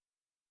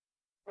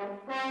Hello,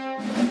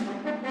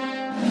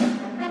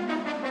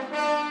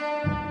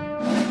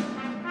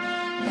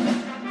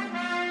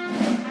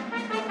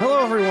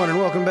 everyone, and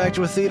welcome back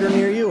to A Theater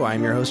Near You.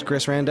 I'm your host,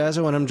 Chris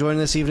Randazzo, and I'm joined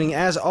this evening,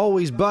 as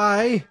always,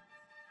 by...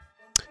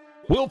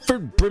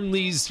 Wilford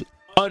Brimley's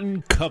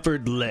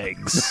uncovered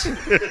legs.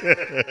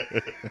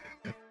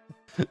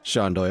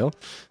 Sean Doyle.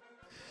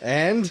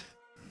 And...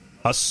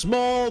 a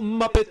small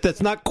Muppet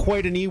that's not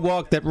quite an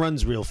Ewok that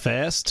runs real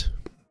fast.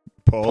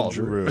 Paul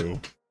Giroux.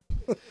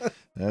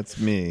 That's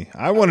me.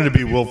 I wanted to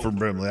be Wilford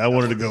Brimley. I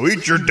wanted to go,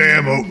 eat your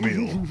damn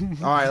oatmeal.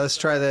 All right, let's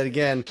try that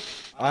again.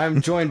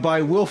 I'm joined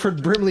by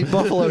Wilford Brimley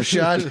Buffalo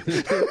Shot.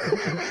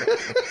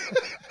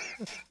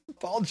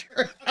 Paul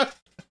Giroux.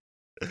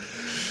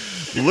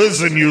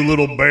 Listen, you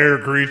little bear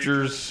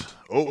creatures.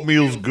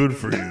 Oatmeal's good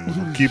for you.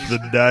 Keep the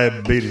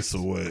diabetes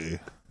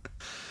away.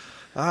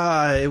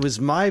 It was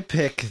my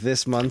pick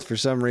this month for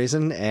some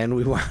reason, and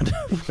we wound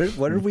up,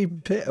 what did we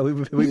pick?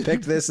 We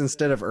picked this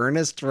instead of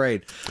Ernest,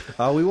 right?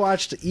 We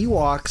watched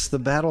Ewoks, The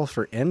Battle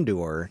for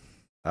Endor.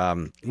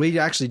 We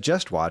actually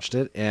just watched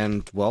it,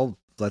 and, well,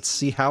 let's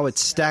see how it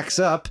stacks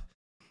up.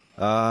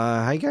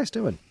 How you guys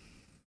doing?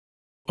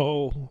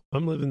 Oh,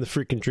 I'm living the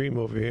freaking dream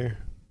over here.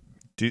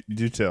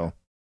 Do tell.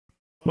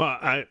 Well,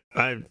 I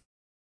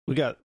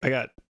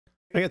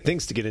got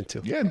things to get into.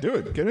 Yeah, do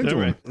it. Get into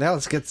All it. right. Now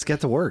let's get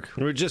to work.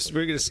 We're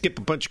going to skip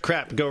a bunch of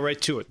crap and go right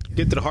to it.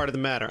 Get to the heart of the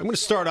matter. I'm going to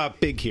start off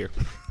big here.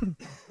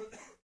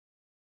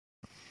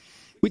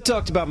 We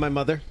talked about my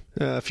mother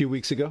a few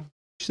weeks ago.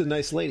 She's a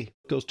nice lady.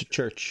 Goes to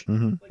church.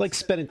 Mm-hmm. Likes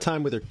spending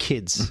time with her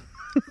kids.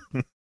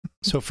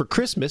 So for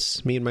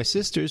Christmas, me and my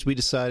sisters, we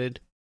decided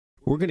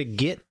we're going to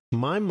get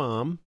my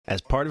mom, as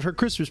part of her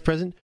Christmas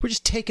present, we're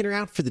just taking her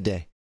out for the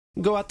day.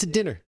 Go out to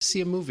dinner, see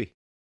a movie.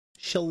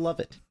 She'll love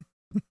it.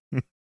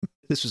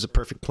 This was a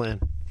perfect plan.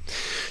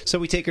 So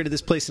we take her to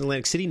this place in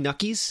Atlantic City,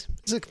 Nucky's.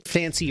 It's a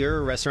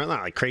fancier restaurant.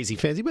 Not like crazy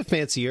fancy, but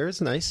fancier. It's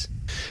nice.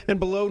 And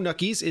below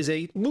Nucky's is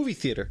a movie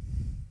theater.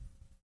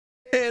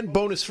 And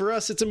bonus for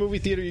us, it's a movie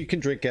theater you can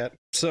drink at.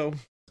 So,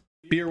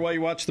 beer while you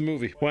watch the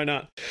movie. Why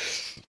not?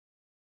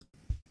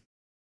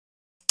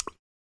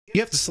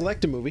 You have to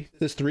select a movie.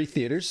 There's 3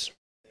 theaters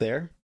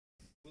there.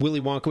 Willy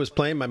Wonka was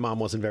playing. My mom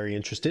wasn't very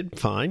interested.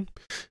 Fine.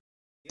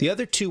 The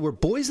other 2 were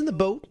Boys in the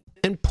Boat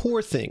and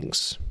Poor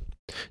Things.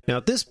 Now,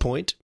 at this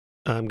point,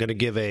 I'm going to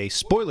give a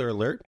spoiler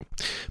alert.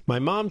 My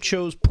mom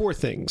chose Poor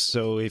Things.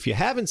 So if you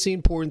haven't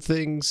seen Poor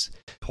Things...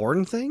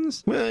 Porn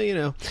things? Well, you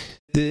know,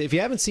 if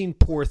you haven't seen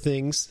Poor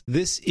Things,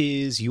 this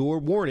is your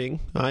warning.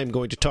 I'm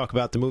going to talk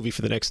about the movie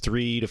for the next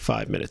 3 to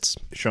 5 minutes.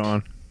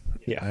 Sean.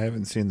 Yeah. I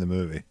haven't seen the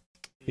movie.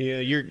 Yeah,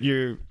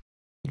 you're...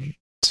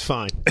 It's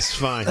fine. It's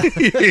fine.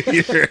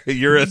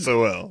 you're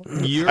SOL.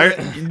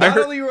 Not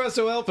only you're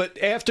SOL,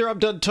 but after I'm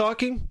done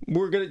talking,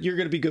 you're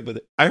gonna be good with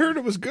it. I heard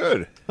it was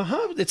good.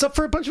 It's up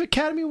for a bunch of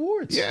Academy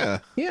Awards. Yeah.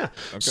 Okay.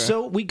 Okay.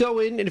 So we go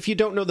in, and if you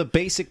don't know the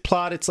basic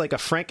plot, it's like a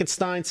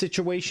Frankenstein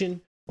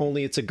situation.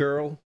 Only it's a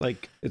girl,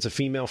 like it's a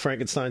female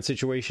Frankenstein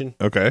situation.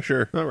 Okay,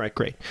 sure. All right,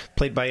 great.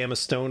 Played by Emma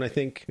Stone, I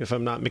think, if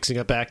I'm not mixing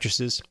up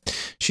actresses.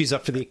 She's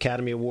up for the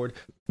Academy Award.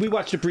 We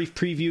watched a brief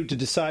preview to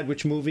decide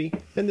which movie,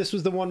 and this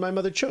was the one my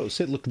mother chose.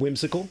 It looked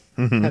whimsical,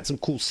 had some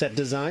cool set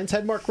designs,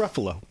 had Mark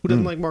Ruffalo. Who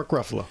doesn't like Mark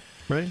Ruffalo,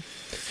 right?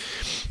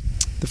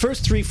 The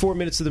first 3-4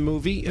 minutes of the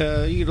movie,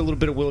 you get a little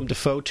bit of Willem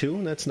Dafoe, too,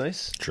 and that's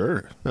nice.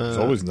 Sure. It's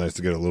always nice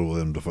to get a little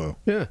Willem Dafoe.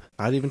 Yeah.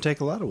 I'd even take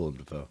a lot of Willem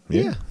Dafoe.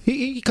 Yeah.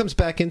 He comes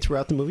back in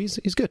throughout the movie.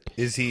 He's good.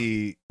 Is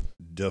he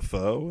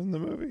Dafoe in the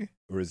movie?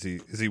 Or is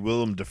he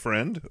Willem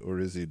Defriend? Or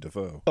is he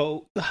Dafoe?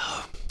 Oh,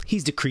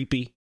 he's the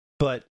creepy,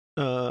 but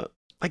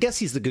I guess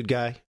he's the good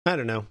guy. I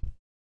don't know.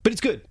 But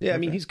it's good. Yeah, I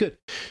mean, he's good.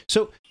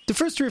 So the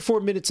first 3 or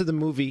 4 minutes of the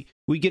movie,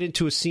 we get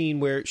into a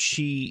scene where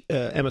she,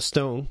 Emma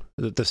Stone,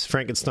 this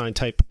Frankenstein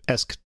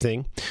type-esque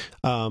thing,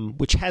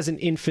 which has an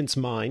infant's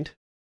mind,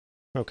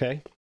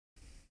 okay?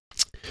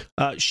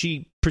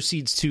 She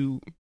proceeds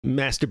to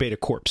masturbate a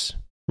corpse,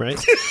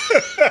 right?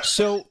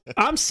 So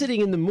I'm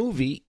sitting in the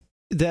movie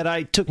that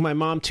I took my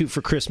mom to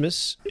for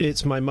Christmas.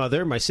 It's my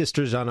mother, my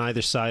sister's on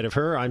either side of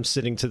her. I'm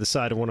sitting to the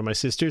side of one of my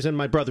sisters, and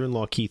my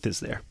brother-in-law Keith is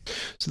there.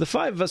 So the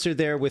 5 of us are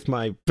there with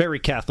my very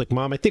Catholic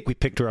mom. I think we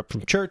picked her up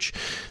from church.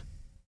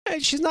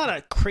 And she's not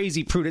a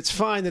crazy prude. It's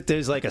fine that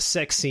there's like a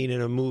sex scene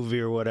in a movie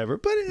or whatever,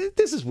 but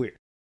this is weird.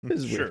 This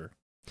is weird.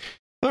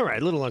 All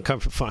right, a little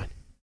uncomfortable, fine.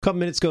 A couple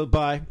minutes go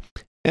by.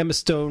 Emma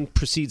Stone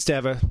proceeds to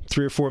have a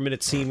 3 or 4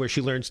 minute scene where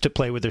she learns to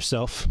play with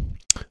herself.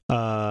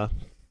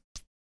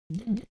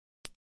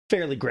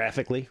 Fairly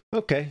graphically.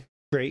 Okay,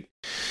 great.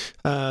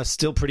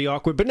 Still pretty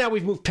awkward, but now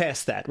we've moved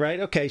past that,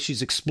 right? Okay,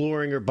 she's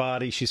exploring her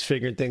body. She's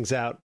figuring things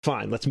out.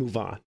 Fine, let's move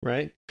on,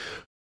 right?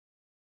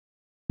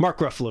 Mark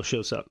Ruffalo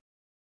shows up.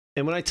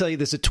 And when I tell you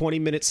there's a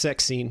 20-minute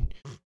sex scene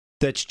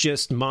that's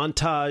just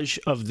montage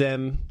of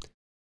them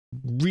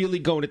really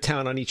going to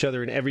town on each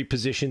other in every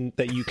position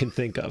that you can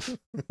think of,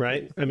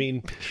 right? I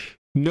mean,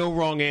 No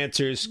wrong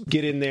answers.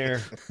 Get in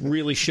there,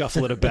 really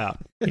shuffle it about,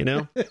 you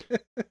know?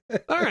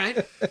 All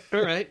right.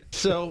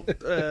 So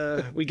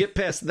we get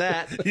past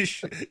that. You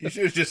should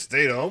have just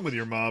stayed home with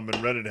your mom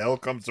and read it Hell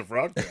Comes to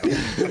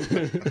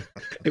Frogtown.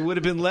 It would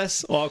have been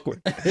less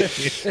awkward.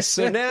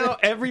 So now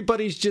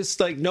everybody's just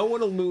like, no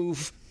one will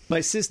move. My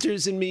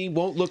sisters and me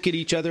won't look at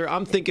each other.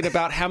 I'm thinking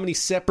about how many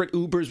separate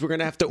Ubers we're going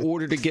to have to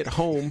order to get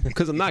home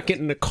because I'm not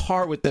getting in a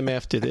car with them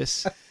after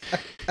this.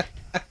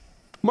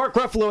 Mark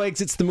Ruffalo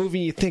exits the movie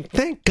and you think,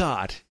 thank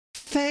God,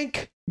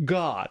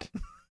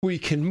 we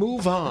can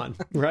move on,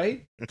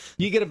 right?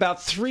 You get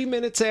about 3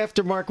 minutes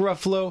after Mark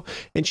Ruffalo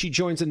and she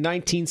joins a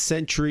 19th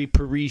century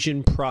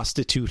Parisian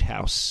prostitute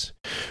house.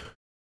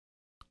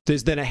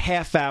 There's then a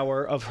half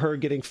hour of her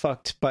getting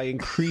fucked by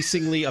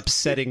increasingly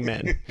upsetting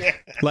men.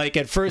 Like,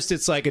 at first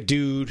it's like a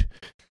dude,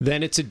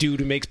 then it's a dude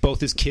who makes both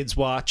his kids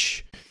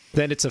watch,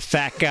 then it's a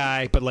fat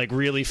guy, but like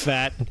really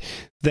fat,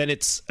 then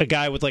it's a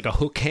guy with like a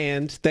hook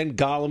hand, then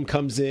Gollum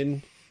comes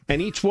in, and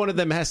each one of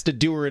them has to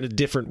do her in a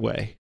different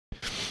way.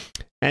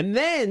 And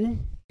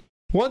then,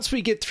 once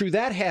we get through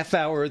that half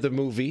hour of the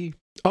movie,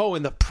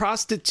 and the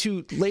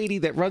prostitute lady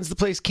that runs the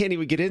place can't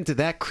even get into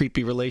that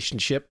creepy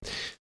relationship.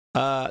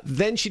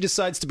 Then she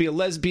decides to be a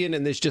lesbian,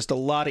 and there's just a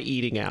lot of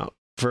eating out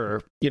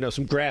for,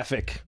 some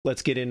graphic.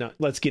 Let's get in on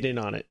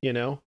it,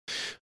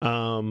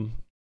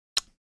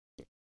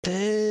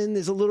 Then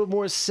there's a little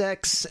more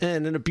sex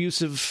and an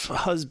abusive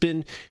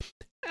husband.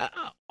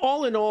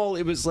 All in all,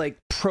 it was like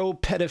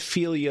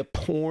pro-pedophilia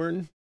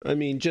porn. I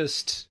mean,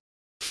 just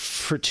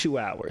for 2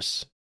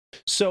 hours.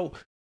 So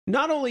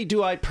not only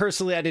do I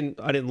personally, I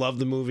didn't love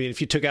the movie. And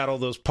if you took out all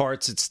those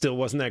parts, it still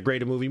wasn't that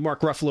great a movie.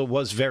 Mark Ruffalo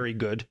was very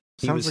good.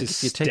 Sounds like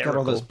if you take out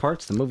all those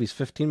parts, the movie's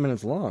 15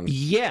 minutes long.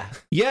 Yeah,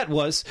 it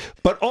was.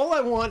 But all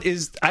I want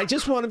is, I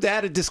just want him to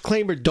add a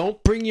disclaimer,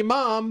 don't bring your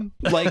mom.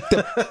 Like,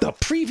 the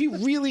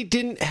preview really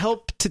didn't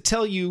help to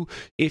tell you,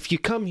 if you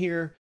come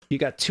here, you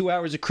got 2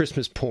 hours of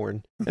Christmas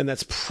porn. And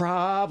that's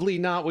probably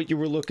not what you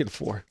were looking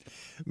for.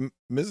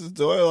 Mrs.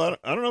 Doyle,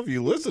 I don't know if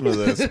you listen to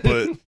this,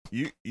 but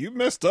you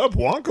messed up.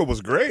 Wonka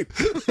was great.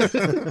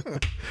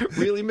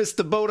 Really missed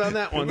the boat on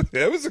that one.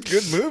 It was a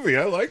good movie.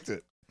 I liked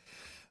it.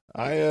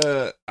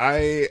 I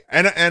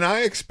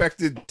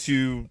expected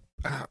to,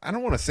 I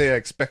don't want to say I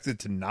expected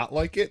to not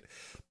like it,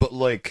 but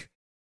like,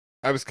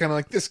 I was kind of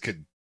like, this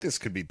could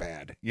be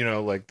bad,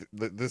 like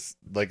this,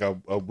 like a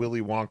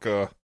Willy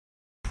Wonka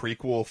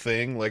prequel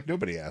thing. Like,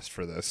 nobody asked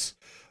for this.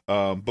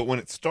 But when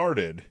it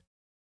started,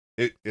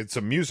 it's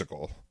a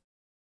musical.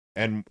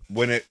 And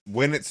when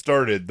it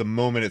started, the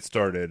moment it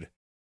started,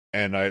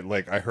 and I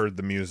heard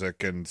the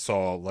music and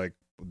saw like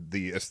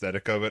the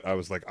aesthetic of it, I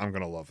was like, I'm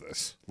going to love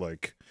this.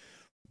 Like,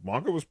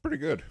 Wonka was pretty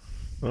good.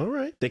 All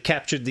right. They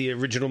captured the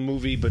original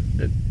movie, but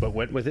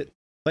went with it.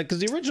 Like, because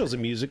the original's a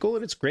musical,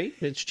 and it's great.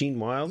 It's Gene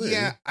Wilder.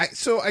 Yeah.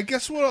 So I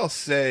guess what I'll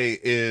say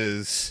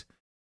is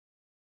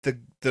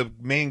the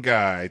main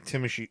guy,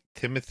 Timothée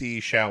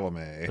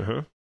Chalamet.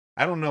 Uh-huh.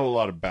 I don't know a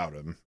lot about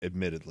him,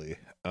 admittedly.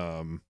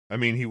 I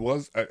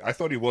mean, I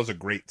thought he was a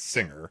great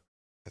singer.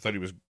 I thought he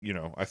was,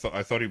 I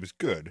thought he was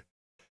good.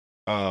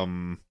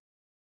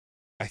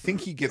 I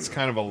think he gets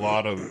kind of a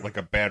lot of like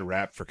a bad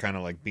rap for kind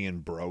of like being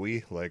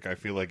bro-y. Like, I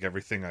feel like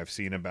everything I've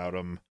seen about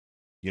him,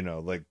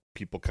 like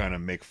people kind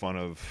of make fun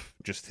of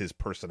just his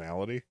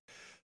personality,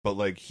 but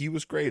like he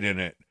was great in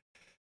it.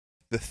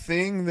 The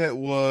thing that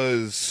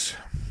was,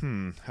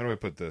 how do I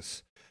put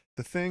this?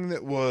 The thing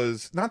that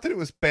was, not that it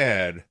was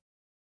bad.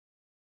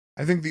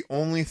 I think the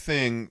only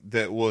thing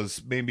that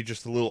was maybe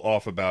just a little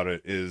off about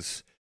it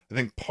is, I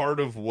think part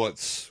of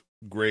what's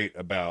great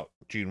about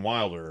Gene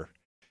Wilder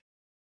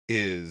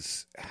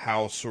is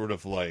how sort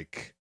of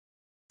like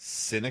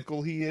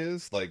cynical he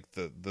is, like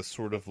the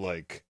sort of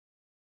like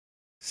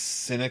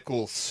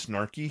cynical,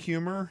 snarky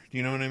humor.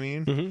 You know what I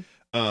mean?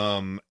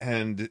 Mm-hmm.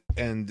 And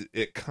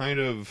it kind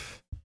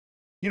of,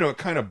 it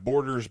kind of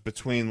borders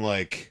between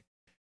like,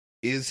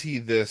 is he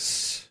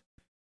this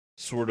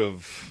sort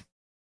of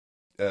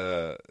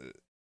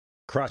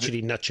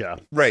crotchety nut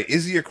job? Right.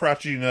 Is he a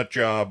crotchety nut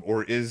job,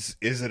 or is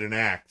it an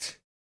act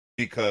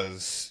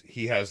because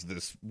he has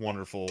this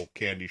wonderful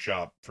candy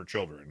shop for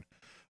children?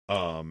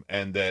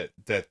 And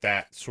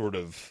that sort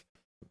of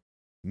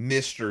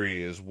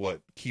mystery is what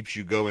keeps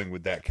you going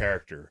with that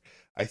character.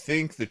 I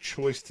think the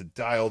choice to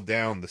dial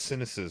down the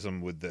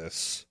cynicism with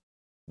this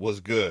was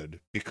good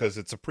because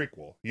it's a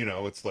prequel.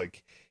 It's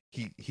like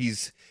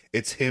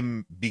it's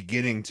him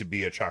beginning to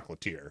be a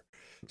chocolatier.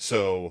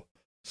 So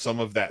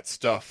some of that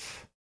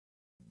stuff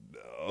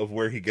of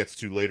where he gets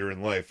to later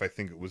in life, I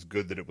think it was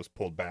good that it was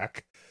pulled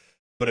back.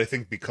 But I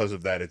think because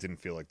of that, it didn't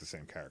feel like the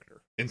same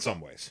character in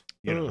some ways.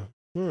 All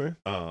right.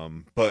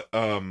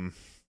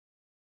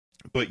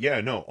 But yeah,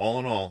 no. All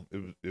in all,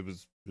 it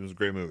was a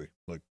great movie.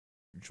 Like,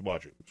 you should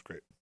watch it. It was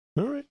great.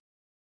 All right.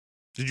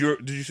 Did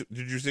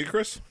you see it,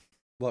 Chris?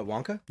 What,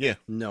 Wonka? Yeah.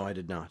 No, I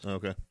did not.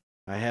 Okay.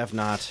 I have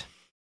not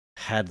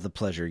had the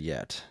pleasure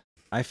yet.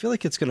 I feel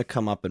like it's going to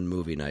come up in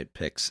movie night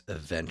picks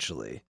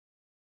eventually.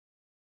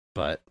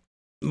 But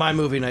my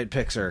movie night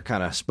picks are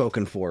kind of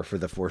spoken for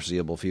the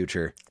foreseeable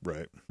future.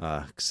 Right.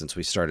 Since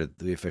we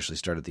officially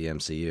started the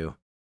MCU.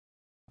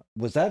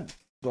 Was that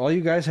all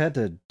you guys had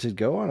to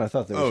go on? I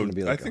thought there was going to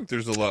be. I think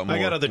there's a lot more. I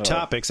got other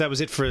topics. That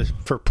was it for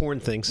porn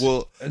things.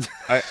 Well,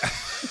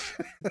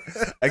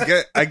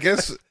 I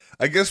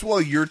guess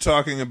while you're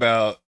talking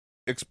about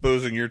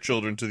exposing your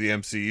children to the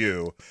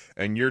MCU,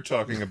 and you're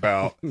talking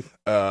about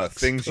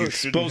things you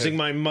shouldn't exposing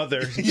my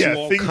mother to yeah,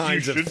 all things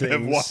kinds you of shouldn't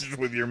have things. watched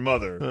with your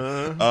mother.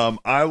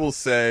 I will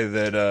say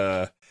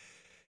that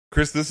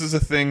Chris, this is a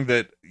thing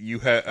that you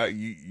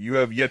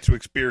have yet to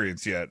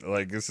experience yet.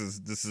 Like this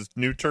is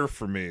new turf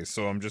for me.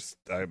 So I'm just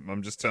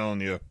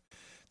telling you,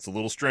 it's a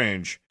little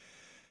strange.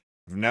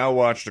 I've now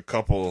watched a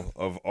couple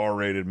of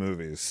R-rated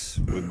movies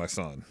with my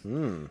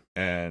son,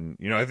 and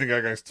I think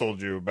I guys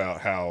told you about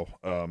how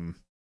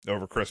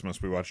over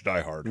Christmas we watched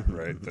Die Hard,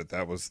 right?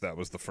 that was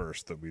the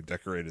first that we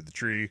decorated the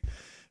tree.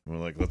 And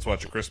we're like, let's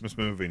watch a Christmas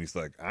movie, and he's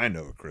like, I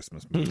know a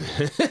Christmas movie.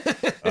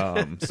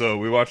 So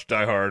we watched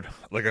Die Hard.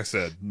 Like I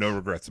said, no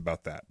regrets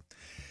about that.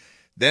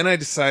 Then I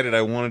decided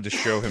I wanted to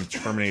show him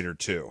Terminator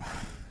 2,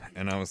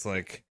 and I was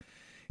like,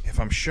 if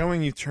I'm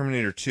showing you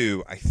Terminator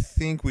 2, I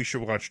think we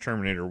should watch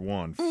Terminator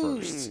 1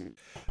 first.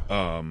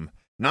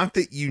 Not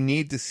that you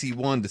need to see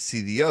one to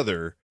see the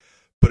other,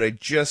 but I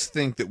just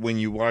think that when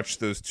you watch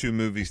those two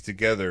movies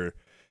together,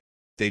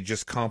 they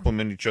just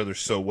complement each other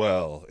so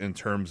well in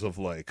terms of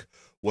like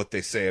what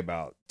they say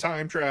about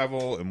time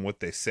travel and what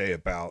they say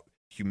about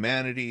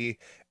humanity.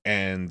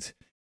 And,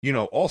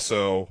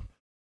 also,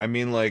 I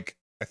mean, like,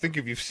 I think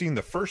if you've seen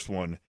the first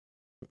one,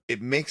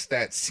 it makes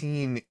that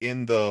scene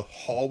in the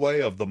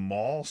hallway of the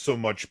mall so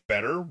much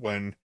better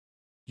when,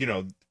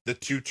 the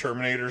two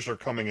Terminators are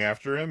coming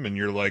after him, and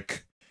you're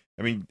like,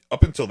 I mean,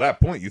 up until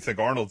that point, you think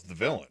Arnold's the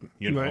villain,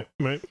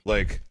 Right.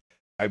 Like,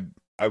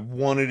 I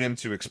wanted him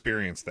to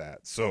experience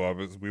that.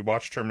 So we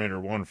watched Terminator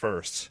 1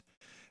 first,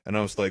 and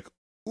I was like,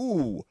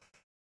 ooh,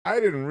 I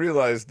didn't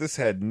realize this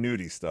had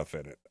nudie stuff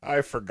in it.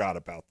 I forgot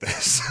about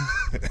this.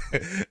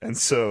 And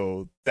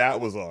so that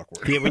was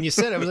awkward. Yeah, when you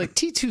said it, I was like,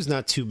 T2's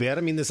not too bad.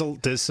 I mean, there's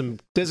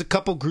a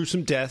couple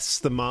gruesome deaths,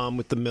 the mom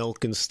with the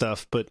milk and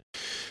stuff, but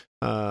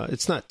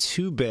it's not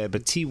too bad.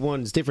 But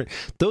T1 is different.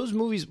 Those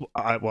movies,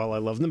 while I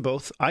love them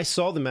both, I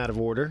saw them out of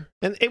order,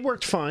 and it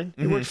worked fine.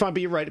 It worked fine,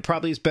 but you're right, it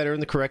probably is better in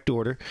the correct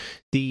order.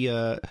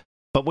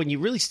 But when you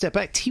really step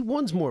back,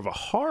 T1's more of a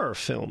horror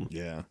film.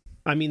 Yeah.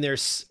 I mean,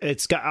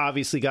 it's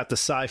obviously got the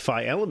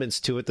sci-fi elements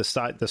to it.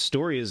 The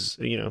story is,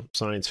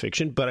 science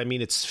fiction, but I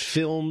mean, it's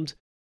filmed,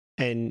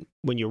 and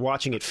when you're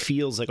watching it,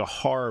 feels like a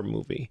horror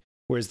movie.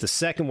 Whereas the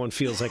second one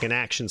feels like an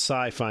action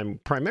sci-fi.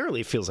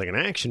 Primarily, it feels like an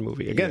action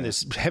movie. Again,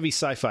 there's heavy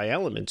sci-fi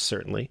elements,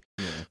 certainly.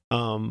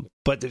 Yeah.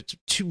 But it's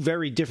two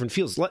very different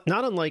feels. Not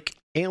unlike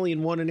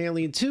Alien 1 and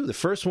Alien 2. The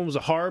first one was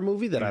a horror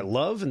movie that I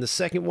love, and the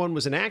second one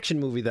was an action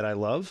movie that I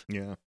love.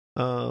 Yeah.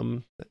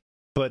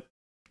 But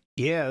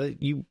yeah,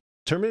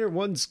 Terminator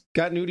 1's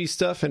got nudie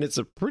stuff, and it's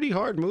a pretty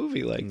hard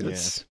movie. Like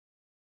that's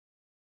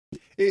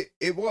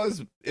it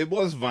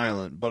was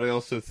violent, but I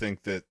also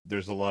think that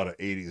there's a lot of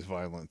 80s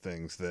violent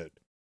things that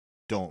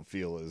don't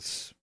feel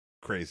as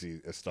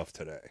crazy as stuff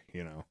today,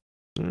 Yeah,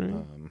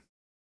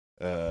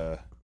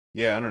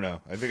 I don't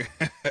know. I think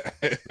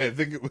I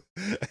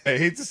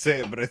hate to say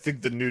it, but I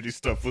think the nudie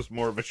stuff was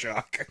more of a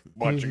shock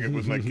watching it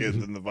with my kids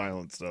than the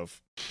violent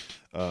stuff.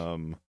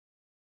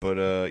 But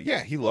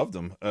yeah, he loved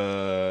them.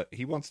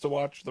 He wants to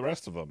watch the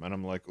rest of them, and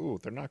I'm like, ooh,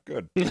 they're not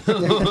good.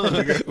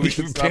 We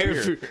should stop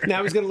here.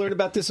 Now he's going to learn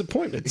about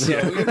disappointment.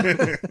 So.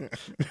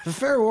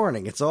 Fair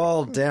warning, it's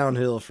all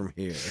downhill from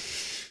here.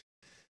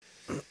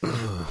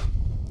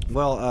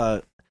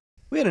 Well,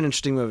 we had an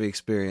interesting movie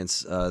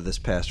experience this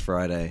past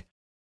Friday.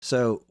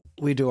 So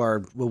we do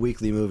our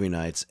weekly movie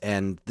nights,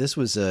 and this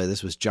was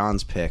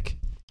John's pick,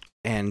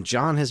 and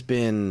John has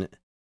been.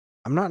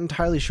 I'm not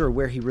entirely sure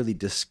where he really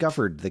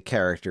discovered the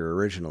character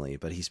originally,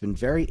 but he's been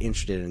very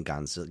interested in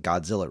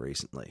Godzilla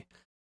recently.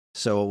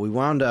 So we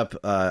wound up,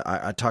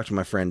 I talked to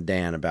my friend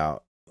Dan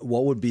about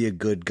what would be a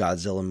good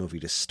Godzilla movie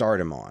to start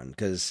him on,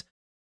 because,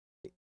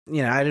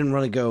 I didn't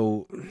really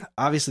go,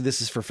 obviously this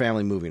is for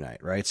family movie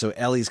night, right? So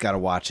Ellie's got to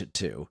watch it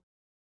too.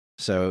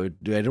 So I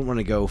didn't want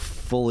to go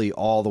fully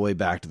all the way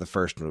back to the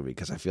first movie,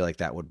 because I feel like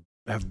that would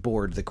have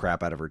bored the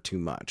crap out of her too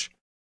much.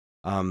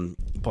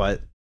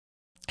 But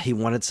he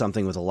wanted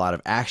something with a lot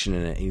of action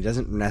in it, and he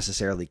doesn't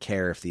necessarily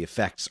care if the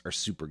effects are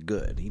super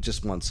good. He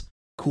just wants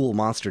cool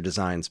monster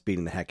designs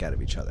beating the heck out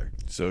of each other.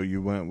 So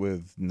you went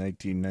with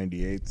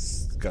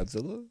 1998's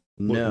Godzilla?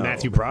 No.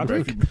 Matthew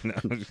Broderick?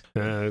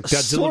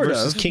 Godzilla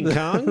versus King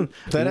Kong?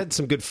 That had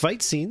some good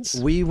fight scenes.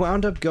 We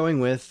wound up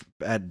going with,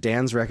 at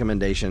Dan's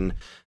recommendation,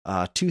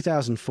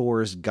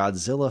 2004's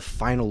Godzilla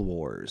Final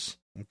Wars.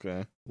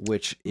 Okay.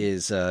 Which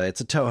is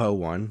it's a Toho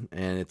one,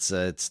 and it's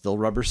still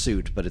rubber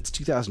suit, but it's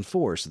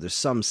 2004, so there's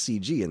some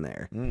CG in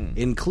there,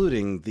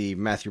 including the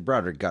Matthew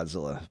Broderick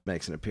Godzilla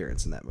makes an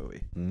appearance in that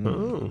movie.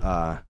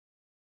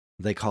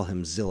 They call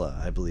him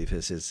Zilla, I believe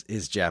is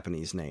his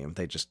Japanese name.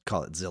 They just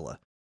call it Zilla.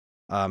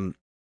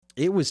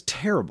 It was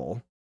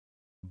terrible,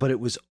 but it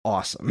was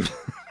awesome.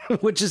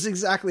 which is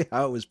exactly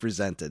how it was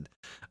presented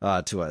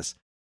to us.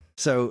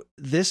 So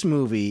this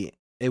movie,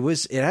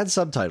 it had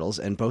subtitles,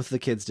 and both the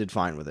kids did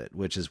fine with it,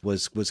 which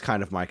was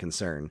kind of my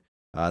concern.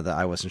 That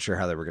I wasn't sure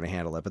how they were going to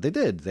handle it, but they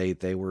did.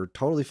 They were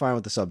totally fine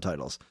with the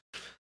subtitles.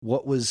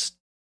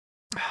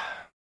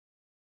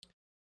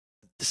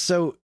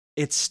 So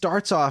it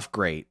starts off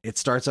great. It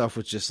starts off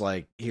with just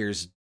like,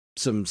 here's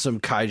some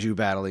kaiju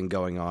battling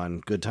going on.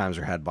 Good times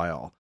are had by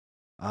all.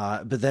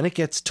 But then it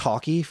gets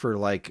talky for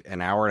like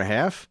an hour and a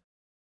half,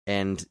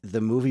 and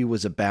the movie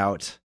was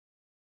about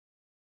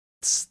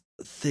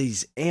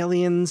these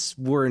aliens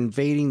were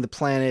invading the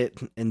planet,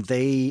 and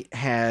they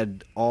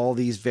had all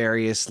these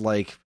various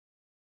like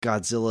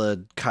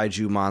Godzilla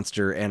kaiju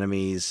monster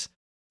enemies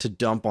to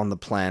dump on the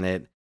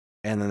planet.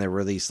 And then there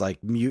were these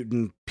like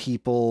mutant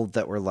people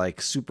that were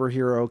like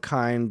superhero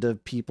kind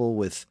of people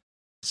with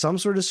some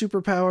sort of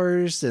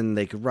superpowers, and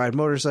they could ride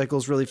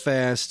motorcycles really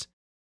fast.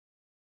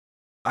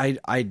 I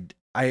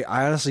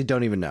honestly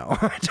don't even know.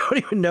 I don't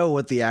even know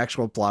what the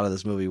actual plot of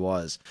this movie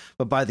was.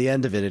 But by the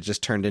end of it, it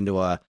just turned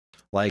into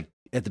like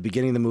at the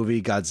beginning of the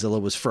movie,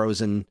 Godzilla was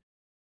frozen.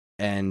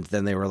 And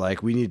then they were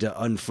like, we need to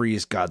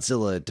unfreeze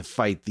Godzilla to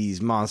fight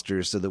these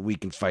monsters so that we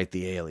can fight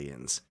the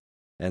aliens.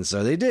 And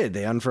so they did.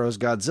 They unfroze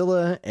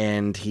Godzilla,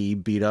 and he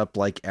beat up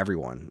like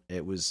everyone.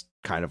 It was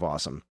kind of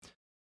awesome.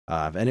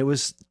 And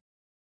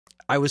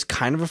I was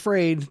kind of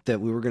afraid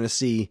that we were going to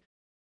see,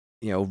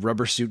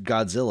 rubber suit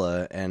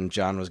Godzilla, and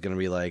John was going to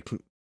be like,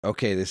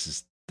 okay,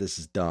 this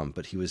is dumb.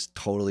 But he was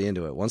totally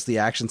into it. Once the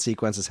action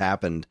sequences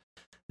happened,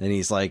 and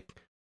he's like,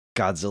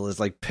 Godzilla's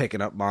like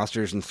picking up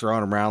monsters and throwing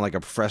them around like a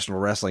professional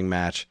wrestling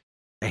match.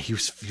 And he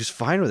was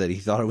fine with it. He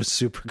thought it was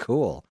super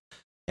cool.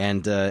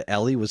 And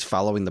Ellie was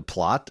following the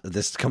plot,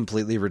 this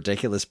completely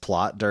ridiculous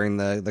plot during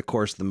the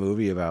course of the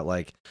movie about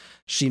like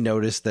she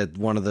noticed that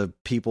one of the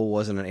people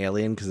wasn't an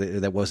alien because they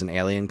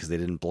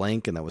didn't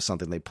blink, and that was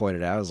something they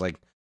pointed out. I was like,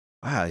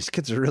 wow, these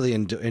kids are really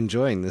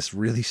enjoying this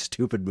really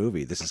stupid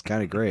movie. This is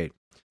kind of great.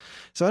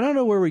 So I don't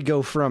know where we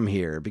go from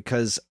here,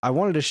 because I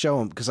wanted to show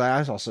them, because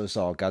I also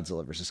saw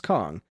Godzilla vs.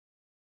 Kong,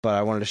 but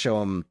I wanted to show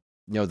them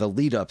the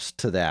lead ups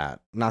to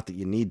that. Not that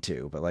you need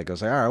to, but like I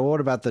was like, all right, well,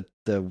 what about the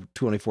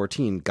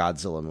 2014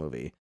 Godzilla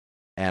movie?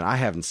 And I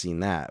haven't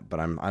seen that, but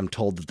I'm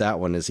told that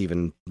one is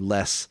even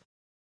less,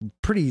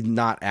 pretty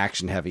not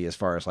action heavy as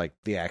far as like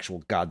the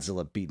actual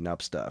Godzilla beating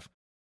up stuff.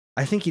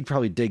 I think you'd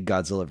probably dig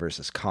Godzilla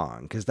versus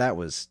Kong, because that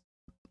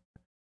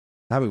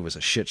movie was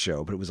a shit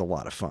show, but it was a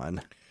lot of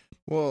fun.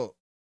 Well,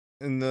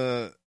 in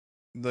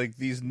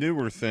these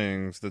newer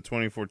things, the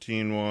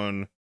 2014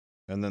 one,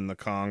 and then the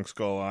Kong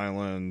Skull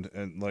Island,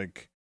 and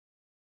like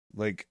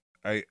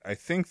I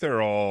think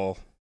they're all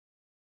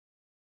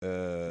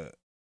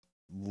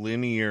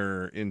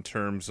linear in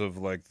terms of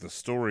like the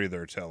story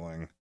they're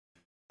telling.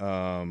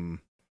 I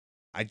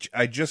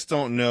just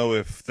don't know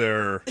if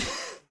they're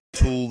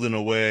tooled in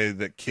a way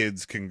that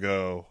kids can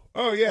go,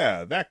 oh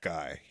yeah, that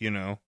guy,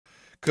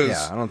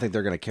 Cause, I don't think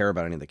they're going to care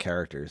about any of the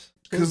characters.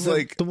 Because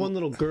like the one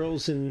little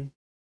girls in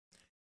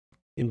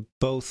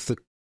both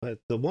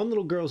the one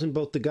little girl's in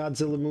both the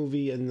Godzilla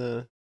movie and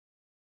the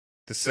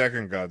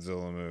second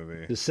Godzilla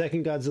movie. The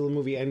second Godzilla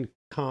movie and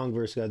Kong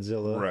vs.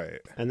 Godzilla. Right.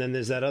 And then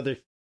there's that other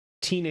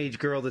teenage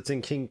girl that's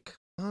in King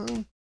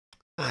Kong.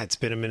 It's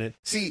been a minute.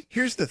 See,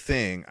 here's the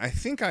thing. I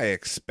think I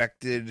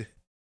expected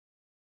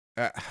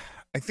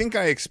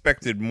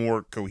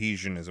more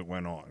cohesion as it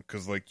went on.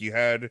 Because, like, you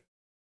had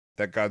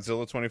that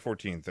Godzilla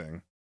 2014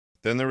 thing.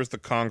 Then there was the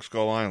Kong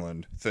Skull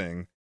Island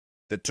thing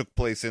that took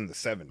place in the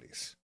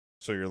 70s.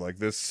 So you're like,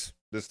 this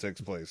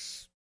takes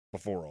place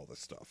before all this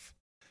stuff.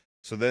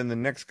 So then the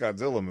next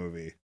Godzilla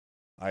movie,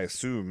 I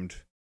assumed,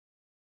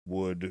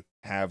 would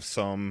have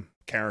some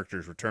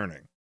characters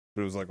returning.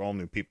 But it was like all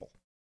new people.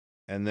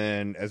 And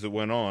then as it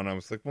went on, I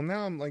was like, well,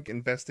 now I'm like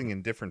investing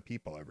in different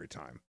people every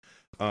time.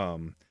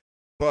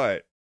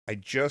 But I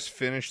just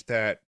finished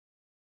that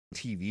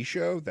TV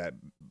show, that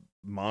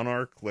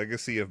Monarch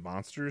Legacy of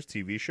Monsters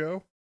TV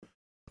show.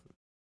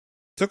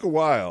 Took a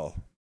while,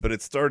 but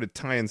it started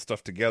tying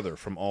stuff together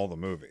from all the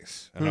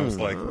movies. And I was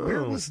like,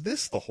 where was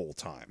this the whole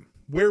time?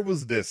 Where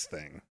was this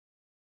thing?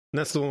 And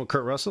that's the one with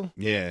Kurt Russell?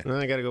 Yeah.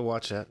 I gotta go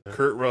watch that.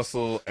 Kurt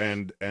Russell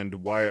and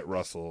Wyatt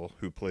Russell,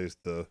 who plays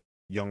the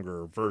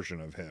younger version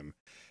of him.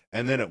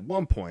 And then at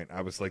one point,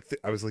 I was like,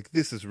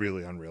 this is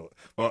really unreal.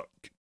 Well,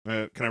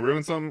 can I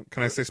ruin something?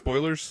 Can I say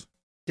spoilers?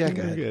 Yeah,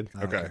 go ahead. Good.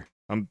 Okay.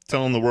 I'm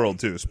telling the world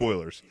too,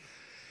 spoilers.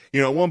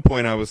 At one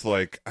point I was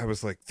like,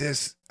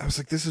 this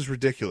is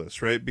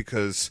ridiculous, right?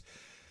 Because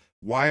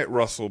Wyatt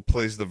Russell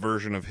plays the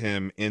version of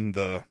him in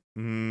the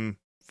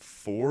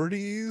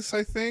 40s,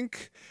 I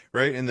think,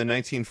 right? In the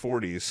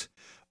 1940s.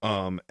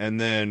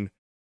 And then,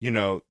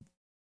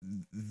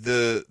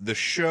 the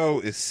show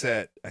is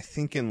set, I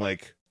think, in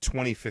like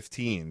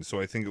 2015. So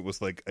I think it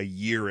was like a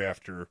year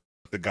after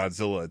the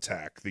Godzilla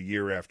attack, the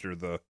year after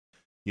the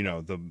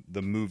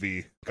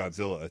movie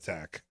Godzilla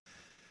attack.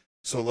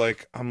 So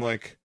like, I'm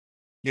like,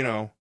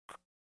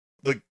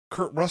 like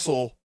Kurt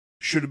Russell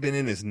should have been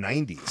in his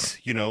 90s,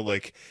 you know,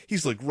 like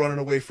he's like running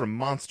away from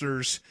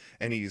monsters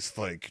and he's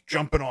like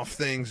jumping off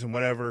things and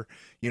whatever,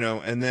 you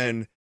know, and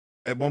then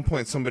at one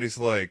point somebody's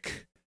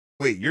like,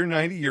 wait, you're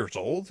 90 years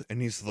old?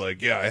 And he's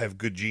like, yeah, I have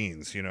good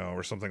genes, you know,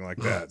 or something like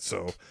that.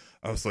 So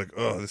I was like,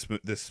 oh,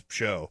 this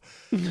show.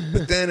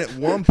 But then at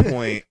one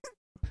point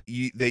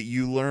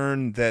you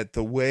learn that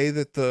the way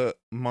that the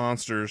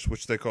monsters,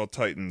 which they call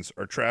Titans,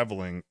 are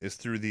traveling is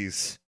through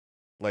these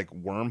like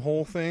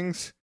wormhole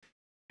things.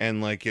 And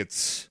like it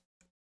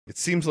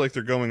seems like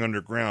they're going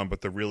underground,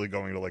 but they're really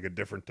going to like a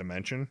different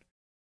dimension,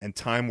 and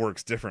time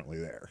works differently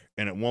there.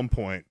 And at one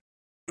point,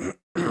 Kurt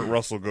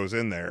Russell goes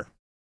in there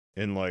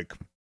in like,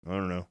 I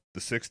don't know, the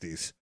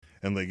 60s,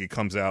 and like he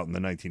comes out in the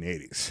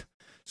 1980s.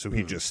 So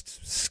he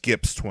just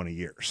skips 20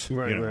 years.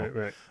 Right, you know?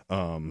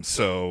 right.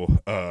 So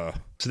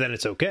then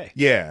it's okay.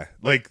 Yeah,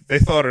 like they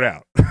thought it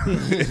out.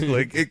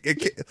 Like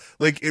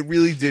it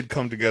really did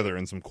come together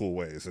in some cool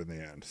ways in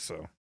the end.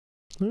 So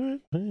All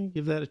right, I'll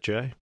give that a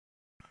try.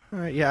 All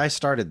right, yeah, I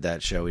started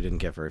that show. We didn't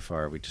get very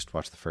far. We just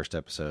watched the first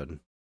episode.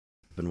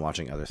 Been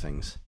watching other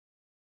things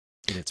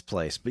in its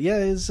place. But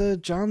yeah,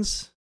 John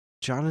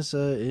is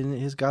in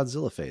his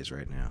Godzilla phase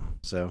right now.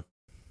 So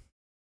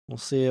we'll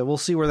see. We'll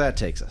see where that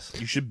takes us.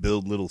 you should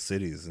build little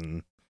cities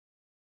and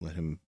let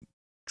him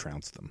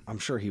trounce them. I'm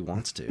sure he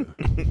wants to.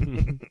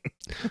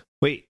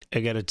 Wait,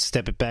 I got to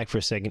step it back for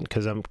a second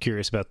because I'm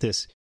curious about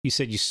this. You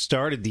said you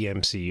started the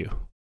MCU.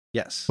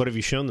 Yes. What have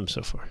you shown them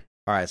so far?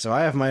 All right, so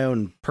I have my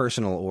own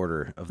personal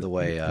order of the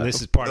way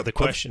This is part of the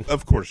question.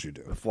 Of course you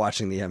do. of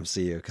watching the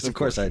MCU, because of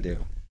course I do.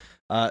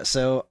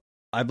 So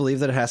I believe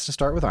that it has to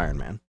start with Iron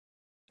Man,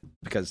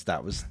 because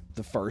that was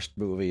the first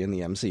movie in the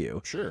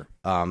MCU. Sure.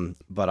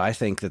 But I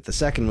think that the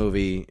second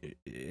movie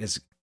has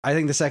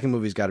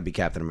got to be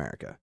Captain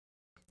America,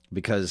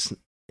 because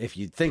if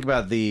you think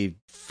about the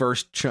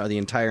the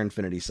entire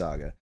Infinity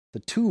Saga, the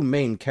two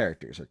main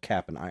characters are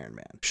Cap and Iron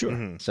Man. Sure.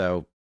 Mm-hmm.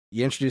 So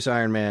you introduce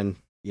Iron Man,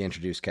 you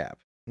introduce Cap.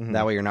 Mm-hmm.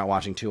 That way you're not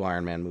watching two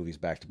Iron Man movies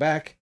back to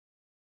back,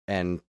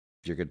 and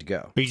you're good to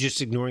go. Are you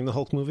just ignoring the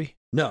Hulk movie?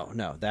 No,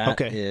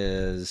 that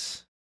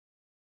is.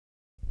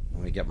 Okay.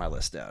 Let me get my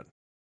list out.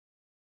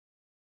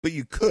 But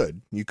you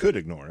could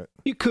ignore it.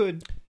 You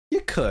could.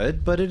 You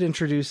could, but it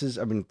introduces.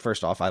 I mean,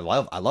 first off, I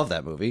love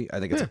that movie. I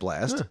think it's a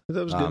blast. Yeah,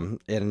 that was good.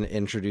 It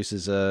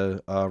introduces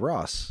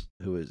Ross,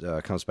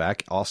 who comes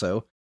back.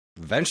 Also,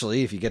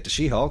 eventually, if you get to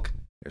She-Hulk,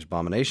 there's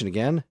Abomination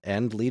again,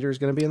 and Leader is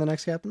going to be in the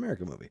next Captain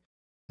America movie.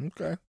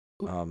 Okay.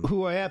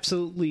 Who I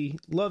absolutely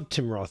loved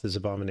Tim Roth as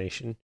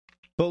Abomination,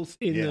 both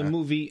in the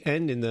movie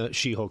and in the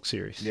She-Hulk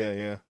series.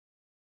 Yeah.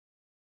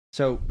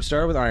 So we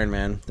started with Iron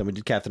Man, then we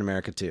did Captain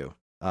America 2.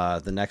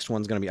 The next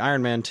one's going to be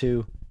Iron Man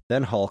 2,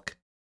 then Hulk.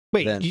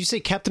 Wait, did you say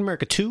Captain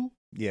America 2?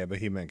 Yeah, but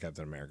he meant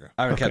Captain America.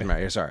 Captain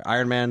America, sorry.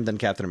 Iron Man, then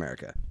Captain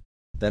America.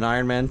 Then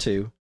Iron Man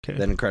 2,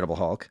 then Incredible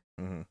Hulk.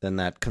 Mm-hmm. Then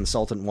that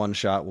consultant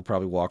one-shot we'll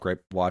probably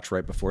watch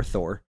right before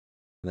Thor.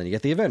 And then you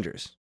get the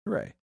Avengers.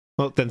 Hooray.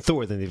 Well, then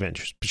Thor, then the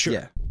Avengers. But sure.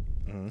 Yeah.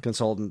 Mm-hmm.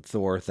 Consultant,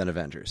 Thor, then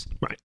Avengers.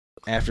 Right.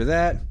 After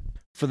that,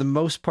 for the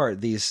most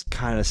part, these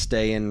kind of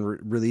stay in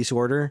release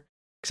order,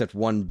 except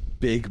one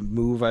big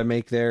move I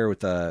make there with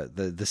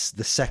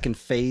the second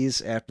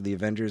phase after the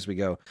Avengers. We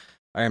go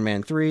Iron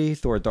Man 3,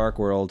 Thor Dark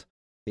World,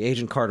 the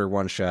Agent Carter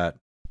one-shot,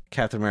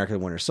 Captain America the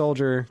Winter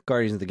Soldier,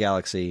 Guardians of the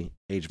Galaxy,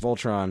 Age of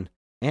Ultron,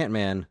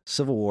 Ant-Man,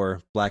 Civil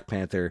War, Black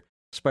Panther,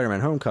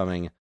 Spider-Man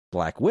Homecoming,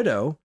 Black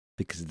Widow,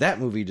 because that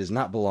movie does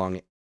not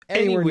belong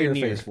anywhere near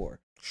Phase 4.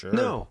 Sure.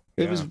 No,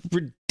 it was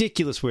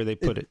ridiculous where they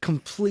put it.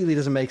 Completely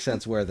doesn't make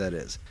sense where that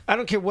is. I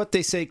don't care what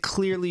they say.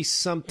 Clearly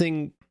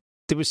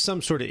there was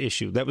some sort of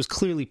issue that was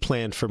clearly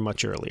planned for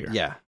much earlier.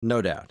 Yeah,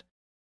 no doubt.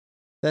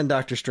 Then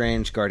Doctor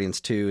Strange, Guardians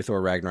 2, Thor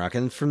Ragnarok,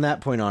 and from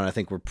that point on, I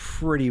think we're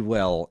pretty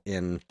well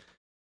in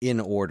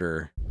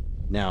order.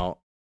 Now,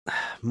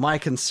 my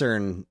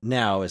concern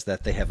now is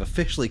that they have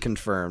officially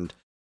confirmed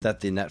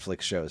that the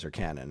Netflix shows are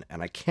canon,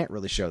 and I can't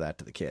really show that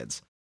to the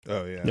kids.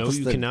 Oh yeah. No,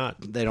 you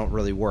cannot. They don't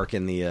really work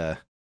in the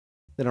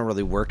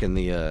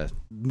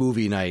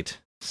movie night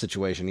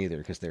situation either,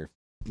 because they're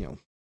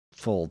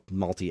full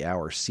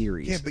multi-hour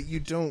series. Yeah, but you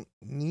don't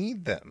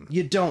need them.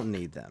 You don't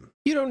need them.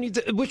 You don't need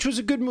to, which was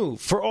a good move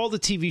for all the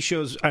TV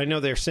shows. I know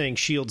they're saying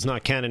Shield's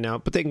not canon now,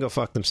 but they can go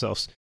fuck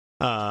themselves.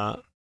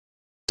 Don't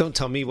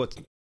tell me what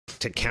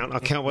to count. I'll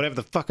count whatever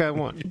the fuck I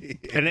want.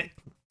 And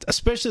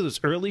especially those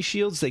early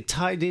Shields, they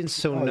tied in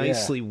so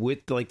nicely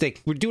with, like, they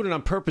were doing it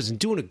on purpose and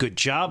doing a good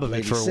job of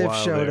Lady it for a Sif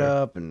while. showed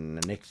up,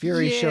 and Nick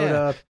Fury showed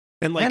up.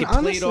 And like, and it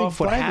honestly, played off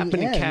what by the happened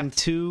in end, Cap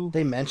 2.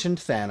 They mentioned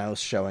Thanos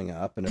showing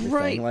up and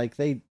everything. Right.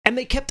 Like And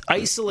they kept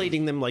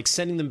isolating them, like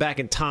sending them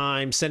back in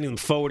time, sending them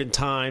forward in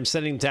time,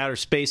 sending them to outer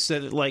space, so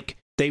that, like,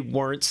 they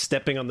weren't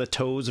stepping on the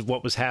toes of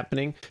what was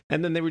happening.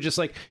 And then they were just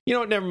like, you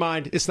know what, never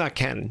mind, it's not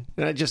canon.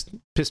 And it just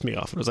pissed me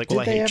off. I was like, well,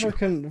 Did I hate they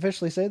ever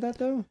officially say that,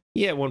 though?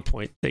 Yeah, at one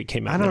point they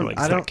came out.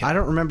 I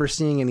don't remember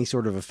seeing any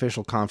sort of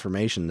official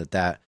confirmation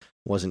that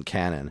wasn't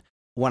canon.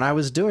 When I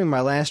was doing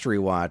my last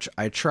rewatch,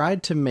 I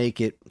tried to make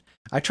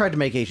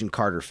Agent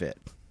Carter fit,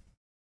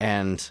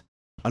 and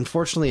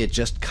unfortunately, it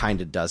just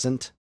kind of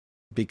doesn't.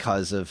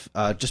 because of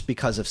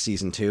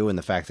season 2 and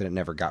the fact that it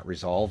never got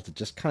resolved. It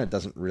just kind of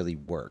doesn't really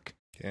work.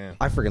 Yeah.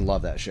 I freaking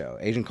love that show.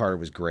 Agent Carter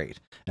was great,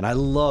 and I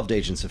loved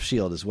Agents of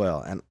S.H.I.E.L.D. as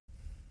well. And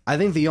I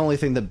think the only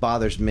thing that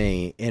bothers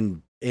me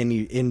in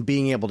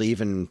being able to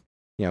even,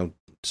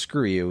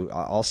 screw you,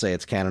 I'll say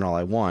it's canon all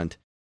I want,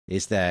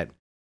 is that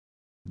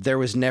there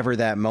was never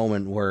that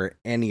moment where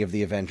any of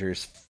the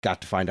Avengers got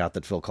to find out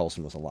that Phil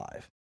Coulson was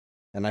alive.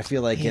 And I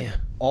feel like at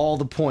all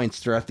the points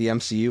throughout the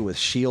MCU with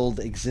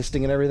S.H.I.E.L.D.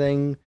 existing and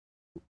everything,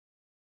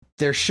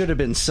 there should have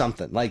been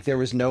something. Like, there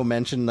was no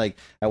mention. Like,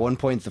 at one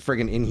point, the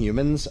friggin'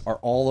 Inhumans are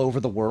all over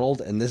the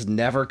world, and this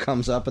never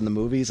comes up in the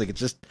movies. Like,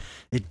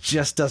 it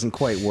just doesn't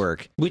quite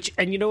work.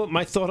 And you know what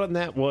my thought on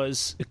that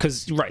was?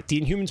 Because, right, the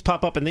Inhumans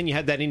pop up, and then you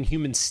had that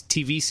Inhumans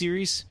TV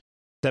series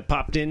that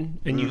popped in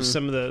and used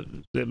some of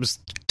it was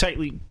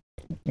tightly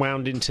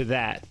wound into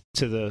that,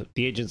 to the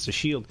Agents of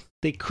S.H.I.E.L.D.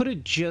 They could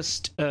have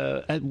just,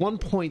 at one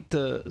point,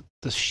 the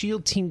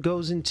S.H.I.E.L.D. team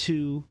goes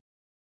into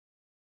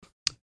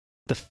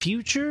the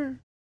future.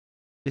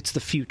 It's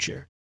the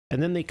future.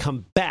 And then they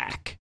come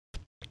back.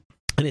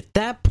 And at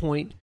that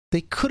point,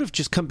 they could have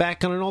just come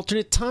back on an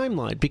alternate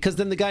timeline, because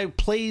then the guy who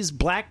plays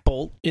Black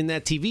Bolt in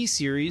that TV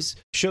series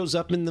shows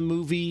up in the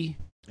movie.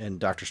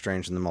 And Doctor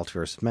Strange in the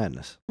Multiverse of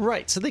Madness.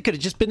 Right. So they could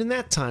have just been in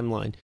that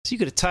timeline. So you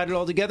could have tied it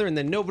all together, and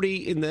then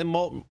nobody in the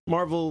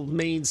Marvel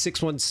main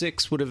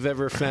 616 would have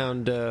ever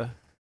found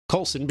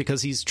Coulson,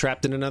 because he's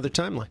trapped in another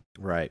timeline.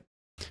 Right.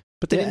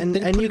 But they didn't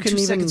put in 2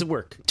 seconds of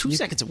work. 2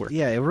 seconds of work.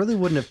 Yeah, it really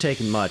wouldn't have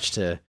taken much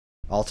to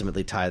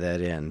ultimately tie that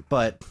in.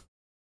 But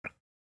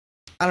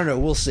I don't know.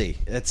 We'll see.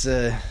 It's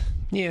yeah.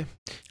 The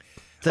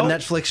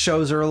Netflix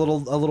shows are a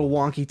little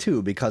wonky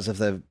too, because of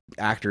the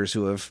actors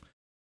who have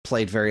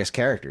played various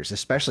characters,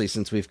 especially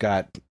since we've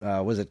got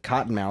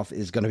Cottonmouth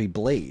is going to be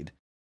Blade.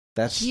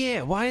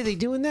 Why are they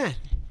doing that?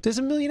 There's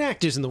a million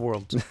actors in the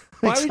world.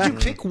 Why would you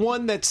pick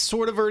one that's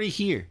sort of already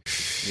here?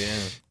 Yeah.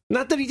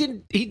 Not that he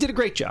did a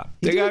great job.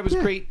 The guy was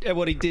great at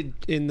what he did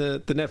in the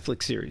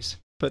Netflix series.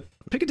 But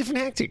pick a different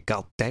actor,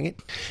 god dang it.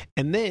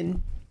 And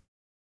then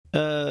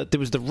there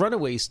was the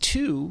Runaways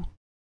 2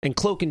 and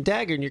Cloak and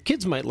Dagger, and your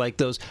kids might like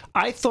those.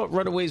 I thought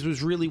Runaways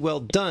was really well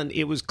done.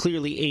 It was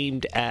clearly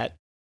aimed at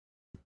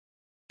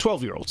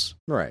 12-year-olds.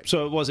 Right.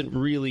 So it wasn't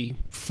really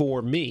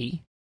for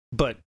me,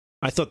 but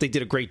I thought they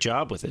did a great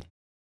job with it.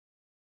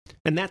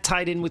 And that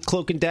tied in with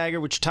Cloak and Dagger,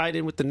 which tied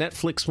in with the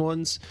Netflix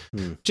ones.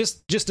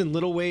 Just in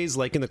little ways,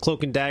 like in the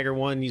Cloak and Dagger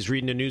one, he's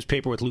reading a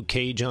newspaper with Luke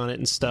Cage on it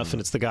and stuff, and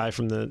it's the guy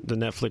from the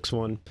Netflix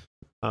one.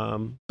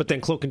 But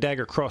then Cloak and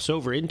Dagger cross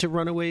over into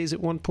Runaways at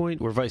one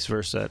point, or vice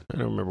versa. I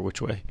don't remember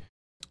which way.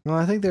 Well,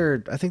 I think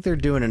they're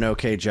doing an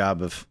okay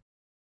job of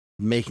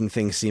making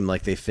things seem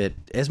like they fit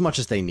as much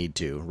as they need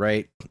to,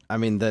 right? I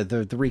mean,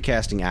 the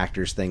recasting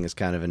actors thing is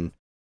kind of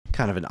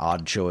an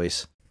odd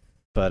choice,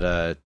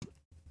 but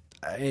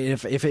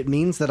if it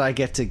means that I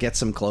get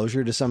some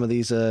closure to some of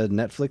these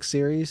Netflix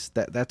series,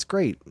 that's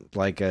great.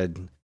 Like,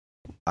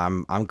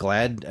 I'm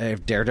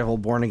glad Daredevil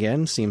Born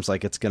Again seems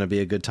like it's going to be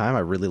a good time. I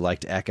really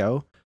liked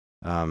Echo.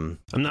 I'm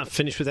not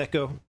finished with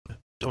Echo.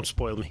 Don't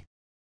spoil me.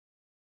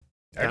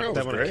 Echo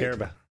was one great. I care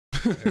about.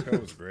 Echo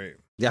was great.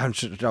 Yeah,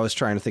 I was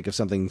trying to think of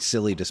something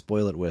silly to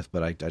spoil it with,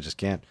 but I just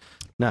can't.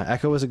 No,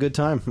 Echo was a good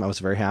time. I was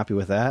very happy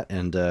with that,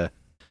 and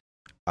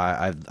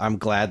I'm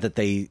glad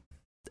that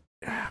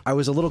I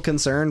was a little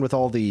concerned with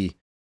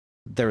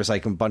there was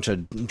like a bunch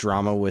of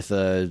drama with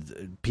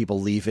people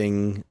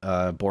leaving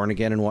Born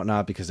Again and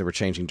whatnot, because they were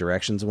changing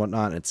directions and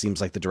whatnot. And it seems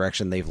like the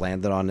direction they've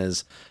landed on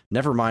is,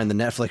 never mind, the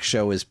Netflix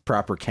show is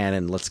proper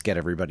canon, let's get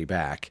everybody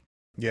back.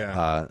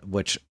 Yeah.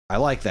 Which I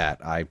like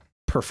that. I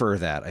prefer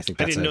that. I think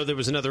I didn't know there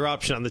was another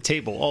option on the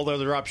table. All the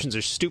other options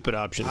are stupid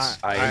options.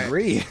 I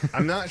agree.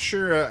 I'm not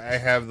sure I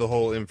have the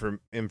whole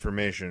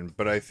information,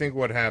 but I think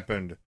what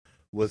happened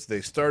was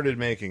they started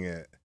making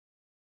it.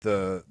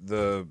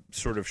 The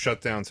sort of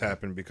shutdowns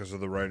happened because of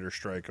the writer's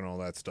strike and all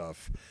that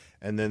stuff.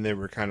 And then they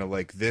were kind of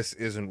like, this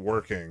isn't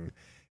working.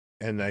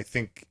 And I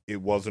think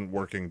it wasn't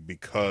working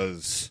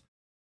because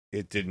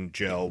it didn't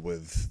gel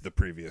with the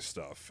previous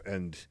stuff.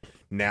 And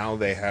now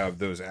they have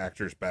those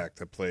actors back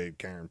that played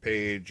Karen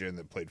Page and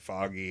that played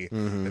Foggy.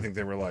 Mm-hmm. I think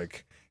they were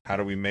like, how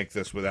do we make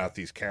this without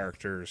these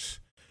characters?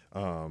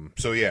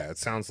 So yeah, it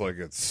sounds like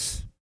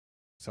it's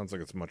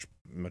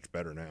much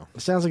better now.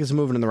 It sounds like it's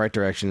moving in the right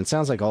direction. It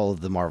sounds like all of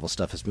the Marvel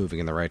stuff is moving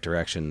in the right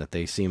direction. That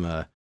they seem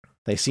to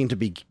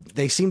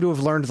have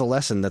learned the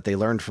lesson that they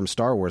learned from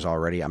Star Wars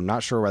already. I'm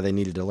not sure why they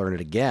needed to learn it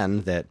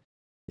again. That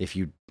if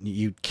you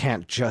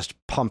can't just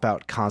pump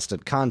out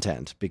constant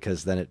content,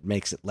 because then it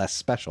makes it less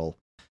special,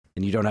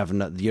 and you don't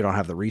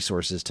have the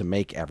resources to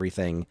make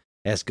everything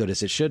as good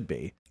as it should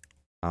be.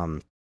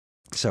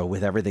 So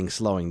with everything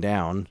slowing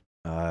down,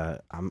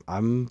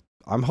 I'm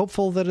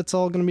hopeful that it's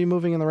all going to be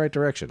moving in the right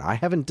direction. I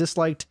haven't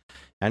disliked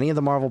any of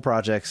the Marvel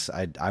projects.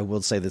 I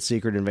will say that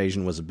Secret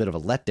Invasion was a bit of a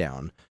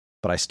letdown,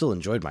 but I still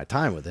enjoyed my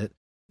time with it.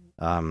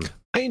 I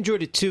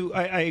enjoyed it too.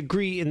 I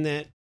agree in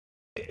that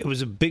it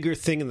was a bigger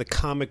thing in the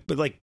comic, but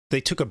like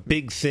they took a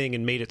big thing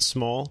and made it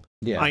small.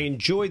 Yeah. I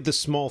enjoyed the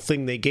small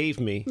thing they gave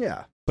me.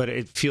 Yeah. but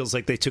it feels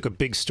like they took a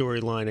big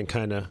storyline and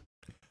kind of.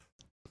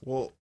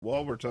 Well,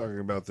 while we're talking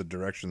about the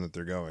direction that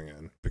they're going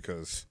in,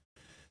 because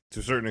to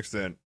a certain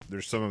extent,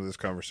 there's some of this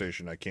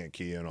conversation I can't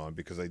key in on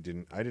because I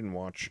didn't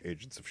watch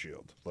Agents of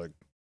S.H.I.E.L.D. Like,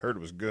 heard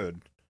it was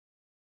good.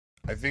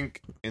 I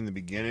think in the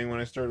beginning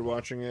when I started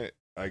watching it,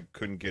 I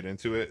couldn't get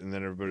into it, and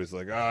then everybody's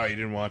like, you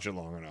didn't watch it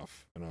long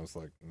enough. And I was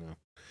like, no.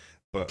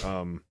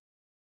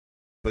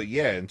 But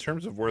yeah, in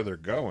terms of where they're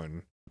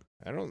going,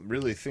 I don't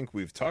really think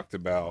we've talked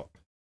about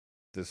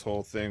this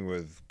whole thing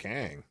with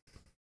Kang.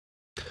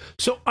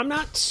 So I'm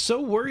not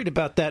so worried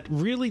about that.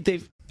 Really,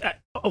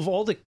 of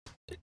all the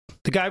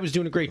guy was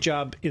doing a great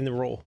job in the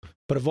role,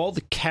 but of all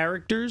the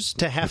characters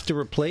to have to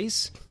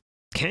replace,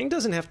 Kang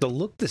doesn't have to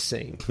look the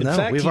same. In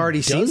fact, we've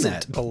already seen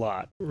that a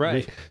lot,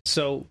 right?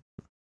 So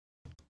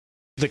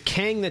the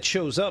Kang that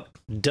shows up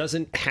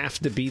doesn't have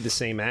to be the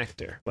same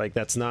actor. Like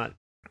that's not.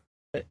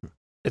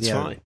 It's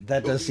fine.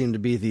 That does seem to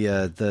be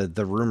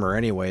the rumor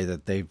anyway.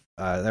 That they've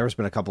there's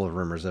been a couple of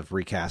rumors of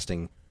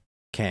recasting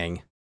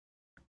Kang.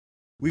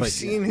 We've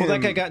seen him. Well,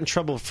 that guy got in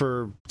trouble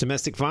for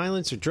domestic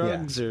violence or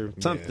drugs or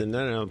something. I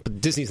don't know.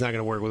 But Disney's not going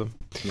to work with him.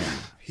 Yeah.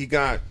 He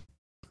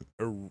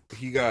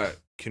got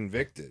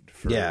convicted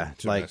for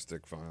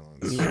domestic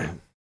violence.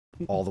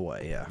 All the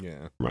way. Yeah.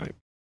 Yeah. Right.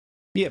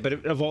 Yeah,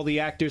 but of all the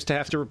actors to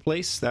have to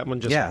replace, that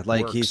one just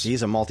works.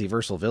 He's a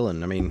multiversal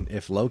villain. I mean,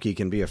 if Loki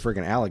can be a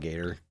friggin'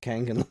 alligator,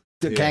 Kang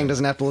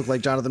doesn't have to look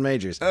like Jonathan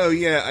Majors. Oh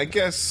yeah, I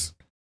guess.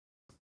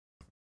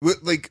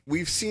 Like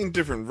we've seen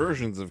different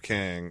versions of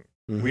Kang.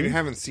 Mm-hmm. We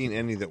haven't seen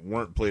any that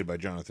weren't played by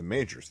Jonathan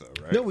Majors, though,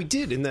 right? No, we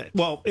did in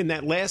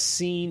that last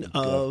scene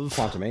of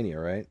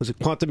Quantumania, right? Was it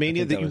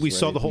Quantumania that we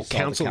saw the whole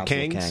Council of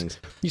Kangs?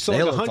 You saw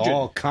they like 100,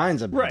 all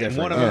kinds of different.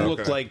 One of them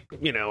looked like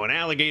an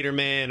alligator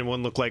man, and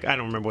one looked like I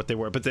don't remember what they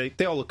were, but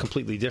they all look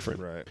completely different,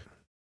 right?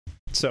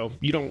 So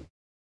you don't.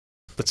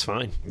 That's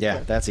fine. Yeah,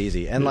 that's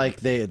easy. And like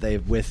they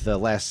with the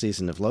last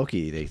season of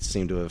Loki, they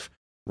seem to have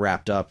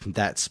wrapped up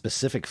that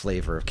specific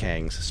flavor of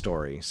Kang's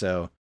story.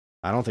 So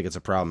I don't think it's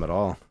a problem at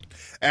all.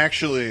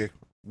 Actually,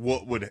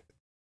 what would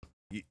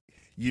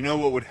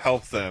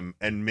help them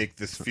and make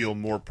this feel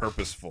more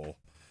purposeful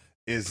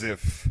is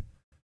if,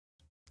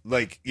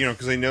 like,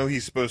 because I know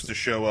he's supposed to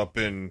show up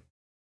in,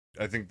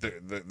 I think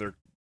the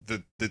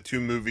two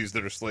movies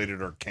that are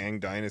slated are Kang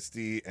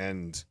Dynasty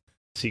and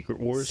Secret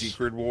Wars.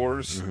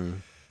 Mm-hmm.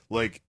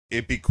 Like,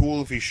 it'd be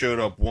cool if he showed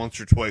up once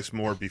or twice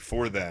more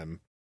before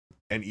them,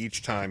 and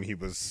each time he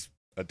was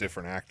a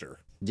different actor.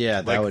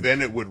 Yeah,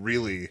 then it would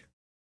really,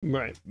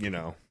 right?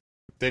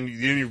 Then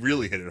you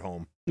really hit it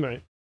home.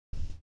 Right.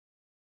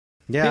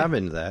 Yeah, I'm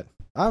into that.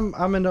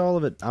 I'm into all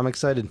of it. I'm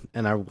excited,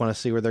 and I want to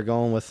see where they're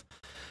going with.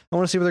 I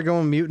want to see where they're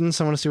going with mutants.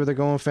 I want to see where they're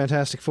going with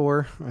Fantastic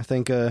Four. I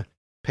think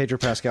Pedro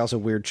Pascal's a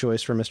weird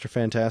choice for Mr.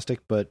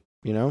 Fantastic, but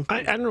I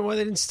don't know why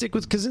they didn't stick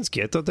with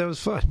Kaczynski. I thought that was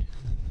fun.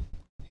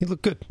 He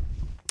looked good.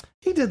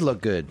 He did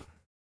look good.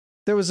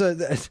 There was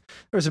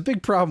a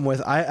big problem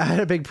with. I had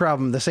a big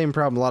problem. The same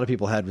problem a lot of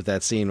people had with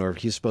that scene where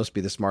he's supposed to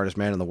be the smartest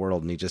man in the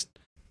world, and he just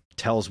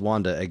tells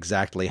Wanda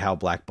exactly how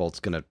Black Bolt's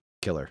gonna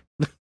kill her.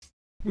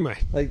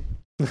 Right. Like,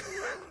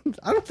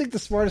 I don't think the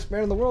smartest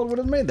man in the world would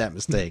have made that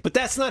mistake. But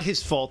that's not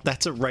his fault.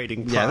 That's a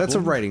writing problem. Yeah, that's a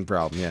writing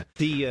problem. Yeah.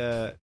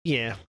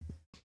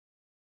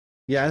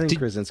 Yeah, I think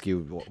Krasinski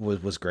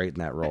was great in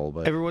that role.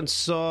 But everyone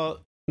saw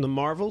the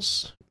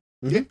Marvels.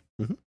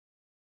 Mm-hmm. Mm-hmm.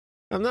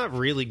 I'm not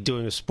really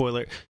doing a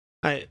spoiler.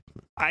 I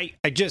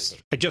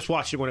just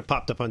watched it when it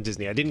popped up on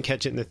Disney. I didn't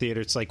catch it in the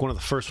theater. It's like one of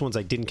the first ones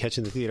I didn't catch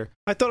in the theater.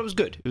 I thought it was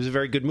good. It was a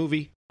very good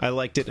movie. I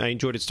liked it. I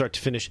enjoyed it start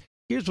to finish.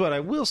 Here's what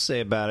I will say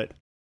about it.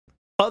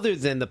 Other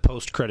than the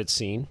post-credit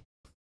scene,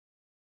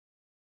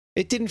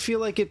 it didn't feel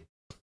like it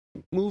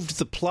moved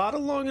the plot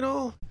along at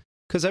all.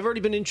 Because I've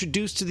already been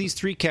introduced to these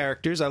three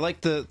characters. I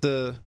like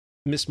the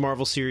Miss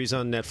Marvel series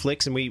on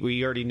Netflix, and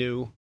we already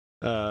knew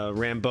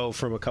Rambeau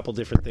from a couple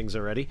different things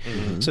already.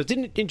 Mm-hmm. So it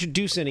didn't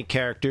introduce any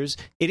characters.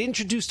 It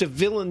introduced a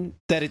villain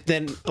that it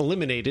then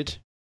eliminated.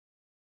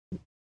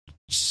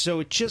 So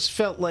it just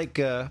felt like,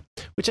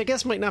 which I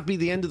guess might not be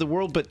the end of the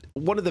world, but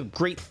one of the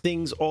great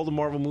things all the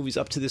Marvel movies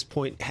up to this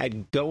point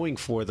had going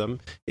for them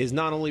is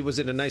not only was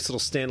it a nice little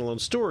standalone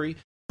story,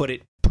 but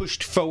it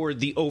pushed forward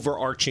the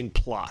overarching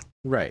plot.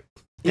 Right.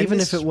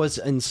 Even if it was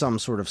in some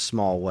sort of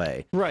small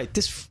way. Right.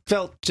 This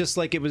felt just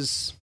like it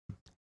was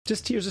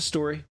just here's a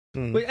story.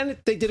 Mm. And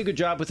they did a good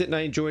job with it, and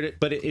I enjoyed it,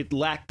 but it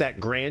lacked that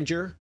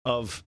grandeur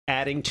of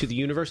adding to the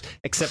universe,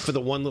 except for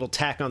the one little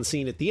tack-on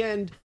scene at the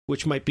end,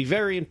 which might be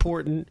very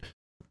important,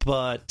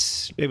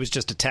 but it was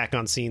just a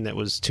tack-on scene that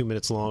was 2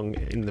 minutes long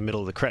in the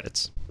middle of the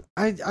credits.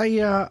 I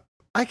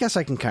guess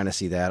I can kind of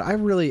see that.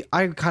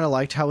 I kind of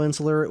liked how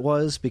insular it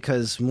was,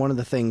 because one of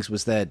the things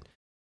was that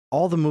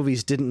all the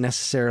movies didn't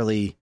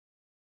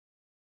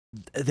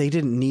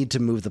need to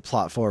move the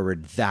plot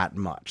forward that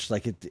much.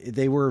 Like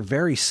they were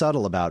very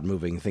subtle about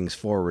moving things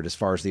forward as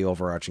far as the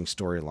overarching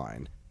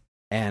storyline.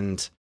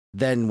 And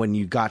then when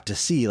you got to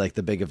see like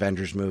the big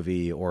Avengers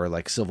movie or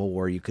like Civil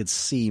War, you could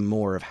see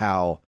more of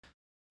how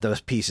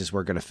those pieces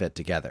were going to fit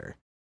together.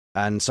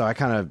 And so I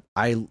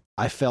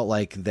felt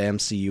like the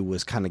MCU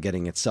was kind of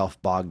getting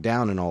itself bogged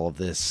down in all of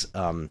this.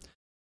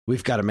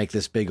 We've got to make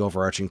this big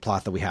overarching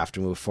plot that we have to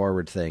move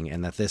forward thing,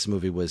 and that this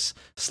movie was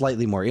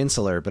slightly more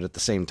insular, but at the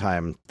same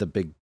time, the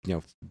big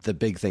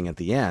thing at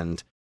the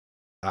end.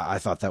 I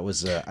thought it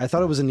was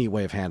a neat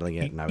way of handling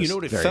it, and I was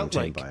what it very felt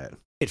entertained like? by it.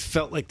 It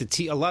felt like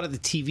a lot of the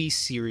TV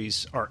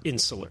series are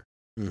insular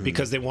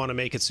because they want to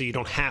make it so you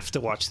don't have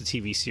to watch the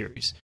TV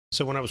series.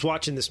 So when I was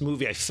watching this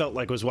movie, I felt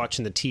like I was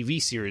watching the TV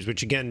series,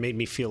 which again made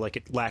me feel like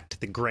it lacked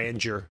the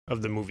grandeur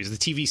of the movies. The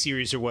TV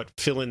series are what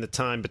fill in the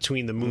time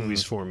between the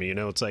movies for me.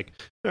 It's like,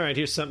 all right,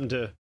 here's something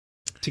to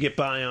get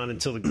by on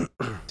until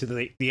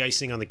the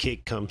icing on the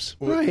cake comes.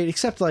 Right,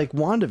 except like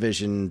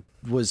WandaVision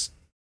was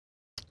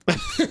a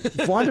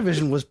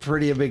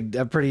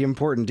pretty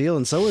important deal,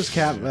 and so was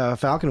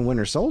Falcon and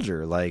Winter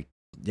Soldier. Like,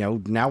 now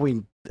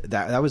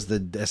that was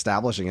the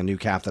establishing a new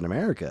Captain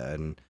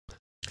America.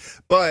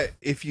 But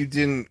if you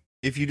didn't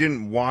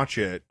watch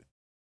it,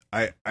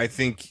 I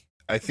think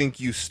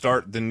you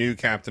start the new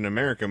Captain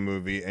America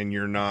movie and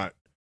you're not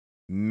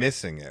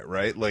missing it,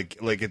 right? Like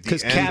at the end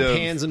because Cap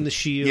hands him the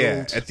shield.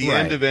 Yeah, at the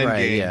end of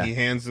Endgame, he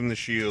hands him the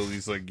shield.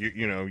 He's like,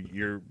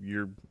 you're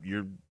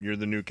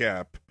the new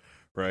Cap,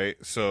 right?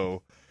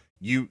 So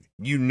you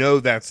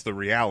that's the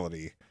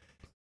reality.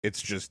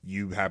 It's just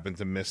you happen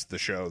to miss the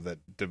show that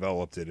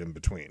developed it in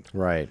between.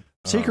 Right.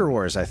 Secret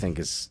Wars, I think,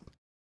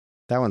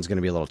 that one's going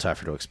to be a little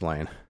tougher to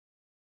explain,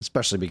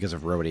 especially because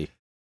of Rhodey.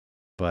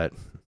 But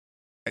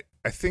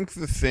I think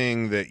the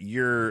thing that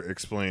you're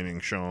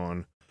explaining,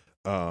 Sean,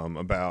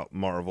 about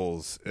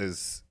Marvels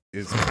is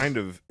kind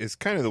of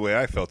the way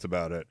I felt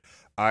about it.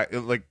 I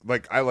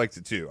liked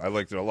it too. I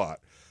liked it a lot.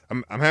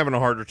 I'm having a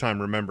harder time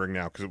remembering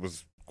now because it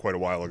was quite a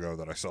while ago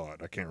that I saw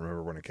it. I can't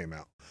remember when it came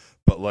out,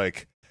 but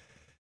like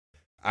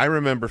I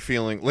remember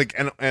feeling like,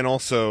 and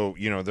also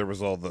there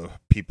was all the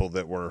people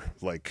that were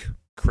like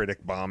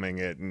critic bombing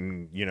it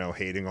and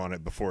hating on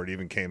it before it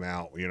even came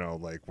out.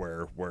 Like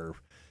where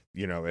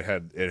it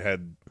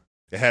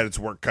had its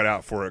work cut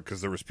out for it because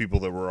there was people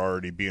that were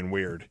already being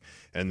weird,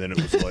 and then it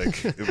was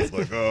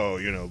like oh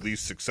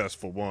least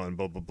successful one,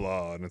 blah blah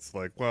blah, and it's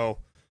like, well,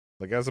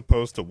 like as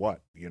opposed to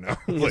what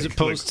as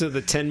opposed to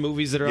the 10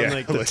 movies that are on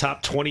the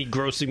top 20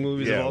 grossing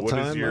movies of all time.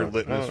 What is your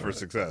litmus for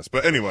success?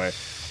 But anyway,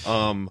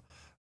 I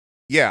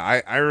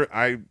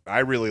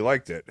really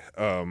liked it.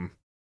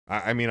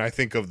 I mean, I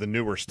think of the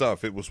newer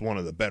stuff, it was one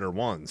of the better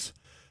ones.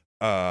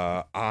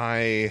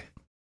 I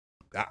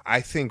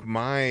think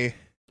my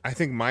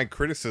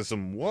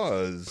criticism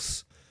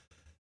was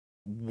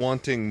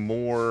wanting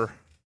more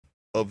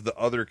of the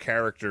other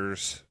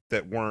characters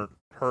that weren't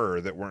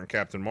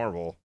Captain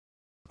Marvel,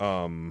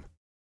 to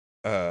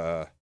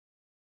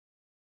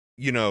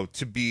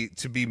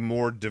be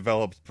more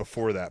developed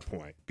before that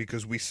point,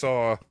 because we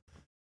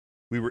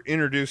were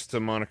introduced to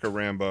Monica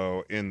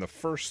Rambeau in the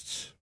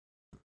first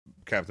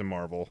Captain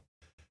Marvel,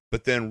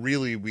 but then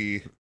really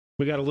we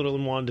got a little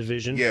in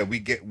WandaVision. Yeah, we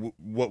get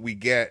what we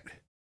get.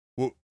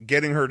 Well,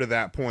 getting her to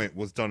that point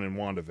was done in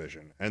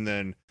WandaVision, and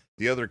then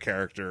the other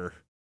character,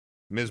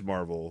 Ms.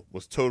 Marvel,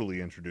 was totally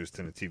introduced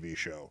in a TV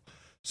show.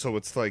 So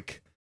it's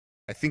like,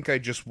 I think I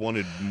just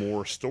wanted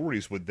more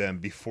stories with them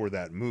before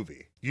that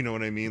movie. You know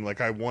what I mean? Like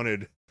I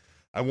wanted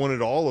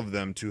all of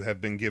them to have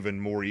been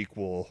given more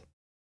equal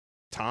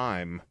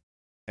time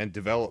and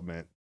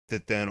development,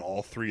 that then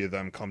all three of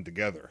them come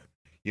together.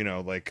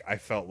 Like I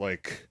felt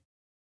like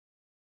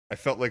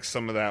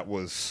some of that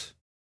was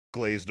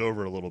glazed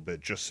over a little bit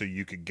just so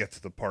you could get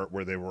to the part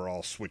where they were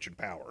all switching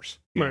powers.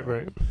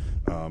 Right.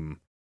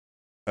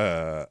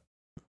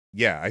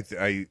 Yeah,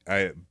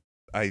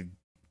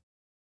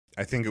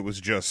 I think it was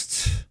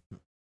just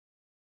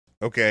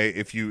okay,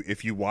 if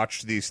you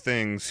watched these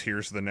things,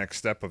 here's the next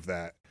step of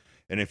that.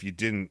 And if you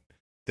didn't,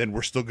 then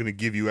we're still going to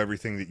give you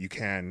everything that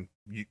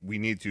we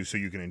need to, so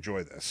you can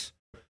enjoy this.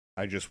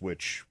 I just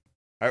wish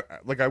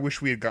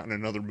we had gotten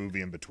another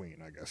movie in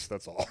between, I guess.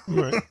 That's all.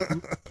 Right.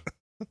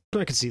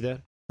 I can see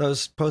that.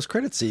 Those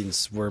post-credit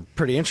scenes were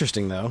pretty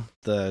interesting, though.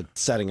 The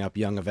setting up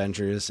Young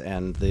Avengers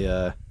and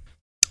the...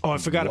 I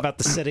forgot about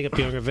the setting up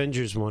Young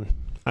Avengers one.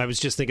 I was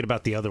just thinking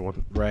about the other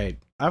one. Right.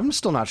 I'm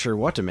still not sure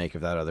what to make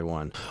of that other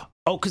one.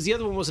 Oh, because the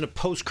other one wasn't a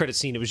post-credit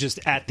scene. It was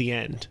just at the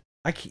end.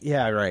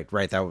 Yeah, right.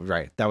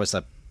 That was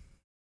a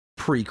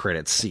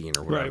pre-credit scene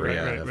or whatever.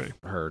 Right.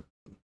 Her...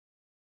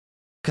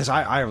 Because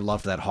I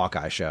loved that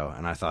Hawkeye show,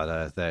 and I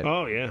thought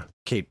that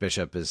Kate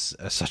Bishop is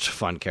such a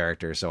fun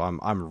character, so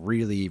I'm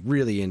really,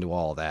 really into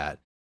all that.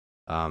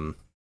 But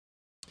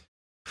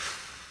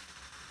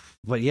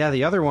yeah,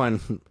 the other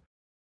one,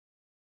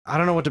 I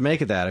don't know what to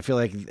make of that. I feel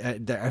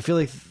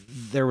like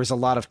there was a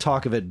lot of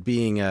talk of it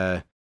being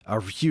a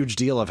huge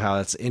deal of how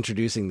it's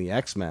introducing the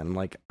X-Men. I'm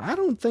like, I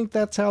don't think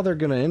that's how they're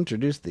going to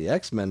introduce the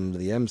X-Men into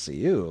the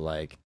MCU.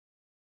 Like,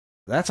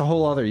 that's a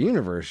whole other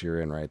universe you're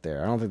in right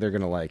there. I don't think they're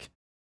going to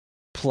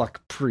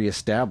pluck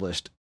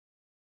pre-established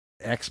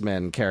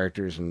X-Men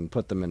characters and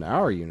put them in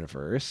our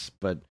universe,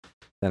 but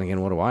then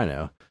again, what do I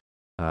know?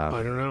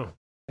 I don't know.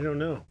 I don't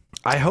know.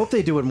 I hope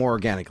they do it more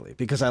organically,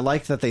 because I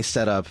like that they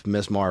set up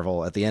Miss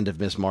Marvel at the end of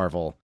Miss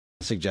Marvel,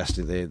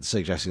 suggesting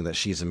that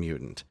she's a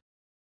mutant.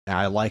 And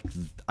I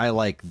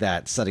like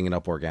that, setting it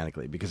up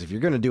organically, because if you're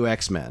going to do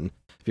X-Men,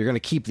 if you're going to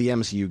keep the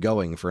MCU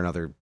going for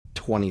another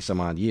 20 some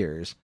odd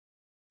years,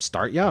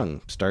 start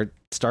young.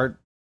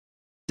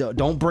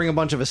 Don't bring a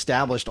bunch of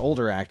established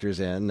older actors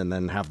in and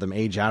then have them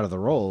age out of the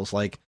roles.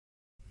 Like,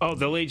 oh,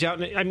 they'll age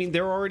out. I mean,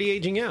 they're already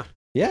aging out.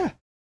 Yeah.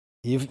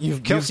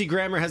 Kelsey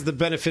Grammer has the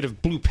benefit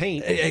of blue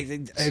paint.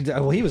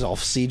 Well, he was all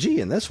CG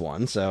in this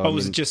one, so. Oh,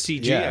 was it just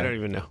CG? Yeah. I don't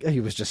even know. He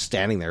was just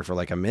standing there for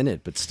like a minute,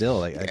 but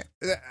still,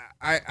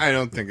 I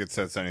don't think it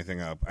sets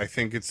anything up. I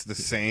think it's the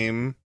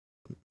same.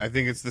 I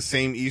think it's the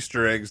same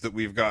Easter eggs that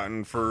we've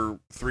gotten for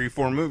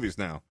 3-4 movies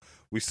now.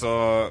 We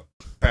saw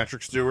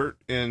Patrick Stewart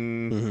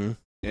in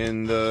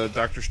the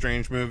Doctor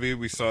Strange movie.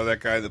 We saw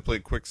that guy that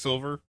played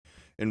Quicksilver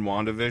in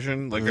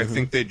WandaVision. Like, I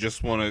think they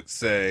just want to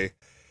say,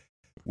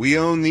 we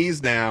own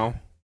these now,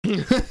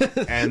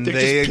 and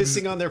they're just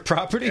pissing on their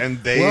property,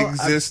 and they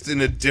exist in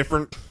a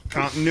different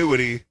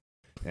continuity.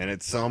 And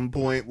at some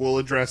point, we'll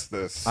address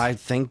this. I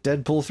think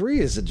Deadpool 3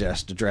 is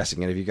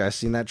addressing it. Have you guys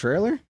seen that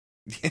trailer?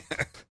 Yeah,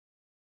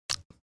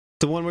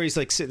 the one where he's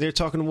like sitting there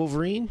talking to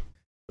Wolverine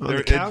on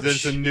the couch.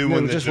 There's a new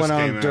one that just went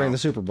came on during out. the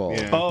Super Bowl.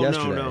 Yeah. Oh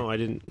yesterday. no, I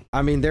didn't.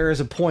 I mean, there is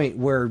a point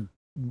where,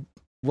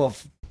 well,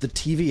 the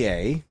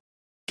TVA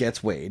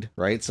gets Wade,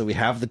 right? So we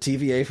have the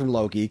TVA from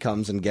Loki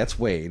comes and gets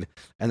Wade,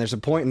 and there's a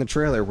point in the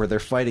trailer where they're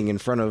fighting in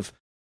front of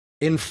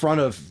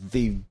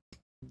the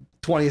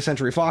 20th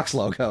Century Fox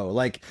logo,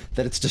 like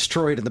that it's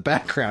destroyed in the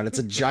background. It's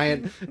a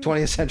giant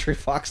 20th Century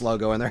Fox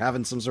logo, and they're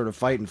having some sort of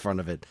fight in front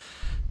of it.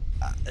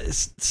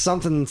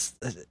 Something's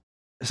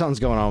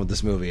going on with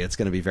this movie. It's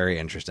going to be very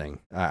interesting.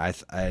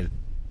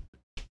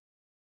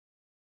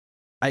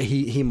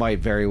 He might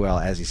very well,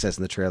 as he says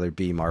in the trailer,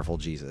 be Marvel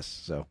Jesus.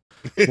 So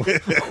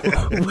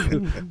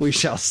we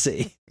shall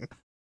see.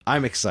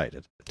 I'm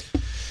excited.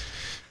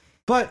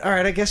 But all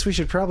right, I guess we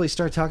should probably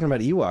start talking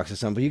about Ewoks or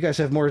something. But you guys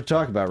have more to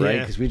talk about, right?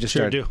 Because we just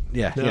do.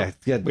 Yeah.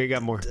 We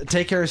got more.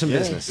 Take care of some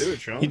business. Do it,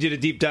 Sean. You did a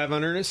deep dive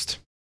on Ernest?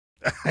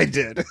 I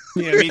did.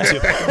 Yeah, me too.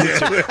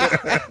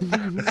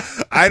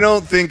 I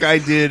don't think I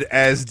did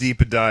as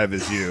deep a dive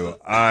as you.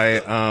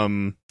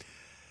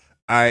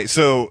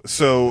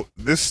 So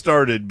this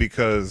started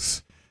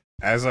because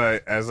as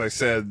I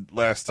said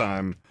last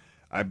time,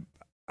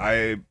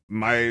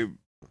 my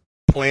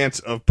plant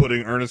of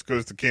putting Ernest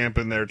Goes to Camp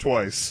in there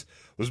twice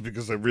was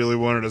because I really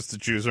wanted us to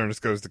choose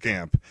Ernest Goes to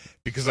Camp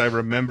because I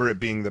remember it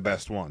being the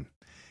best one.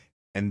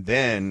 And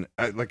then,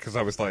 because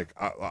I was like,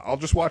 I'll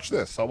just watch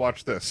this. I'll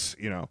watch this,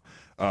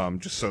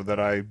 just so that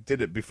I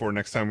did it before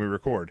next time we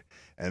record.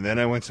 And then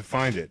I went to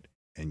find it,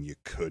 and you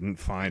couldn't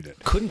find it.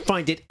 Couldn't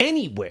find it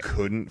anywhere.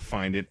 Couldn't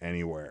find it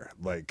anywhere.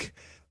 Like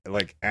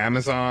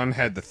Amazon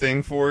had the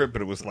thing for it,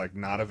 but it was like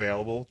not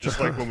available.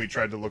 Just like when we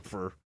tried to look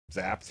for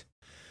Zapped.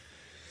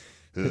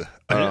 And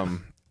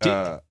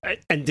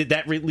did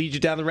that lead you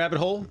down the rabbit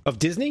hole of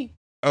Disney?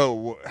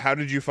 Oh, how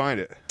did you find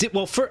it?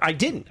 I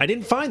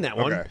didn't find that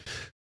one. Okay.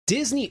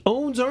 Disney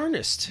owns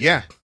Ernest.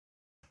 Yeah.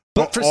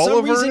 But for all some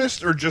of reason,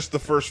 Ernest or just the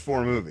first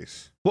 4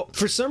 movies? Well,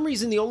 for some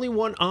reason, the only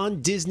one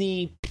on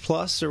Disney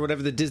Plus or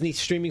whatever the Disney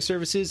streaming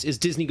service is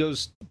Disney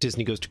Goes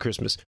to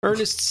Christmas.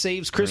 Ernest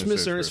Saves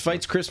Christmas, Ernest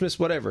Fights Christmas,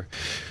 whatever.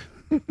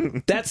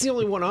 That's the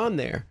only one on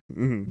there.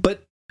 Mm-hmm.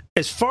 But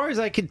as far as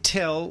I could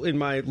tell in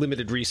my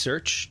limited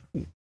research,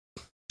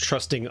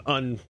 trusting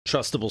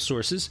untrustable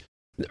sources,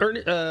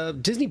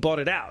 Disney bought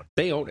it out.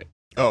 They own it.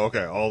 Oh,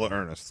 okay. All the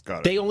Ernests. Got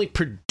it. They only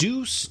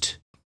produced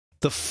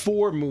the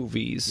 4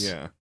 movies.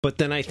 Yeah. But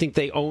then I think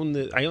they own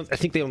I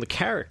think they own the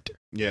character.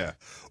 Yeah.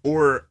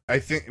 Or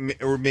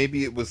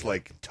maybe it was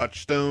like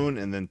Touchstone,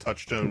 and then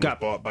Touchstone was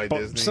bought by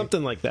Disney.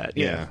 Something like that.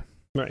 Yeah.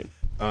 Right.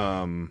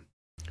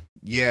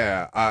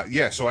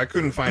 Yeah. So I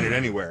couldn't find it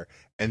anywhere.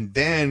 And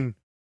then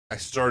I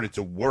started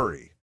to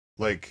worry.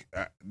 Like,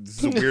 this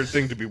is a weird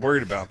thing to be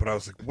worried about, but I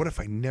was like, what if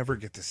I never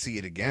get to see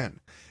it again?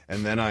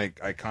 And then I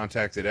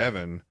contacted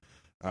Evan,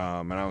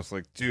 and I was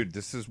like, dude,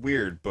 this is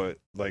weird, but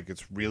like,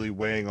 it's really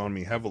weighing on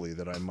me heavily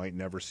that I might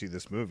never see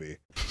this movie.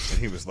 And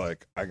he was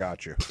like, I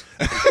got you.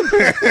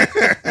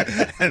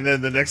 And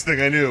then the next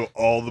thing I knew,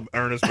 all the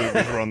Ernest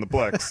movies were on the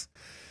Plex.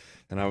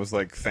 And I was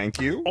like,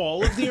 thank you.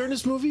 All of the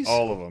Ernest movies?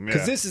 All of them, yeah.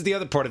 Because this is the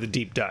other part of the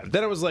deep dive.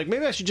 Then I was like,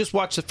 maybe I should just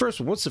watch the first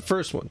one. What's the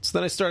first one? So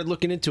then I started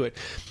looking into it.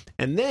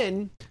 And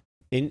then,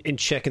 in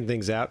checking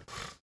things out,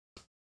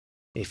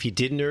 if you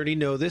didn't already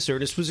know this,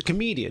 Ernest was a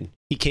comedian.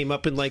 He came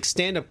up in like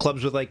stand-up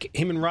clubs with like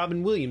him and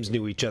Robin Williams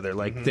knew each other.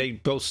 Like they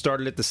both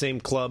started at the same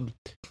club.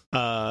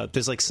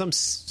 There's like some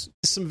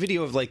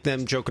video of like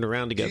them joking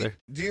around together.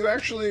 Do you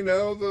actually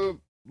know the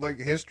like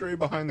history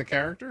behind the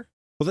character?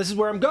 Well, this is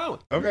where I'm going.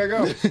 Okay,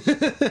 go.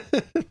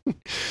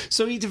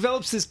 So he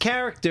develops this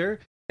character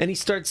and he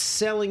starts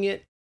selling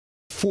it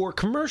for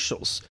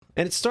commercials.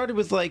 And it started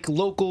with like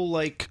local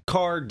like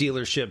car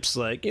dealerships,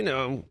 like,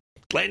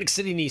 Atlantic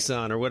City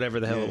Nissan or whatever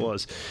the hell it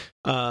was.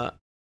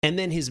 And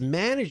then his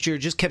manager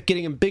just kept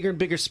getting him bigger and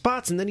bigger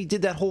spots. And then he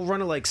did that whole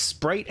run of like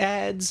Sprite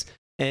ads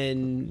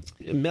and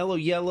Mellow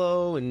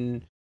Yellow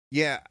and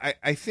Yeah,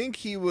 I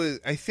think it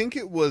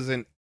was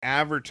an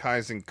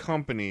advertising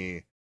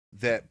company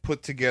that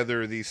put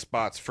together these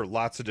spots for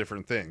lots of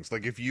different things.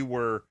 Like if you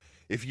were,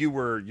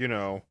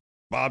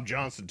 Bob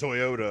Johnson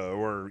Toyota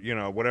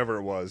or, whatever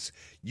it was,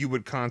 you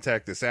would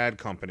contact this ad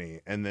company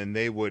and then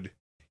they would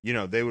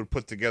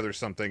put together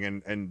something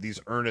and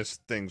these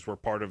Ernest things were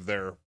part of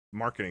their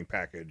marketing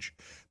package.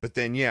 But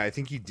then, yeah, I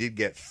think he did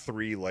get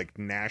 3 like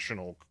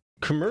national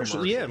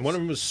commercials. Yeah, and one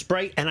of them was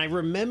Sprite, and I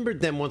remembered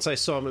them once I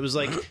saw him. It was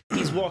like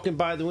he's walking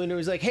by the window.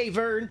 He's like, "Hey,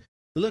 Vern,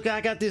 look, I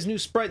got this new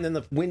Sprite," and then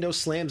the window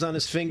slams on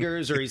his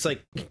fingers, or he's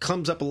like,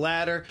 comes up a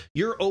ladder.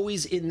 You're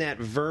always in that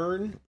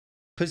Vern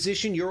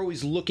position. You're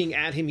always looking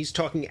at him. He's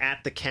talking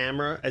at the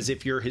camera as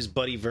if you're his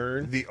buddy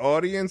Vern. The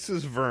audience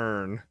is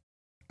Vern.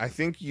 I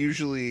think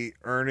usually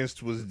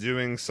Ernest was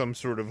doing some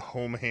sort of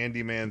home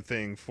handyman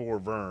thing for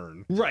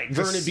Vern. Right,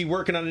 Vern would be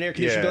working on an air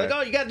conditioner, be like,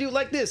 "Oh, you got to do it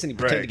like this," and he'd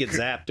pretend to get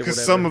zapped or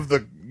whatever.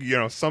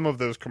 Because some of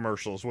those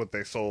commercials, what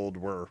they sold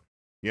were,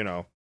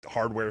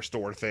 hardware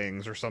store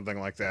things or something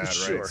like that,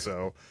 sure.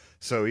 right?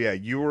 So yeah,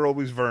 you were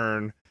always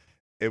Vern.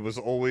 It was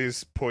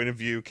always point of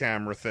view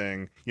camera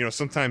thing.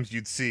 Sometimes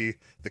you'd see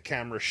the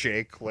camera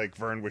shake, like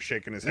Vern was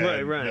shaking his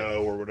head, right. no,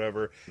 or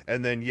whatever.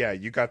 And then, yeah,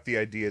 you got the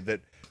idea that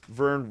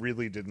Vern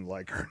really didn't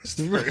like Ernest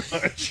very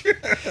much.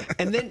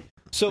 And then,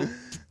 so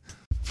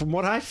from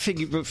what I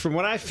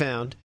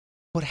found,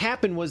 what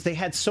happened was they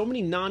had so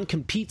many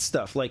non-compete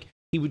stuff. Like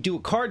he would do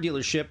a car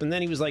dealership, and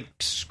then he was like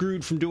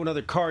screwed from doing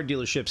other car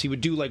dealerships. He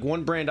would do like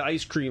one brand of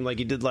ice cream, like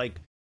he did like,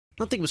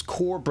 I don't think it was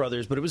Core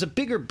Brothers, but it was a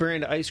bigger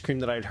brand of ice cream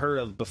that I'd heard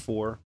of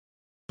before.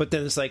 But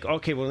then it's like,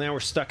 okay, well now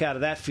we're stuck out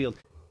of that field.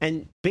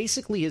 And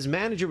basically his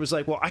manager was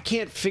like, well, I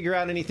can't figure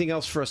out anything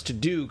else for us to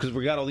do because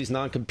we got all these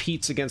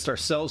non-competes against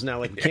ourselves now.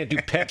 Like we can't do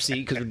Pepsi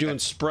because we're doing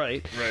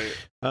Sprite.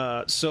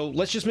 Right. So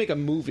let's just make a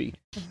movie.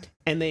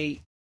 And the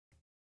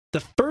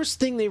first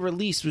thing they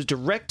released was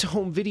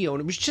direct-to-home video,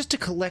 and it was just a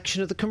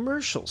collection of the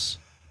commercials.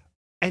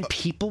 And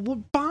people were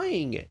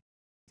buying it.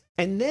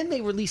 And then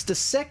they released a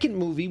second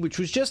movie, which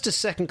was just a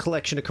second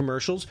collection of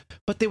commercials,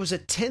 but there was a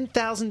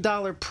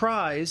 $10,000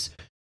 prize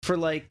for,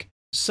 like,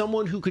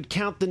 someone who could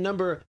count the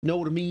number, know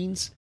what it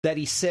means, that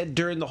he said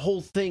during the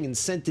whole thing and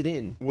sent it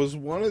in. Was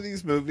one of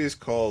these movies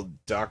called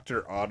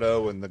Dr.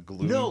 Otto and the Gloom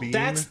Beam? No,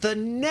 that's the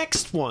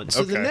next one.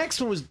 So the next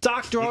one was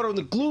Dr. Otto and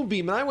the Gloom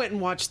Beam, and I went and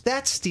watched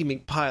that steaming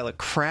pile of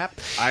crap.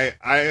 I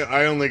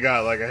only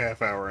got like a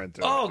half hour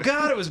into it. Oh,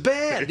 God, it was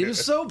bad. It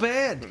was so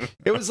bad.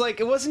 It was like,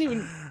 it wasn't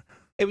even...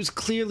 It was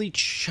clearly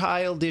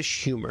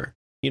childish humor.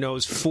 It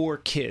was for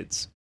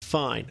kids.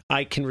 Fine.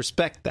 I can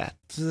respect that.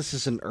 So this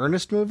is an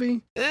Ernest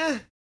movie?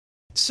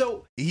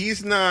 So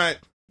he's not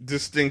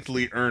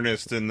distinctly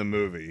Ernest in the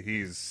movie.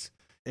 He's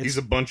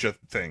a bunch of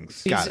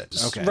things. Got it.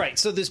 Okay. Right.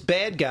 So this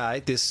bad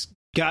guy, this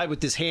guy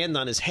with his hand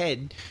on his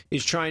head,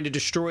 is trying to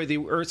destroy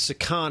the Earth's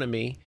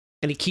economy,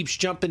 and he keeps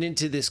jumping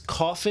into this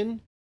coffin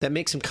that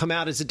makes him come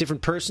out as a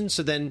different person.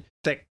 So then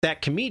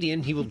that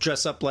comedian, he will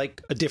dress up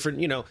like a different,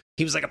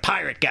 he was like a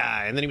pirate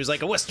guy, and then he was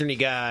like a westerny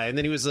guy, and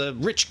then he was a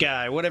rich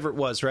guy, whatever it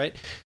was, right?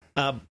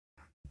 And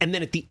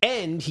then at the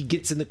end, he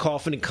gets in the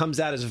coffin and comes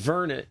out as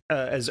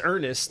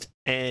Ernest,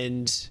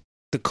 and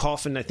the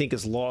coffin, I think,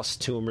 is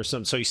lost to him or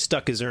something. So he's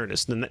stuck as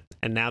Ernest, and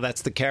now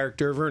that's the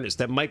character of Ernest.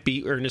 That might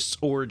be Ernest's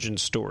origin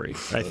story,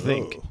 I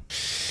think.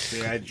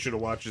 Yeah, I should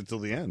have watched it till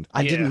the end.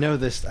 I didn't know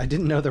this. I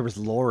didn't know there was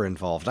lore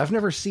involved. I've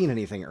never seen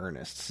anything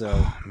Ernest,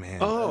 so man,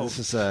 this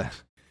is a.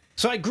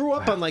 So I grew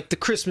up on like the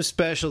Christmas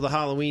special, the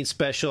Halloween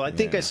special. I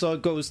think I saw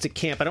Goes to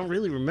Camp. I don't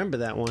really remember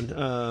that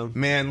one.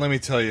 Man, let me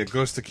tell you,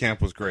 Goes to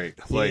Camp was great.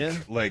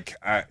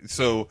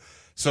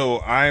 So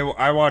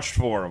I watched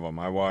 4 of them.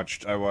 I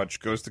watched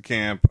Goes to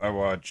Camp. I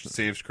watched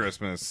Saves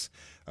Christmas.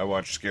 I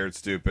watched Scared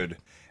Stupid,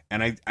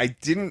 and I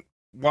didn't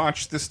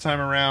watch this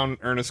time around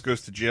Ernest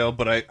Goes to Jail,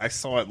 but I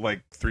saw it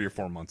like 3 or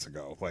 4 months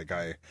ago. Like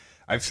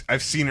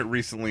I've seen it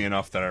recently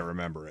enough that I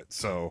remember it.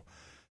 So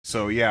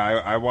yeah,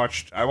 I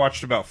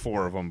watched about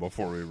 4 of them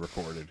before we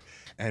recorded,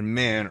 and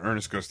man,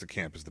 Ernest Goes to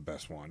Camp is the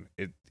best one.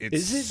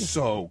 It's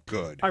so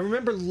good. I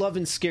remember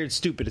loving Scared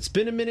Stupid. It's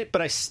been a minute,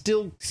 but I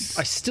still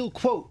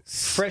quote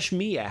Fresh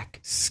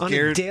Miak on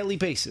a daily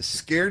basis.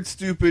 Scared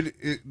Stupid,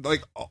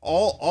 like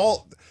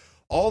all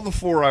the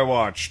 4 I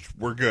watched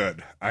were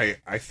good. I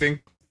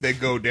think they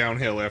go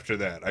downhill after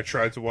that. I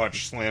tried to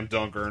watch Slam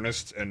Dunk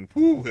Ernest, and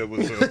whoo, that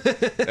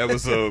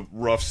was a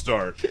rough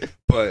start,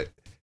 but.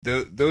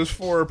 Those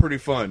 4 are pretty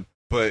fun,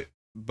 but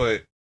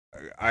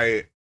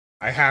I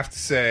have to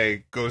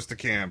say, Goes to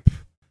Camp.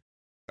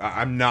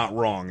 I'm not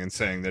wrong in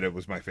saying that it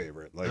was my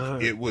favorite.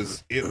 Like it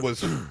was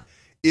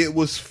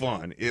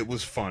fun. It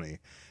was funny,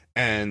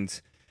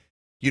 and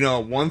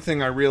one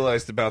thing I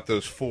realized about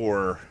those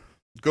 4,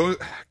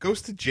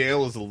 Goes to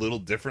Jail is a little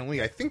differently.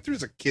 I think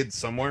there's a kid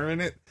somewhere in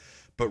it,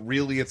 but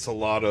really it's a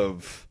lot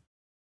of.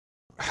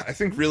 I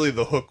think really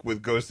the hook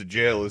with Goes to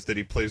Jail is that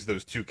he plays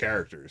those 2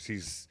 characters.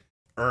 He's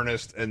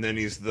Ernest, and then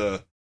he's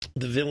the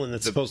villain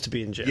that's supposed to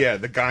be in jail. Yeah,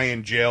 the guy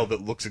in jail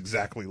that looks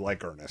exactly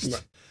like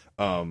Ernest.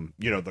 Right.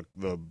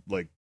 The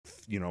like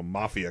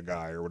mafia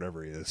guy or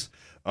whatever he is.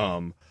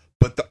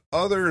 But the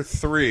other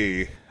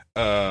three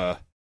are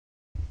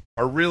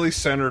really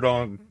centered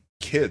on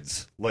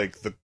kids.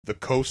 Like the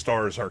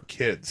co-stars are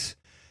kids.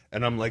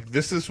 And I'm like,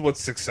 this is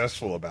what's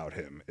successful about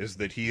him, is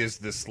that he is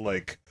this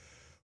like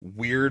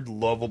weird,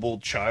 lovable,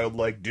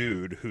 childlike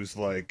dude who's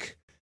like,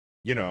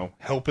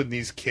 helping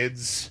these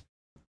kids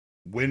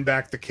win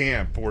back the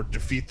camp or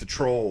defeat the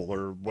troll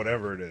or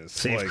whatever it is.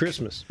 Save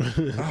Christmas.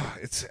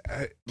 It's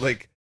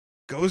like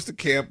Goes to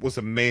Camp was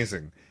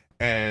amazing.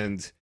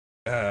 And,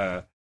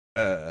 all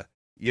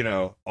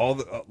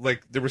the,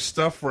 like, there was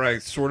stuff where I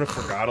sort of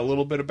forgot a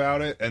little bit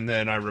about it. And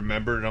then I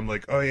remembered and I'm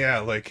like, oh yeah,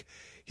 like,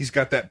 he's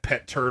got that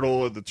pet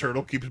turtle, and the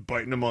turtle keeps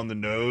biting him on the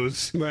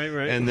nose. Right.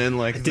 And then,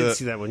 like, I did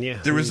see that one. Yeah,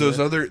 there was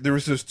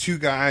those two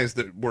guys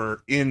that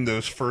were in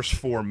those first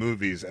four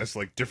movies as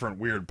like different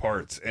weird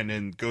parts. And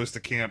in Goes to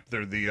Camp,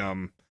 they're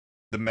the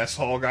mess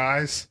hall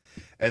guys,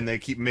 and they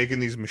keep making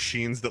these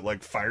machines that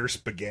like fire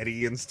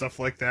spaghetti and stuff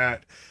like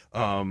that.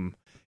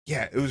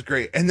 Yeah, it was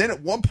great. And then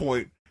at one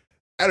point,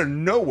 out of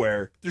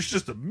nowhere, there's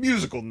just a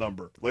musical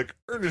number. Like,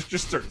 Ernest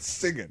just starts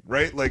singing,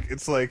 right? Like,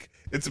 it's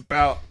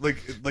about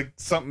like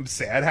something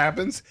sad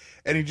happens,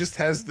 and he just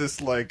has this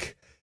like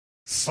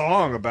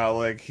song about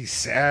like he's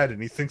sad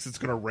and he thinks it's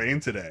gonna rain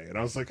today. And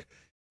I was like,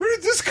 where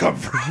did this come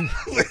from?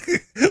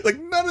 like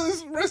none of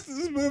this rest of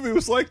this movie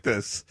was like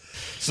this.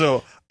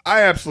 So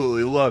I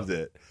absolutely loved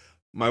it.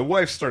 My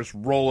wife starts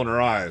rolling her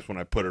eyes when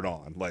I put it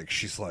on. Like,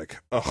 she's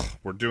like, "Oh,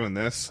 we're doing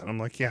this," and I'm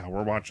like, "Yeah,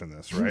 we're watching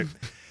this, right?"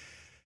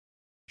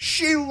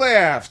 She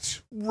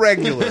laughed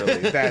regularly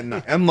that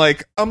night. I'm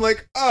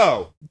like,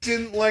 oh,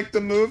 didn't like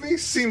the movie?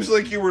 Seems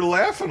like you were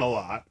laughing a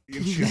lot.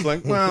 And she's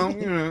like, well, I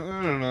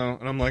don't know.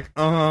 And I'm like,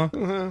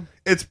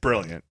 it's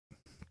brilliant.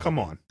 Come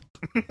on.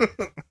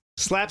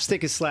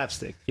 Slapstick is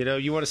slapstick.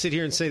 You want to sit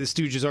here and say the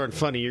Stooges aren't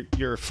funny,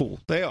 you're a fool.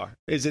 They are.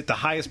 Is it the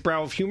highest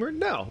brow of humor?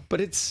 No,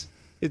 but it's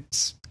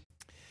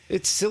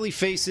silly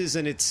faces,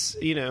 and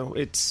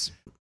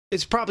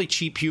it's probably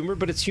cheap humor,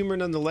 but it's humor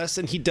nonetheless,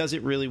 and he does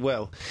it really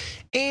well.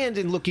 And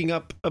in looking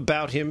up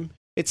about him,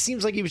 it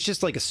seems like he was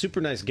just like a super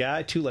nice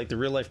guy too, like the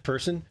real life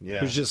person. Yeah.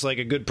 He was just like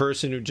a good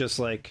person who just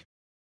like,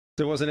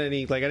 there wasn't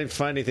any, like, I didn't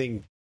find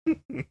anything,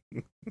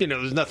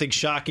 there's nothing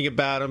shocking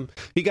about him.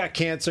 He got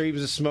cancer. He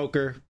was a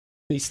smoker.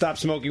 He stopped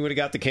smoking when he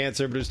got the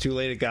cancer, but it was too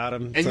late. It got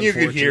him. And you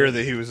could hear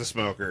that he was a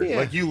smoker. Yeah.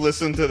 Like, you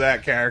listen to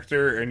that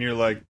character and you're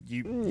like,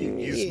 you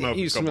smoke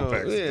a couple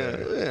packs.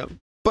 Yeah.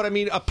 But I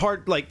mean,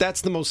 that's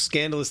the most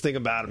scandalous thing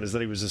about him, is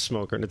that he was a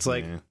smoker, and it's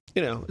like,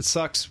 it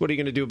sucks. What are you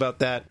going to do about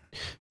that?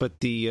 But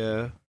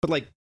doing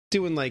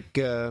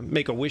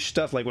Make-A-Wish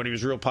stuff, like when he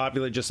was real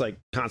popular, just like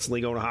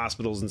constantly going to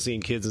hospitals and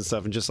seeing kids and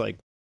stuff, and just like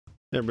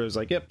everybody was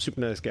like, "Yep, super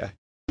nice guy."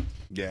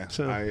 Yeah,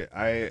 so I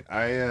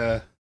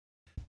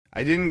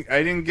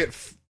didn't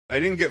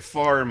get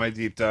far in my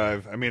deep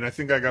dive. I mean, I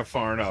think I got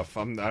far enough.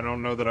 I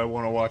don't know that I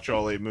want to watch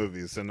all 8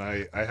 movies, and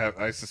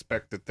I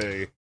suspect that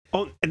they.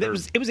 Oh, and it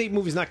was 8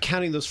 movies, not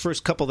counting those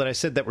first couple that I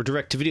said that were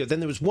direct-to-video. Then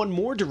there was one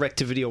more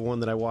direct-to-video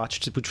one that I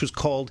watched, which was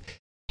called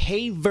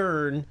Hey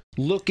Vern,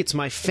 Look, It's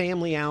My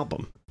Family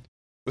Album.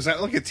 Was that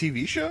like a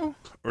TV show?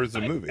 Or is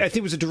it a movie? I think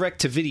it was a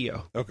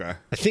direct-to-video. Okay.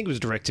 I think it was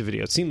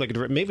direct-to-video. It seemed like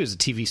maybe it was a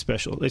TV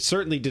special. It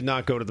certainly did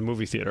not go to the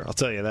movie theater, I'll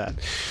tell you that.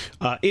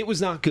 It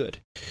was not good.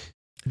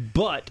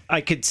 But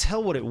I could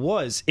tell what it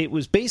was. It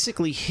was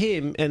basically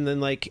him, and then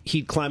like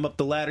he'd climb up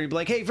the ladder. He'd be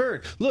like, "Hey,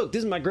 Vern, look,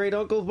 this is my great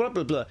uncle." Blah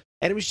blah blah.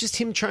 And it was just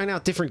him trying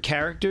out different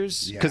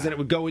characters, because then it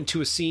would go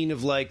into a scene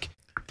of like,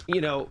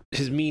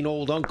 his mean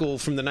old uncle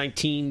from the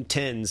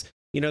 1910s.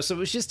 So it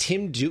was just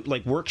him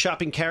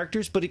workshopping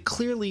characters, but it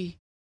clearly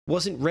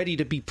wasn't ready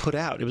to be put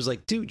out. It was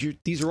like, dude,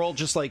 these are all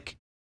just like.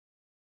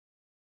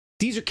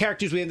 These are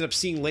characters we ended up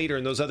seeing later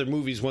in those other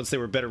movies once they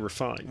were better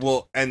refined.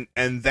 Well, and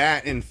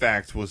that, in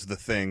fact, was the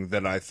thing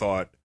that I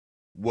thought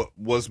what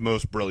was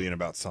most brilliant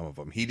about some of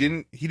them. He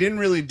didn't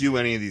really do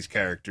any of these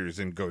characters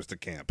in Goes to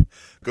Camp.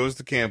 Goes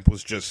to Camp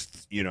was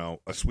just,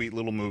 a sweet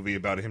little movie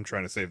about him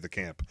trying to save the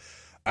camp.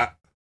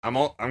 I'm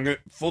gonna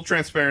full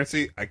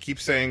transparency. I keep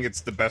saying it's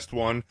the best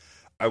one.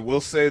 I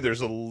will say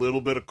there's a little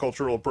bit of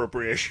cultural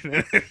appropriation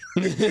in it,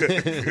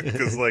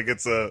 because like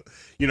it's a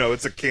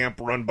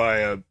camp run by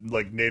a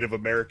like Native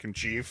American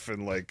chief,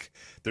 and like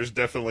there's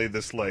definitely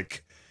this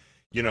like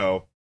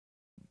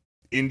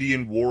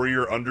Indian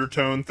warrior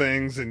undertone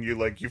things, and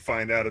you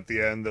find out at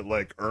the end that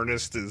like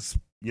Ernest is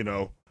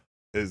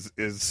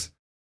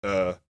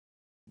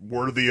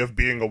worthy of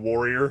being a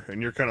warrior,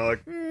 and you're kind of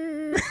like.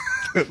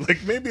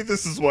 Like, maybe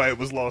this is why it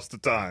was lost to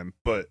time,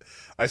 but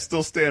I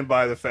still stand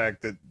by the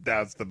fact that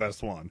that's the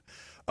best one.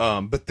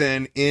 But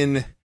then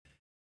in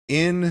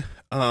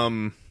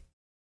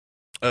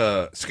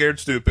Scared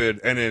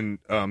Stupid and in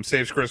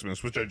Saves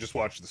Christmas, which I just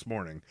watched this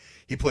morning,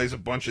 he plays a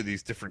bunch of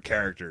these different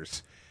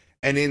characters.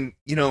 And in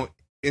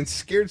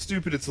Scared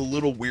Stupid, it's a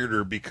little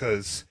weirder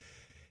because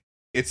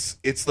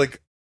it's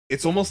like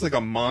it's almost like a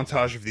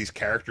montage of these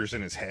characters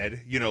in his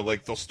head. You know,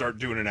 like they'll start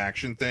doing an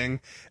action thing,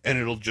 and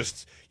it'll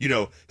just, you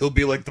know, he'll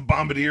be like the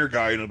bombardier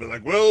guy, and he'll be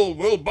like, "Well,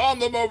 we'll bomb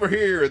them over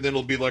here," and then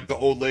it'll be like the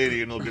old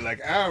lady, and it'll be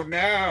like, "Oh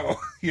no,"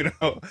 you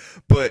know.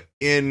 But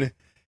in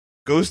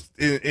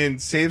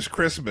Saves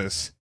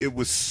Christmas, it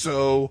was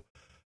so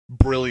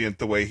brilliant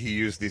the way he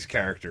used these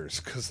characters,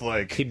 because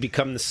like he'd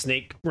become the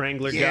snake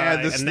wrangler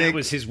guy, and that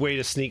was his way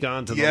to sneak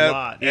onto the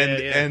lot.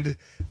 And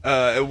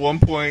at one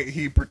point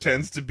he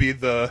pretends to be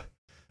the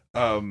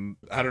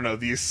I don't know,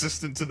 the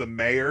assistant to the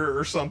mayor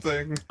or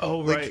something. Oh,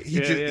 like, right.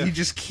 He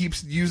just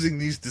keeps using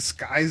these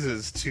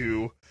disguises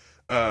to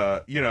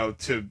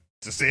to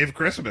save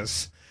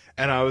Christmas.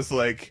 And I was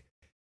like,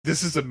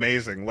 this is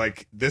amazing.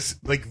 Like this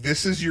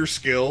is your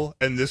skill,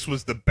 and this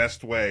was the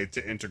best way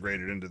to integrate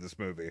it into this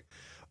movie.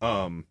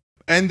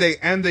 And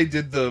they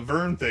did the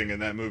Vern thing in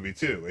that movie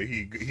too.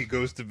 He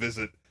goes to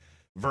visit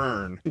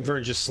Vern.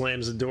 Vern just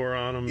slams the door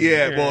on him.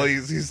 Yeah, well,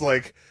 he's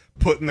like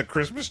putting the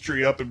Christmas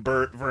tree up in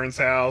Vern's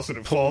house, and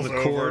it falls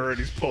over, and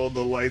he's pulling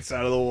the lights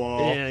out of the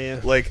wall.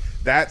 Yeah. Like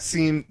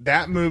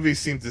that movie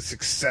seemed to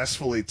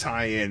successfully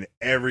tie in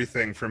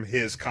everything from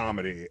his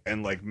comedy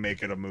and like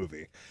make it a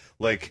movie.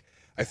 Like,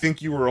 I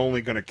think you were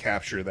only going to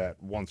capture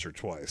that once or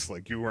twice.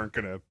 Like, you weren't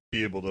going to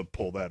be able to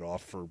pull that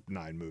off for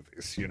 9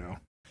 movies, you know?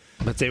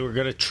 But they were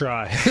going to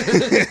try.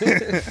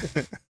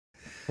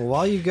 Well,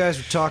 while you guys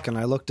were talking,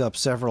 I looked up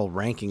several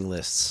ranking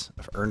lists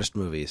of Ernest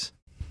movies.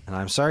 And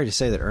I'm sorry to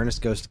say that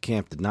Ernest Goes to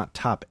Camp did not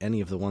top any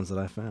of the ones that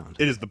I found.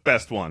 It is the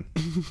best one.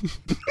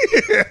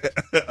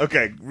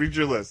 Okay, read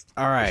your list.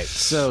 All right,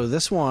 so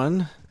this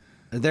one,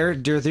 there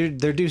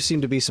do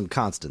seem to be some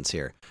constants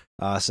here.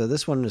 So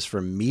this one is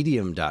from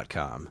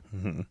Medium.com.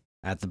 Mm-hmm.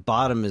 At the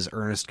bottom is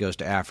Ernest Goes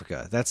to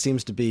Africa. That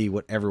seems to be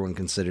what everyone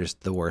considers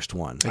the worst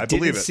one. I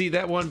didn't see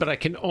that one, but I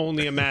can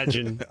only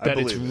imagine that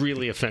it's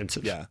really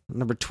offensive. Yeah.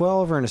 Number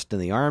 12, Ernest in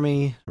the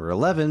Army. Number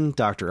 11,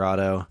 Dr.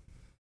 Otto.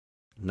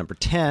 Number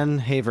 10,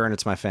 Hey Vern,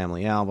 It's My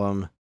Family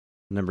Album.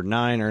 Number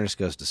 9, Ernest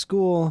Goes to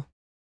School.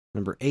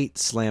 Number 8,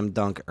 Slam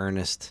Dunk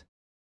Ernest.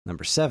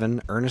 Number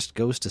 7, Ernest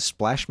Goes to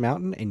Splash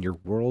Mountain and Your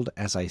World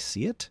as I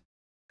See It.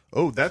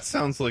 Oh, that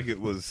sounds like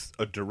it was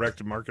a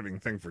direct marketing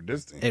thing for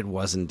Disney. It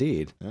was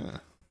indeed.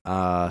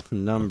 Yeah.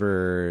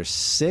 Number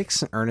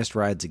 6, Ernest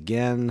Rides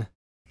Again.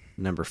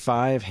 Number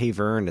 5, Hey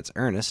Vern, It's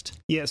Ernest.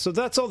 Yeah, so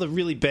that's all the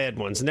really bad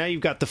ones. Now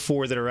you've got the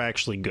 4 that are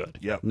actually good.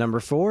 Yep.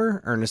 Number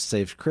 4, Ernest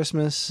Saves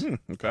Christmas.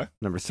 Okay.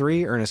 Number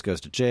 3, Ernest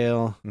Goes to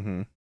Jail.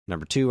 Mm-hmm.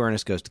 Number 2,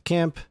 Ernest Goes to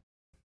Camp.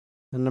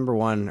 And number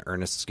 1,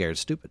 Ernest Scared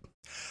Stupid.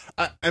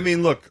 I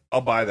mean, look,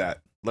 I'll buy that.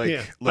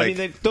 I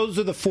mean, those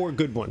are the 4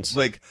 good ones.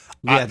 Like,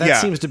 that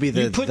seems to be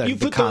the you put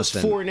those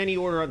constant. 4 in any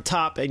order on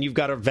top, and you've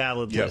got a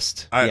valid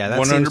list.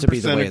 That seems to be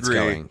the way it's agree.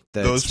 going.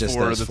 Those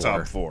 4 are the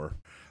top 4.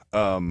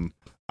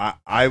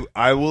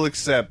 I will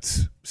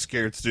accept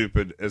Scared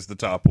Stupid as the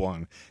top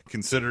one,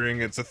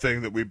 considering it's a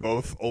thing that we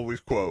both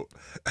always quote.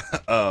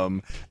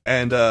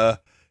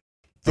 Except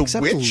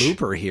Witch,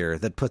 Looper here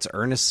that puts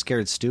Ernest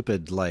Scared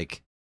Stupid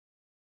like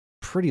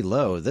pretty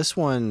low. This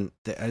one,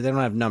 they don't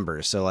have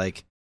numbers, so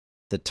like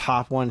the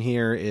top one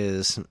here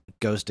is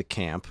Goes to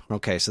Camp.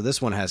 Okay, so this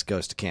one has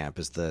Goes to Camp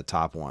as the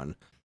top one,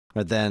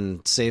 but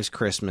then Saves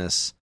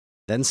Christmas,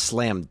 then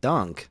Slam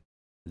Dunk,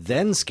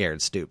 then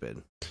Scared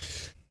Stupid.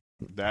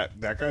 That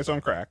guy's on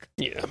crack.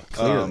 Yeah,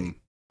 clearly.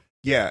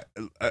 I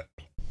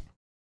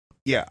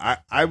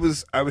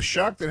was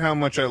shocked at how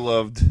much I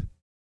loved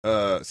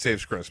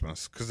Saves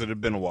Christmas, because it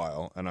had been a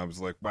while, and I was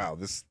like, wow,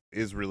 this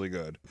is really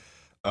good.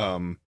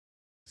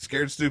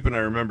 Scared Stupid, I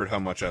remembered how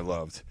much I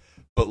loved,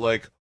 but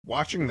like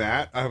watching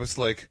that, I was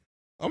like,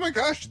 oh my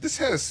gosh, this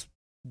has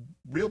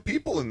real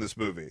people in this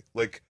movie.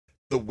 Like,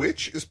 the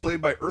witch is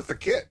played by Eartha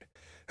Kitt.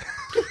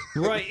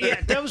 Right,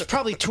 yeah, that was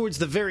probably towards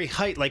the very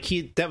height. Like,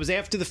 that was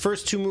after the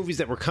first 2 movies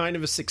that were kind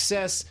of a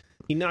success.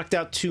 He knocked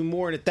out 2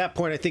 more, and at that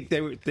point, I think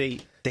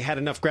they had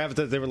enough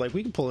gravitas. They were like,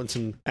 we can pull in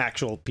some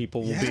actual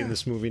people who'll be in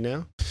this movie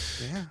now.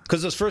 Yeah,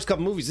 because those first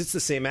couple movies, it's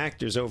the same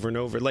actors over and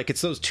over. Like,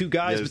 it's those 2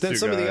 guys, but then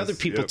some of the other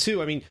people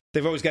too. I mean,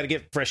 they've always got to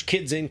get fresh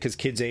kids in because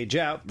kids age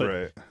out.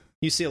 But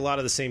you see a lot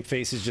of the same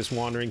faces just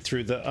wandering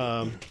through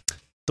the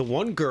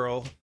one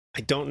girl.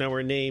 I don't know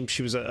her name.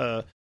 She was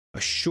a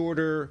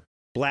shorter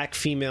black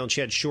female, and she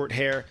had short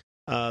hair.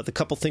 The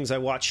couple things I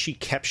watched, she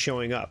kept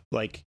showing up.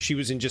 Like, she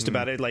was in just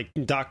about it. Like,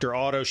 Dr.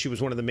 Otto, she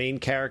was one of the main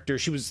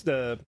characters. She was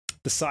the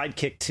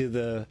sidekick to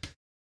the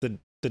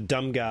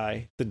dumb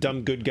guy, the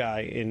dumb good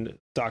guy in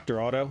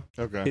Dr. Otto.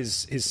 Okay.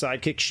 His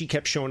sidekick. She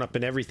kept showing up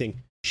in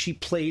everything. She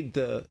played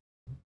the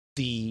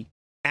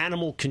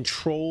animal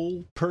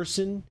control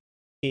person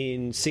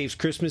in Saves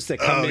Christmas that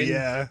come in.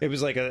 Yeah. It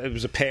was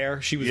a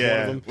pair. She was one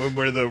of them.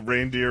 Where the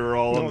reindeer are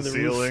all on the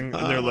ceiling,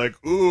 and they're like,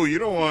 ooh, you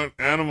don't want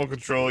animal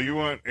control, you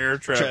want air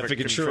traffic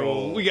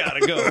control. We gotta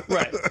go.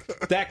 Right.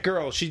 That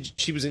girl,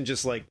 she was in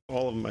just like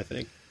all of them, I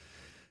think.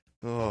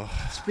 Oh.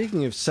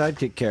 Speaking of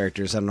sidekick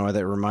characters, I don't know why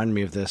that reminded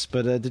me of this,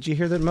 but did you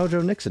hear that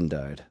Mojo Nixon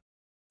died?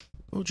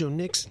 Mojo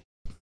Nixon?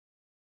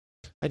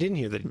 I didn't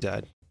hear that he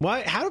died.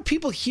 Why? How do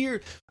people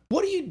hear...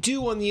 What do you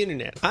do on the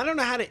internet? I don't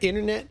know how to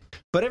internet,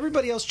 but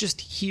everybody else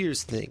just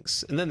hears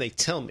things and then they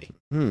tell me.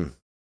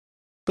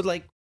 But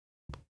like,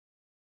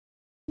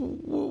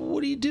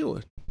 what are you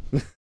doing?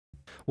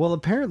 Well,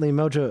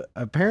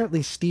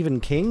 apparently Stephen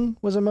King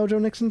was a Mojo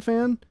Nixon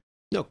fan.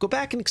 No, go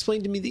back and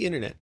explain to me the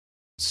internet.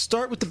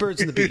 Start with the birds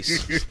and the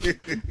bees.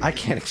 I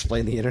can't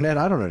explain the internet.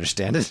 I don't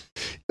understand it.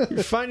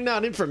 You're finding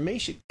out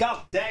information.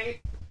 God dang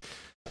it.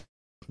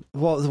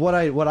 Well,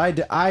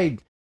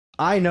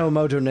 I know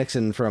Mojo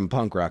Nixon from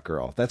Punk Rock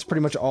Girl. That's pretty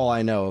much all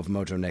I know of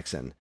Mojo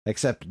Nixon.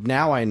 Except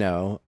now I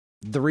know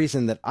the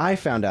reason that I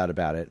found out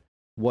about it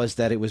was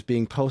that it was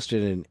being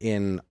posted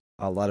in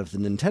a lot of the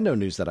Nintendo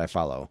news that I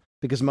follow.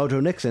 Because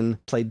Mojo Nixon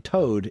played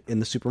Toad in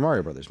the Super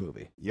Mario Brothers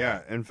movie.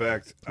 Yeah, in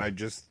fact, I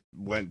just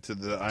went to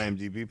the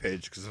IMDb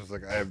page because I was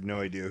like, I have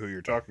no idea who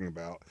you're talking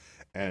about.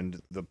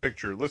 And the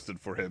picture listed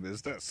for him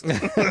is this.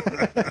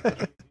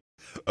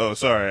 Oh,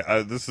 sorry.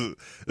 This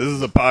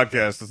is a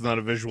podcast. It's not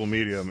a visual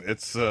medium.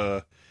 It's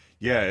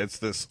it's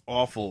this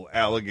awful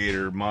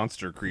alligator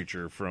monster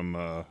creature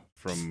from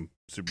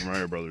Super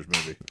Mario Brothers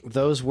movie.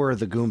 Those were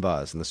the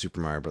Goombas in the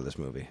Super Mario Brothers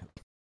movie.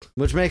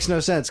 Which makes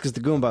no sense because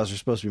the Goombas are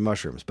supposed to be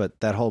mushrooms, but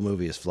that whole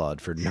movie is flawed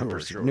for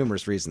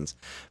numerous reasons.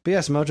 But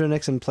yes, Mojo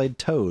Nixon played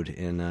Toad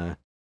in the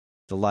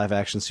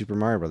live-action Super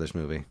Mario Brothers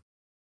movie.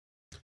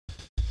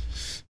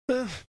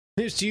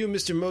 Here's to you,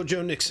 Mr.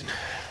 Mojo Nixon.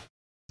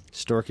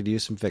 Store could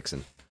use some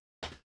fixing.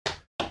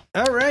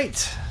 All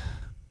right.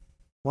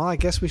 Well, I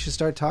guess we should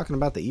start talking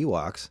about the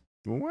Ewoks.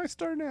 Well, why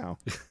start now?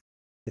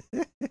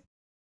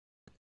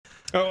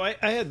 I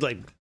had like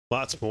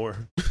lots more.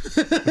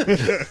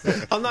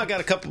 I got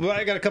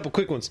a couple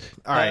quick ones.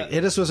 All right,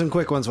 hit us with some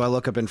quick ones while I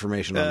look up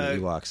information on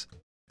the Ewoks.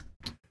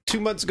 2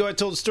 months ago, I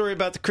told a story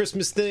about the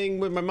Christmas thing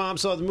when my mom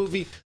saw the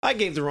movie. I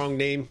gave the wrong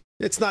name.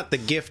 It's not the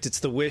gift, it's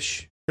the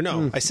wish. Or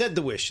no, I said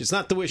the wish. It's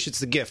not the wish, it's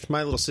the gift.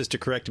 My little sister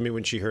corrected me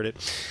when she heard it.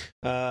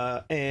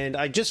 And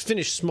I just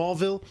finished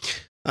Smallville.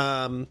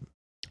 I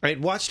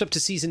had watched up to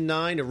season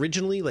 9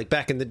 originally, like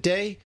back in the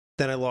day.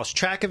 Then I lost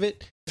track of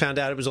it, found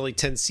out it was only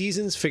 10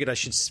 seasons, figured I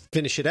should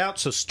finish it out,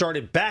 so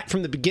started back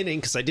from the beginning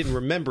because I didn't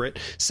remember it,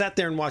 sat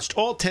there and watched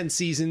all 10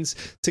 seasons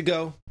to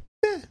go,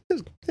 it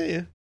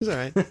was all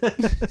right.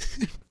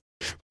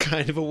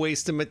 Kind of a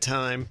waste of my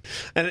time.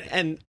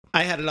 And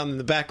I had it on in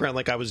the background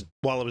like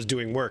while I was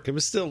doing work. It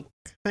was still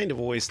kind of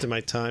a waste of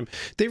my time.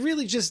 They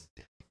really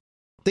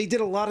they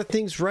did a lot of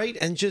things right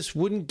and just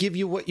wouldn't give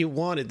you what you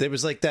wanted. There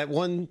was like that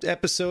one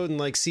episode in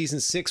like season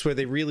 6 where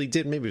they really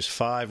did, maybe it was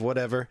 5,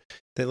 whatever.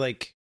 They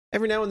like,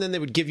 every now and then they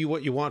would give you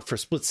what you want for a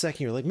split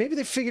second. You're like, maybe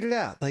they figured it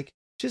out. Like,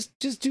 just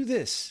do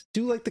this.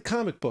 Do like the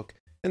comic book.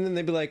 And then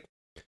they'd be like,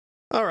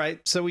 all right,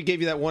 so we gave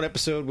you that one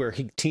episode where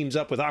he teams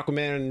up with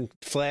Aquaman and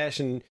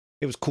Flash and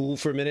it was cool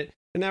for a minute.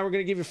 And now we're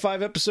going to give you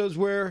 5 episodes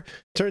where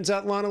turns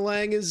out Lana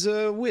Lang is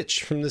a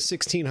witch from the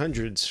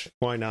 1600s.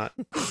 Why not?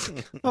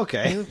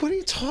 Okay. What are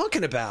you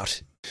talking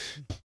about?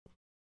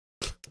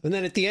 And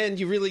then at the end,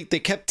 they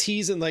kept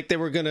teasing like they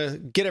were going to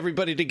get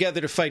everybody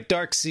together to fight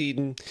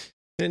Darkseid.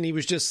 And he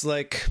was just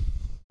like,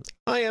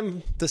 I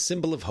am the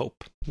symbol of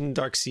hope. And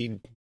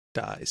Darkseid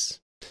dies.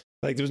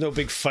 Like there was no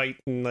big fight.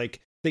 And like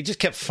they just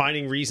kept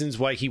finding reasons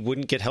why he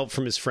wouldn't get help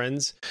from his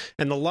friends.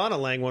 And the Lana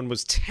Lang one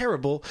was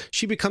terrible.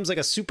 She becomes like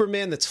a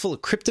Superman that's full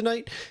of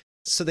kryptonite,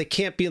 so they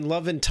can't be in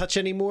love and touch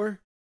anymore.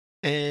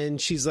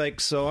 And she's like,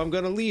 so I'm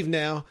going to leave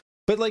now.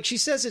 But like she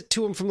says it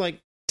to him from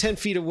like 10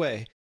 feet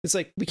away. It's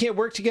like, we can't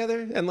work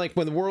together. And like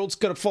when the world's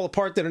going to fall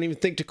apart, they don't even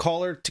think to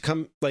call her to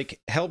come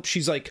like help.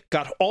 She's like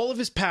got all of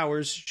his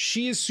powers.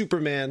 She is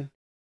Superman.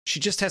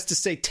 She just has to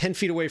stay 10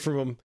 feet away from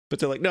him. But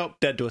they're like, nope,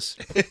 dead to us.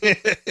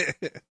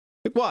 Like,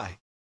 why?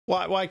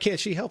 Why can't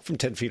she help from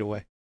 10 feet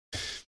away?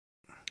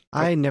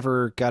 I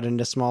never got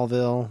into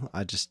Smallville.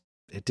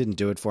 It didn't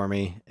do it for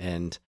me.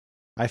 And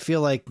I feel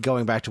like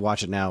going back to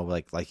watch it now,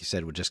 like you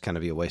said, would just kind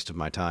of be a waste of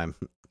my time.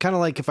 Kind of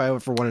like if I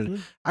ever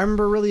wanted, I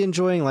remember really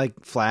enjoying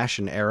like Flash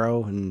and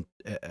Arrow, and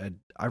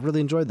I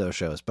really enjoyed those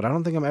shows, but I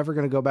don't think I'm ever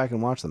going to go back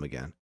and watch them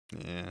again.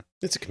 Yeah.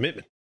 It's a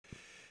commitment.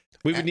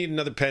 We would need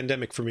another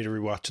pandemic for me to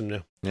rewatch them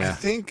now. Yeah. I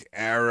think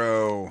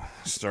Arrow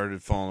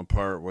started falling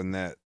apart when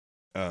that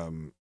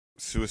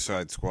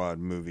Suicide Squad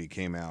movie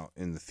came out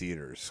in the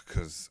theaters,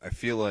 because I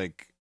feel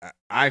like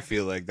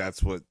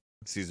that's what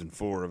season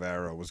 4 of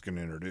Arrow was going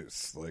to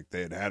introduce. Like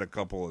they had a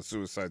couple of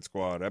Suicide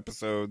Squad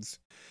episodes,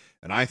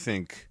 and I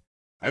think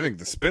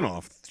the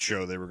spin-off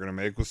show they were going to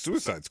make was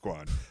Suicide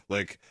Squad.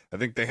 Like I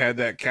think they had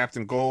that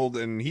Captain Cold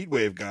and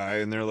Heatwave guy,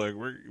 and they're like,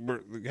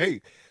 we're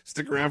hey,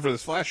 stick around for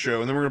this Flash show,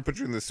 and then we're going to put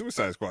you in the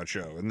Suicide Squad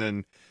show. And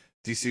then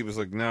DC was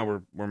like,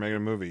 no, we're making a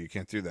movie. You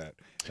can't do that.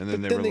 And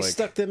then they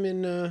stuck them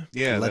in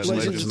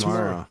Legends of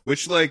Tomorrow.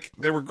 Which, like,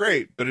 they were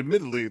great, but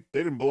admittedly,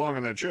 they didn't belong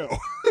on that show.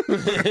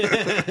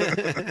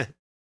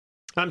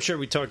 I'm sure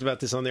we talked about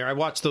this on there. I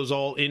watched those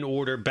all in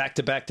order, back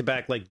to back to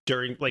back, like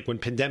during, like when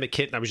pandemic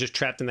hit and I was just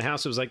trapped in the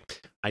house. It was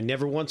like, I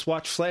never once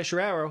watched Flash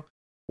or Arrow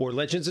or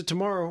Legends of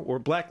Tomorrow or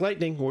Black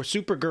Lightning or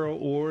Supergirl,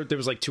 or there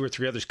was like 2 or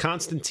 3 others,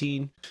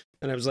 Constantine.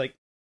 And I was like,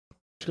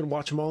 Just going to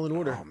watch them all in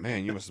order. Oh,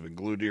 man, you must have been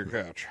glued to your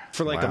couch.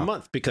 For like a Wow.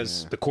 month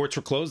because the courts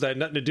were closed. I had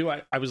nothing to do.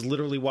 I was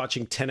literally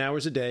watching 10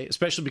 hours a day,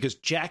 especially because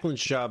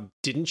Jacqueline's job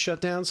didn't shut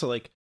down. So,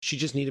 like, she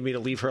just needed me to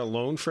leave her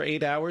alone for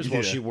 8 hours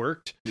while she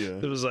worked. Yeah.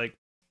 It was like,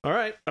 all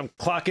right, I'm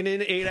clocking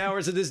in 8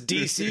 hours of this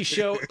DC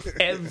show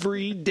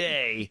every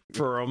day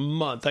for a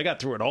month. I got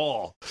through it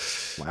all.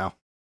 Wow.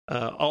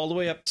 All the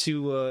way up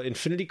to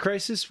Infinity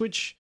Crisis,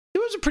 which it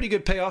was a pretty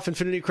good payoff.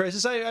 Infinity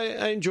Crisis.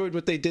 I enjoyed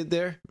what they did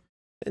there.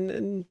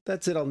 And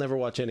that's it. I'll never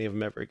watch any of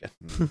them ever again.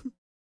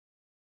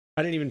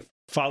 I didn't even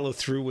follow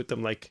through with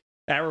them. Like,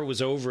 Arrow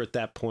was over at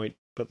that point,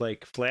 but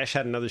like Flash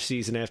had another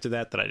season after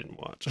that I didn't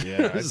watch.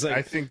 Yeah, Like,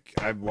 I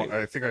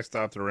think I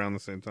stopped around the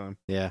same time.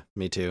 Yeah,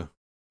 me too.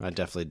 I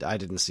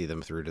didn't see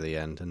them through to the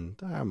end,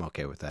 and I'm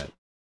okay with that.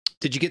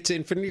 did you get to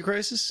Infinity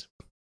Crisis?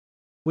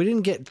 We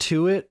didn't get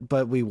to it,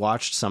 but we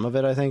watched some of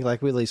it, I think.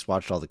 Like, we at least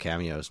watched all the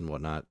cameos and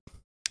whatnot.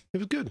 It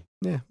was good.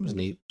 Yeah, it was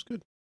neat. It was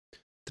good.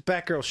 The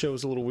Batgirl show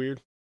was a little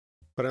weird,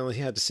 but I only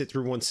had to sit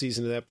through one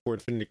season of that before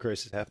Infinity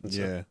Crisis happened.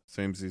 So. Yeah,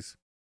 samesies.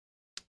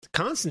 The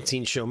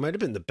Constantine show might have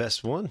been the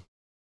best one.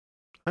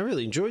 I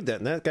really enjoyed that,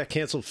 and that got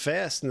canceled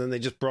fast, and then they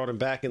just brought him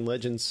back in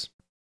Legends.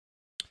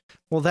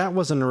 Well, that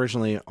wasn't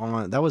originally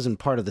on. That wasn't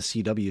part of the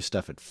CW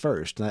stuff at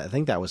first. I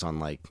think that was on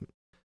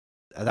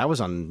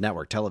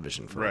network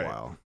television for a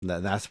while.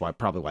 That's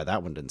probably why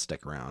that one didn't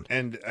stick around.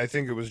 And I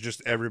think it was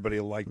just everybody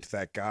liked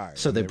that guy.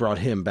 So they brought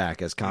him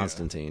back as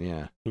Constantine.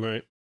 Yeah.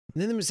 Right.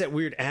 And then there was that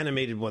weird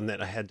animated one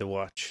that I had to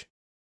watch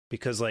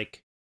because,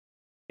 like,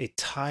 it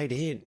tied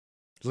in.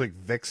 It was like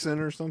Vixen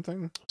or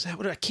something. Was that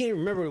what I can't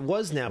remember what it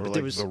was now? Or but like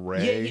there was The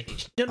Ray.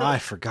 No. I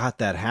forgot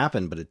that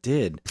happened, but it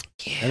did.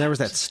 Yeah, And there was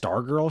that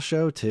Stargirl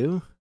show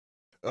too.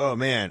 Oh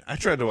man, I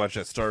tried to watch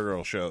that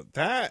Stargirl show.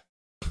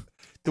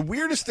 The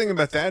weirdest thing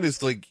about that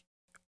is like,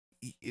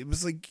 it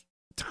was like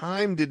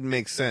time didn't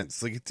make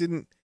sense. Like you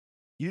didn't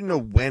know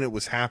when it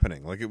was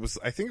happening. Like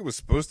I think it was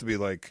supposed to be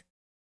like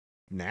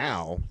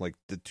now, like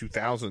the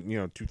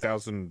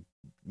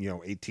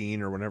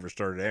 2018 or whenever it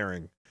started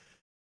airing.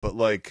 But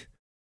like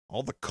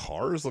all the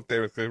cars looked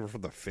like they were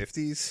from the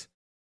 50s.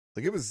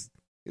 Like it was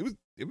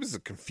a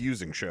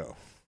confusing show.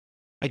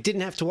 I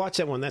didn't have to watch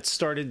that one. That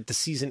started the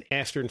season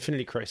after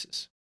Infinity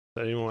Crisis.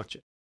 So I didn't watch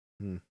it.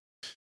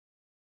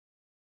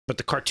 But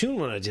the cartoon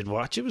one I did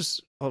watch, it was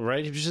all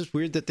right. It was just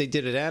weird that they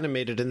did it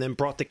animated and then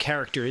brought the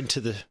character into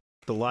the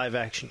live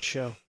action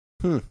show.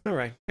 All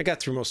right. I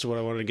got through most of what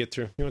I wanted to get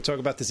through. You want to talk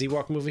about this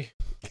Ewok movie?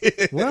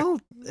 Well,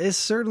 it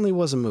certainly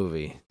was a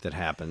movie that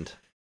happened.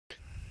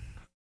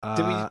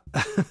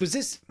 Was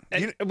this? I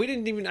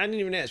didn't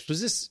even ask.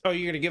 Was this? Oh,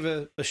 you're gonna give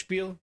a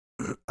spiel?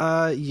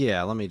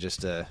 Yeah. Let me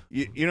just.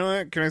 You know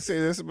what? Can I say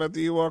this about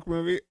the Ewok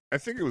movie? I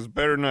think it was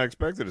better than I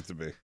expected it to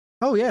be.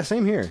 Oh yeah,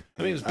 same here.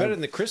 I mean, it was better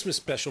than the Christmas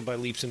special by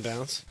leaps and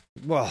bounds.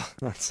 Well,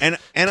 that's And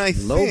I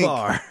low think,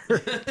 bar.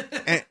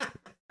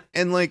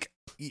 and like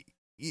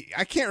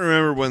I can't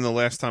remember when the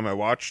last time I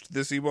watched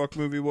this Ewok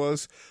movie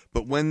was,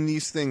 but when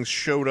these things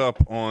showed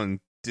up on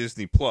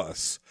Disney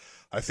Plus,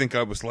 I think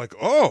I was like,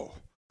 oh,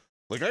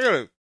 like I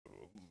gotta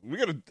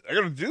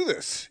do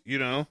this, you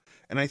know.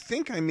 And I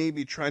think I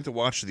maybe tried to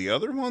watch the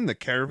other one, the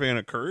Caravan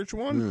of Courage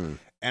one,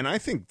 and I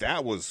think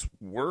that was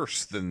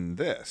worse than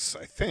this.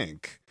 I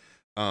think.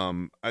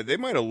 They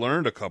might have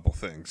learned a couple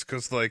things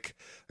because, like,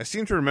 I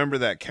seem to remember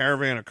that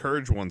Caravan of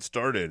Courage one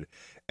started,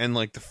 and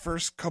like the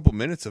first couple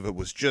minutes of it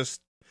was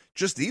just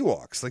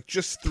Ewoks, like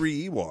just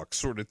 3 Ewoks,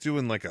 sort of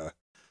doing like a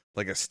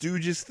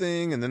Stooges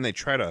thing, and then they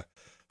try to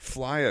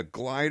fly a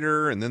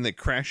glider, and then they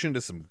crash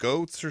into some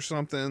goats or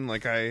something.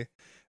 Like it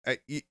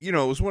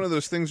was one of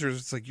those things where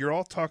it's like you're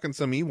all talking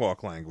some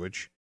Ewok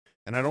language,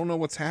 and I don't know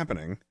what's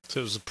happening. So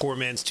it was a poor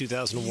man's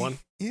 2001.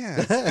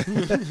 Yeah.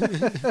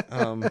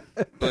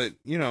 But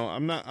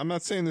I'm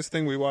not saying this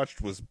thing we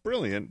watched was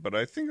brilliant, but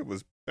I think it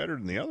was better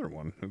than the other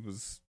one. It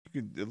was,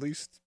 you could at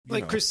least,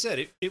 like Chris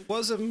said, it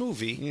was a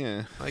movie.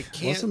 Yeah. I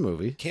It was a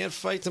movie. can't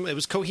fight them. It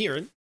was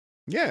coherent.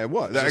 Yeah, it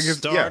was. I A guess,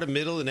 start, a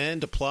middle, an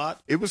end, a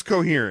plot. it was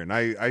coherent.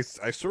 I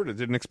sort of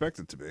didn't expect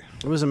it to be.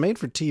 It was a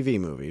made-for-TV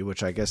movie,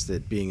 which I guess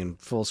that being in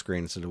full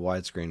screen instead of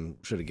widescreen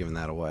should have given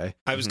that away.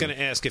 I was going to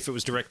ask if it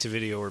was direct to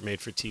video or made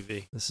for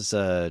TV. This is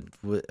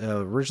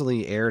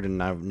originally aired in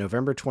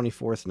November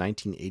 24th,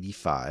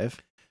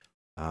 1985.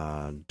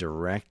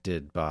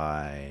 Directed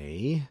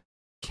by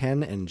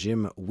Ken and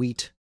Jim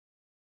Wheat.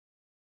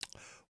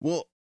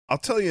 Well, I'll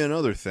tell you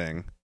another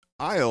thing.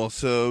 I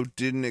also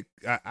didn't.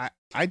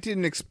 I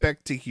didn't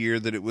expect to hear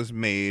that it was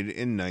made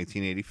in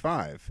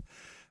 1985.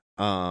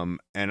 And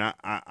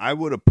I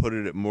would have put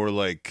it at more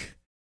like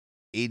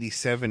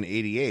 87,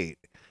 88.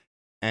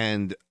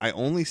 And I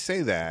only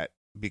say that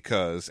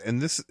because,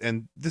 and this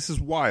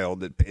is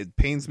wild. It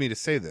pains me to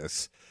say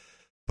this,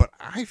 but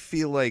I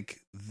feel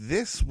like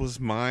this was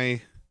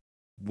my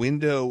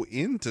window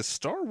into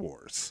Star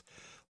Wars.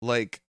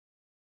 Like,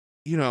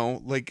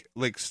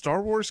 like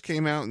Star Wars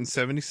came out in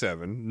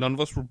 77. None of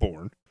us were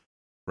born,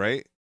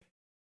 right?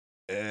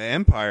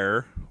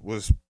 Empire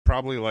was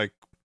probably like,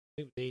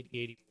 It was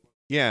 80.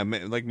 yeah,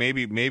 like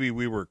maybe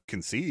we were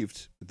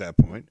conceived at that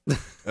point.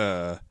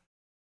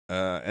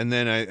 And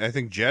then I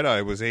think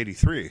Jedi was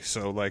 83.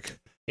 So like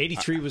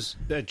 83 was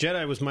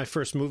Jedi was my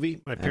first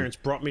movie. My parents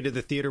brought me to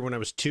the theater when I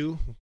was 2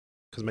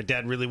 because my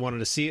dad really wanted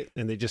to see it,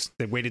 and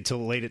they waited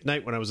till late at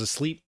night when I was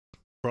asleep.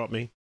 Brought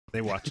me.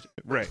 They watched it.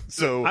 right.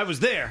 So I was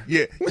there.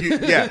 Yeah,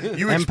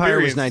 you Empire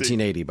was experienced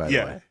 1980, by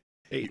the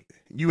way.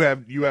 You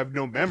have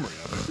no memory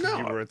of it. No.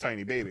 You were a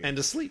tiny baby. And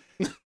asleep.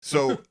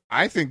 So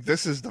I think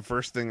this is the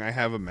first thing I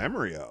have a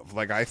memory of.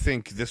 Like, I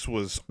think this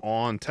was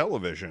on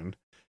television,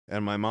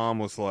 and my mom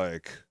was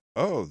like,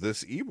 "Oh,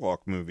 this Ewok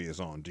movie is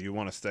on. Do you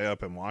want to stay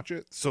up and watch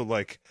it?" So,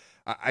 like,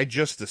 I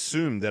just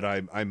assumed that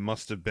I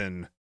must have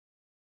been,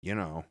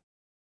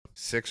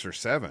 6 or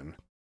 7.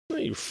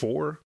 You're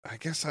 4. I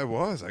guess I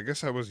was. I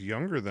guess I was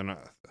younger than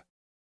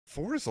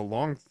 4 is a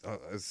long.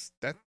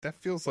 That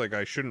feels like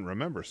I shouldn't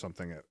remember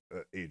something at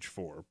age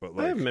 4. But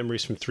like, I have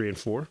memories from 3 and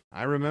 4.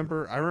 I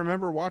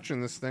remember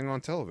watching this thing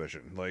on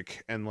television.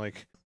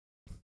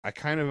 I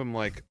kind of am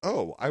like,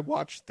 oh, I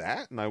watched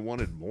that and I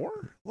wanted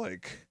more.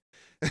 Like,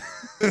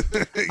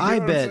 I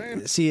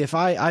bet. See,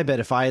 I bet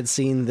if I had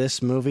seen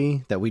this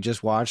movie that we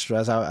just watched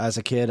as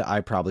a kid,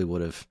 I probably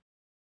would have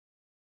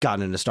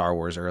gotten into Star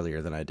Wars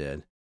earlier than I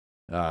did.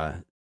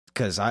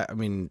 Because I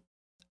mean,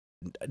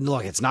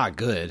 look, it's not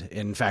good.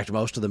 In fact,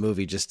 most of the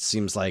movie just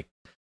seems like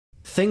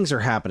things are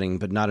happening,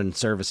 but not in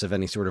service of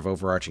any sort of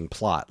overarching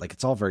plot. Like,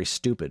 it's all very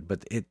stupid,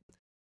 but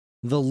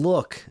the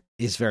look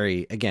is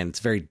it's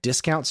very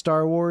discount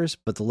Star Wars,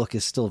 but the look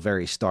is still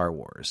very Star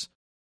Wars.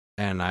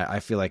 And I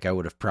feel like I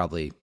would have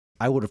probably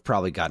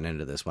gotten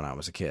into this when I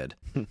was a kid.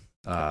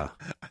 I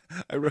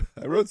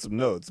wrote some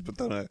notes, but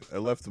then I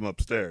left them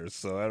upstairs,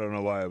 so I don't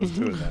know why I was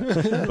doing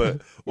that.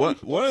 But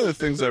one of the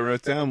things I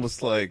wrote down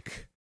was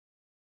like,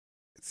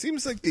 it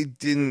seems like they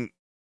didn't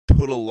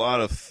put a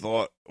lot of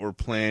thought or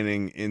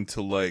planning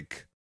into,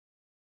 like,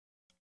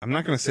 I'm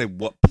not going to say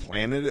what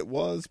planet it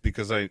was,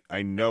 because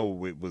I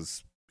know it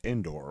was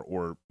Endor,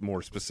 or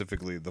more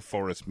specifically the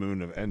forest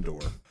moon of Endor.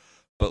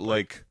 But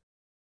like,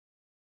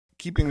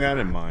 keeping that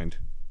in mind,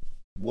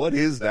 what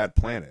is that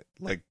planet?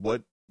 Like,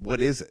 what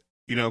is it?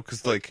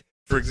 Because, like,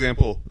 for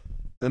example,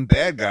 them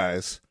bad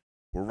guys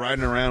were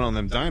riding around on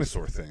them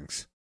dinosaur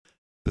things.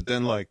 But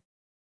then, like,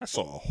 I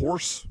saw a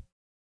horse,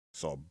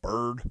 saw a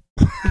bird.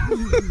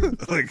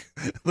 like,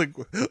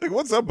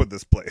 what's up with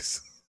this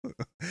place?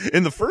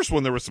 In the first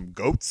one, there were some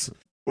goats.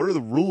 What are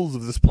the rules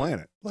of this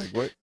planet? Like,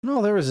 what?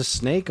 No, there was a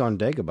snake on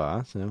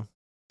Dagobah, so.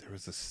 There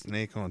was a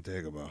snake on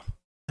Dagobah.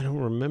 I don't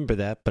remember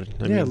that, but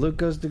I mean, mean, Luke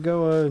goes to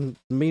go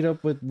meet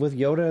up with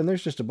Yoda, and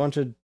there's just a bunch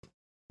of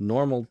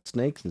normal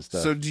snakes and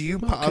stuff. So do you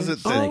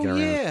posit that? Oh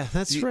yeah,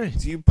 that's right.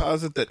 Do you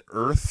posit that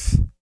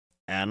Earth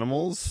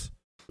animals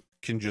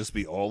can just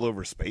be all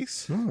over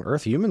space? Oh,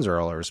 Earth humans are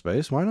all over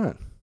space. Why not?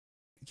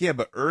 Yeah,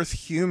 but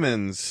Earth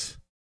humans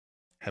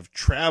have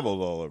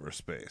traveled all over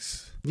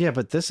space. Yeah,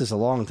 but this is a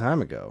long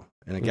time ago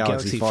in a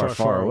galaxy far,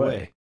 far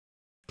away.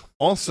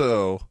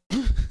 Also,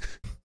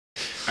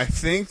 I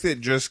think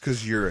that just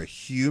because you're a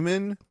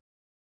human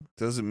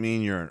doesn't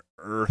mean you're an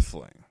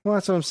Earthling. Well,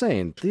 that's what I'm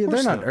saying. They're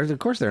not. Of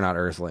course, they're not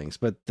Earthlings,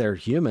 but they're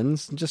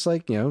humans. Just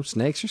like,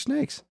 snakes are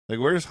snakes. Like,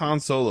 where's Han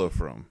Solo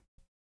from?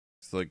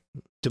 It's like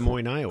Des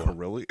Moines, Iowa.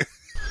 Corellia.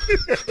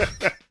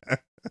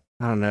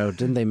 I don't know.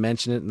 Didn't they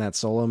mention it in that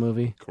Solo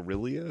movie?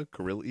 Corellia?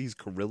 He's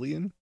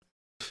Corellian?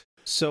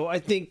 So I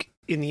think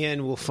in the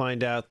end we'll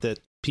find out that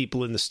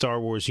people in the Star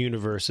Wars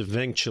universe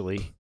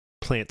eventually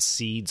plant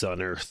seeds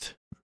on Earth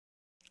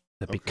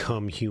that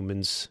become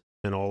humans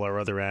and all our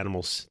other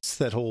animals. It's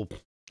that whole, what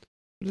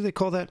do they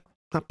call that?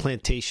 Not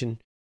plantation.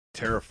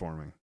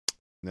 Terraforming.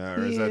 No,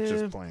 or is that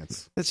just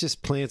plants? That's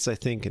just plants, I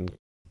think, and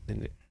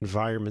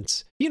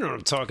environments. You know what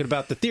I'm talking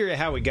about. The theory of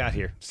how we got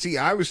here. See,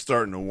 I was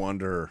starting to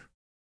wonder,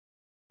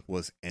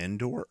 was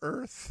Endor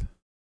Earth?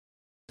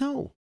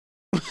 No.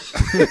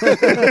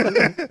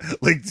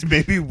 Like,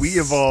 maybe we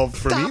evolved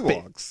from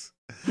Ewoks.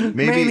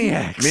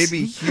 Maniacs.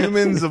 Maybe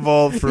humans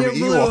evolved from You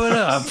blew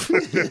Ewoks.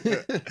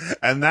 it up.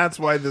 And that's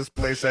why this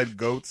place had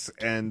goats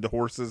and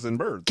horses and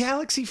birds.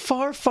 Galaxy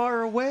far,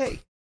 far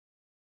away.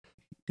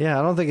 Yeah,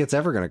 I don't think it's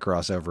ever going to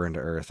cross over into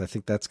Earth. I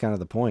think that's kind of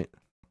the point.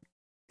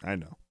 I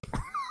know.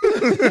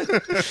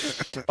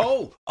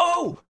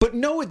 But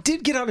Noah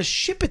did get on a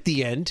ship at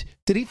the end.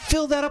 Did he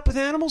fill that up with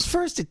animals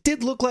first? It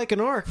did look like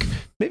an ark.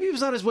 Maybe he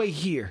was on his way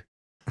here.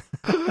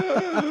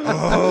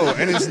 Oh,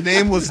 and his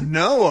name was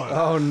Noah.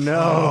 Oh,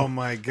 no. Oh,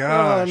 my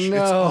gosh. Oh,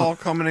 no. It's all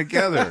coming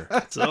together.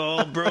 It's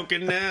all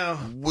broken now.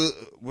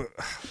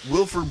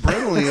 Wilford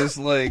Brimley is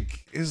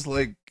like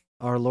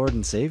Our Lord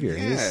and Savior.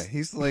 yeah,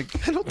 he's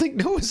like, I don't think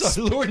Noah's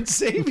our Lord and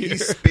Savior.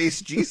 he's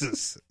Space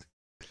Jesus.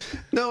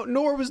 No,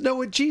 nor was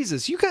Noah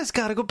Jesus. You guys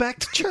got to go back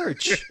to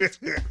church.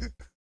 There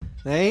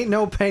ain't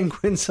no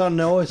penguins on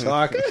Noah's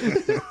Ark.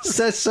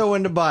 Says so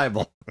in the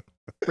Bible.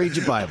 Read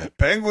your Bible.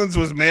 Penguins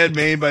was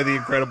man-made by the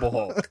Incredible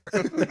Hulk.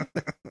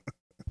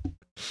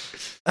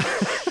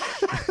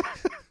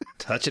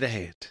 Touch of the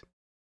hand.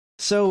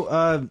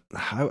 So,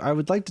 I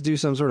would like to do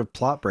some sort of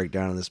plot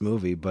breakdown of this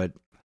movie, but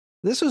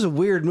this was a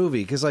weird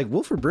movie because, like,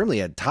 Wilford Brimley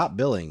had top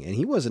billing, and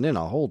he wasn't in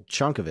a whole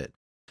chunk of it.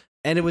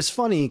 And it was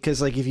funny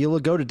because, like, if you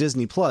go to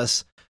Disney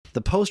Plus,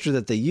 the poster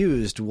that they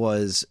used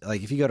was,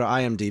 like, if you go to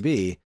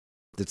IMDb,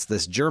 it's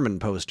this German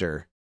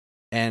poster,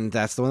 and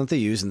that's the one that they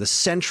use. And the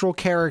central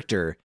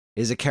character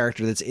is a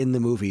character that's in the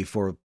movie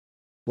for,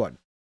 what,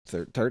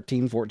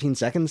 13, 14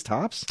 seconds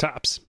tops?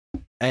 Tops.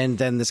 And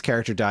then this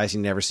character dies,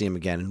 and you never see him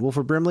again. And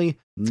Wilford Brimley,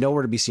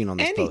 nowhere to be seen on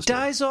this poster. And he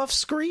dies off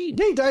screen.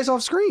 Yeah, he dies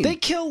off screen. They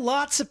kill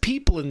lots of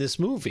people in this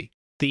movie.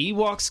 The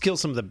Ewoks kill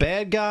some of the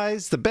bad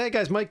guys. The bad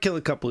guys might kill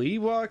a couple of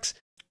Ewoks.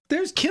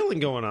 There's killing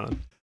going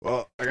on.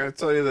 Well, I gotta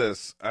tell you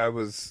this. I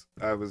was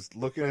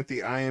looking at the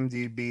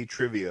IMDb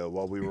trivia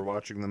while we were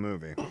watching the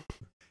movie.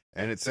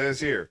 And it says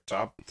here,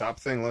 top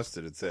thing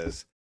listed, it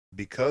says,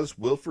 because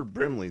Wilford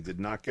Brimley did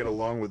not get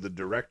along with the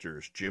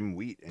directors, Jim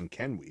Wheat and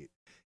Ken Wheat,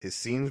 his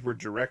scenes were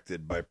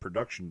directed by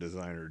production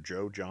designer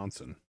Joe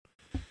Johnson.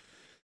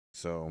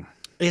 So,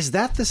 is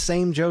that the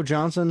same Joe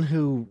Johnson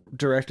who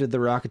directed The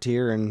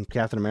Rocketeer and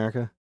Captain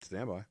America?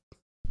 Stand by.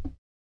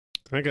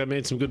 That guy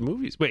made some good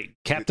movies. Wait,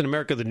 Captain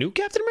America, the new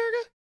Captain America?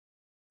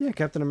 Yeah,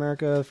 Captain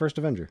America, First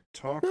Avenger.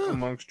 Talk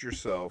amongst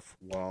yourself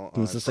while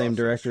it's the same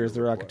director as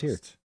The Rocketeer.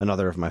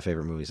 Another of my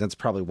favorite movies. That's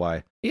probably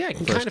why. Yeah, I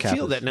can kind of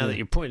feel that now that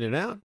you're pointing it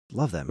out.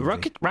 Love that movie.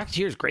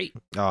 Rocketeer is great.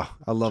 Oh,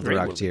 I love The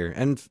Rocketeer.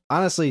 Movie. And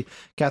honestly,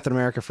 Captain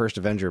America First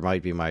Avenger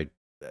might be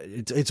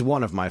it's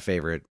one of my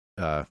favorite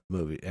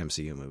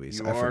MCU movies.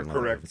 You are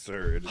correct,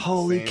 sir.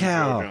 Holy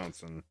cow.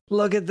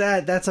 Look at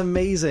that. That's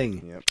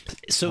amazing. Yep.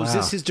 So is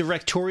this his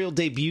directorial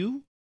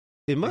debut?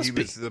 It must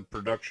be. He was the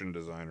production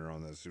designer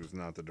on this. He was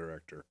not the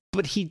director.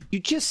 But you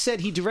just said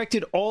he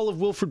directed all of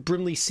Wilford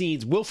Brimley's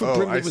scenes. Wilford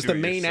Brimley was the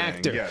main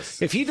actor.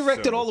 Yes. If he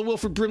directed all of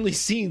Wilford Brimley's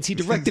scenes, he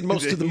directed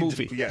most of the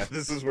movie. Yeah,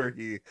 this is where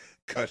he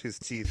cut his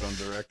teeth on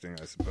directing,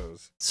 I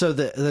suppose. So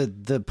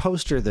the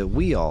poster that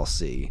we all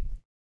see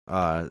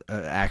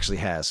actually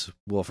has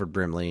Wilford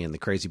Brimley and the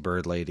crazy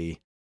bird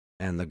lady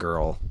and the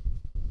girl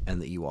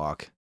and the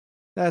Ewok.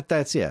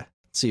 That's yeah.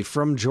 See,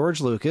 from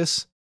George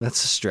Lucas,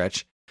 that's a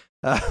stretch.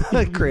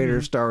 Creator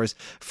of Star Wars,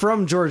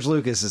 from George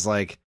Lucas is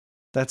like,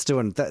 that's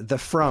doing the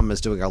From is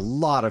doing a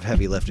lot of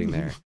heavy lifting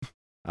there.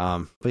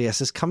 But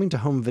yes, it's coming to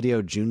home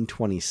video June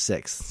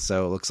 26th.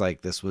 So it looks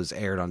like this was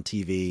aired on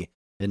TV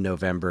in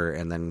November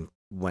and then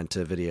went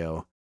to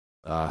video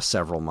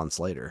several months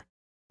later.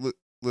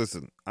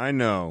 Listen, I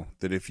know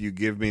that if you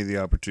give me the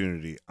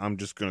opportunity, I'm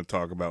just going to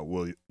talk about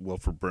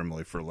Wilford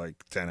Brimley for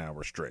like 10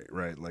 hours straight,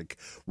 right? Like,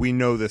 we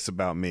know this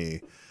about me.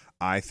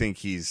 I think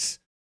he's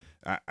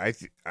I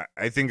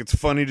think it's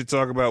funny to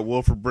talk about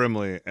Wilford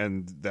Brimley,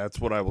 and that's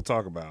what I will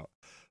talk about.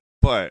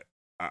 But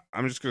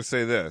I'm just going to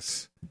say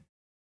this.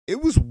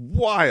 It was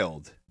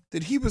wild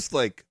that he was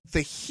like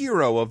the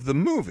hero of the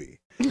movie.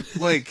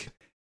 Like,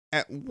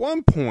 at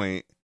one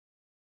point,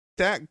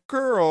 that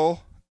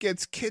girl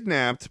gets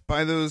kidnapped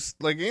by those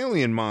like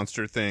alien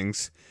monster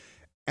things,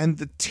 and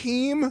the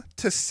team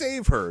to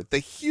save her, the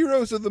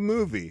heroes of the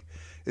movie,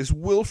 is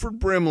Wilford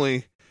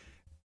Brimley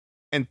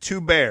and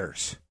two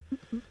bears.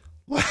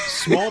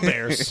 Small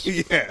bears.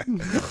 Yeah.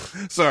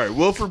 Sorry,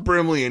 Wilford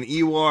Brimley, an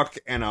Ewok,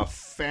 and a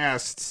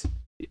fast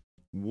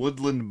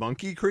woodland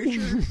monkey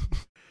creature.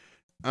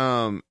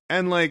 And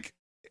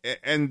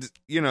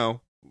you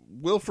know,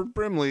 Wilford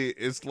Brimley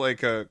is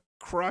like a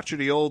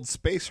crotchety old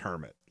space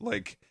hermit.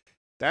 Like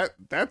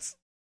that's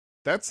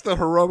the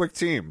heroic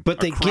team.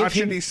 But they gave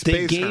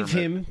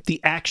him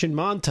the action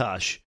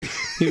montage.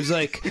 He was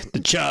like, the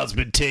child's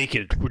been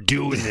taken. We're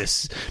doing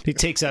this. He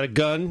takes out a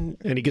gun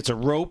and he gets a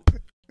rope.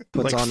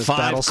 Puts like on his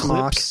battle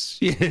smock.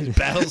 Yeah, his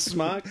battle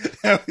smock.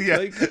 Yeah,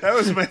 like, that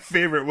was my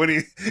favorite when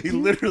he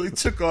literally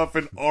took off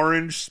an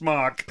orange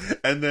smock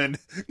and then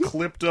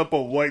clipped up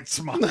a white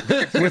smock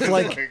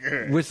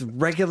with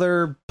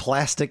regular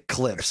plastic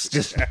clips.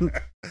 Just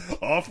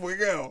off we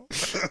go.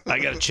 I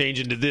got to change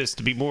into this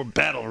to be more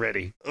battle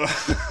ready.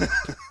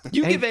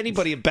 You give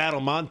anybody a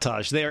battle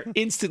montage, they are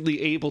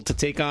instantly able to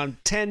take on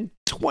 10,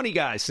 20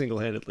 guys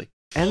single-handedly.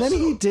 And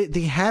then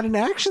he had an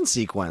action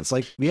sequence.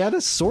 Like, we had a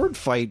sword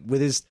fight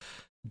with his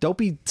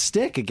dopey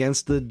stick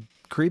against the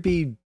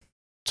creepy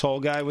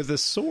tall guy with a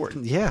sword.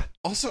 Yeah.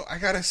 Also, I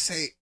gotta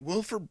say,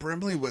 Wilford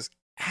Brimley was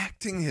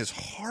acting his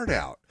heart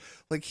out.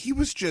 Like, he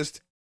was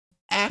just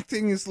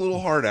acting his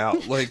little heart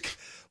out.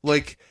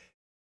 Like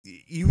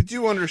you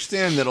do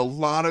understand that a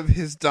lot of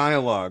his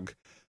dialogue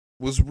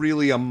was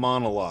really a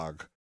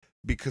monologue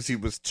because he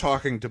was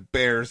talking to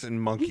bears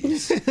and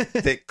monkeys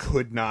that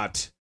could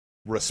not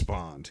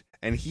respond.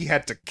 And he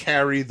had to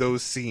carry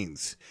those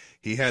scenes.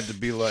 He had to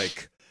be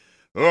like,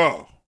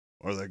 oh,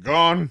 are they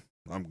gone?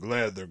 I'm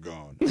glad they're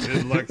gone. I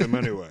didn't like them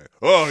anyway.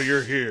 Oh,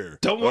 you're here.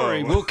 Don't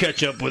worry, we'll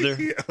catch up with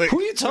her. Yeah, like, who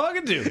are you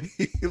talking to?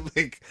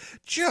 Like,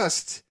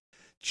 just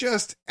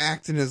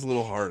acting his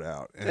little heart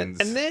out. And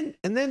then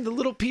the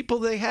little people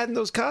they had in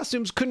those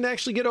costumes couldn't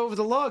actually get over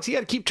the logs. He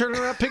had to keep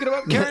turning around, picking them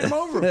up, carrying them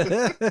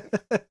over.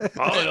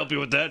 I'll help you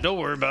with that. Don't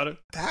worry about it.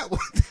 That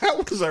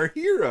was our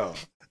hero.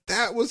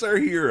 That was our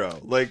hero.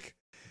 Like,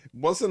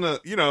 wasn't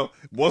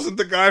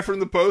the guy from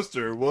the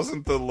poster,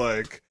 wasn't the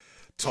like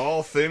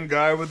tall, thin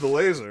guy with the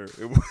laser.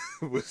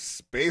 It was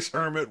Space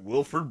Hermit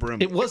Wilford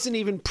Brimley. It wasn't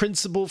even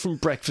Principal from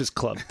Breakfast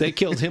Club. They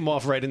killed him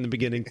off right in the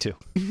beginning, too.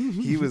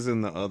 He was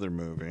in the other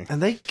movie.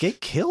 And they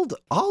killed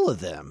all of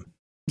them.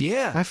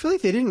 Yeah. I feel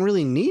like they didn't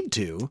really need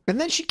to. And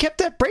then she kept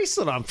that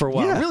bracelet on for a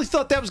while. Yeah. I really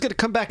thought that was going to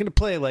come back into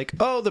play. Like,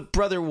 oh, the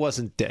brother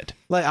wasn't dead.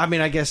 Like, I mean,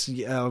 I guess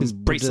His do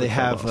bracelet they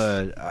have?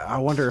 fell I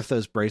wonder if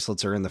those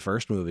bracelets are in the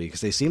first movie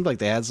because they seemed like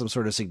they had some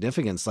sort of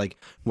significance. Like,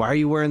 why are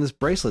you wearing this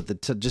bracelet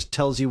that just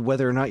tells you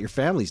whether or not your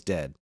family's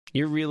dead?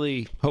 You're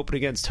really hoping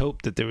against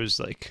hope that there was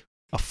like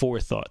a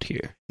forethought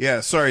here.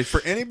 Yeah, sorry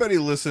for anybody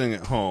listening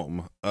at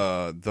home.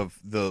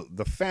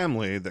 The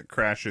family that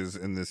crashes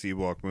in this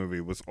Ewok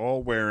movie was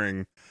all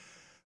wearing,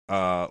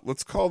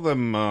 let's call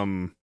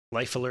them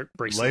Life alert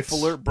bracelets. life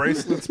alert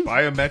bracelets,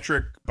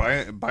 biometric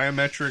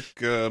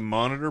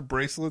monitor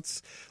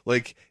bracelets.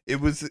 Like it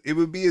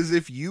would be as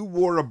if you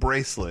wore a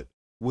bracelet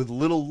with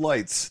little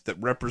lights that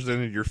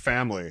represented your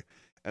family.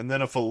 And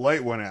then if a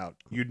light went out,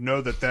 you'd know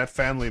that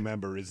family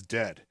member is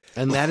dead.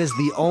 And that is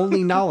the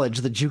only knowledge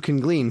that you can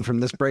glean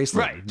from this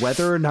bracelet. Right.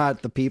 Whether or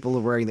not the people who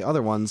are wearing the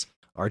other ones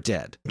are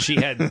dead. She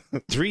had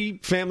 3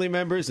 family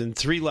members and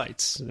 3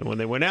 lights. And when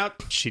they went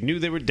out, she knew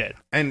they were dead.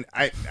 And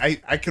I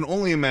can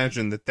only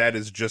imagine that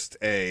is just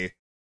a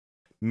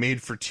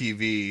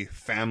made-for-TV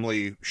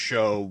family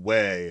show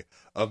way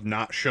of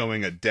not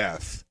showing a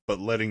death,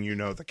 but letting you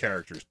know the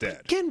character's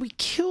dead. Again, we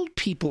killed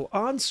people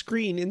on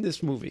screen in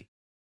this movie.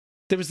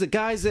 There was the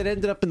guys that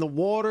ended up in the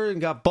water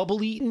and got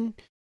bubble eaten.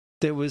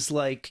 There was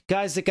like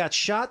guys that got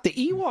shot. The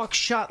Ewoks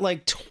shot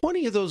like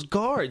 20 of those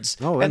guards.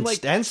 Oh, and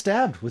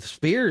stabbed with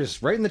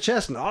spears right in the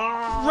chest. And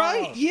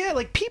right, yeah,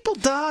 like people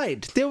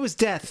died. There was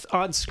death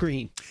on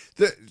screen.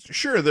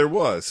 Sure, there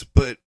was,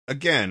 but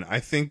again, I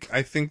think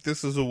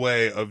this is a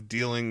way of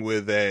dealing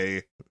with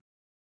they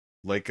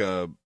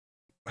were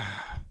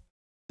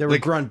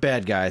grunt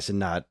bad guys and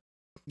not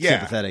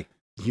sympathetic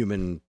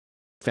human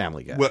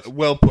family guys.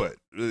 Well put.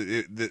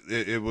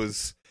 It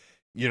was,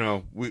 you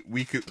know,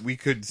 we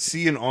could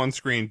see an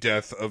on-screen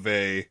death of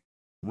a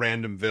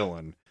random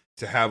villain.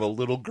 To have a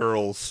little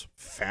girl's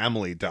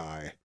family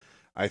die,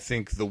 I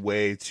think the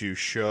way to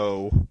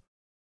show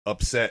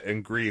upset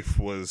and grief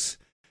was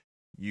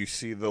you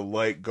see the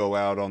light go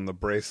out on the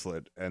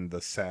bracelet and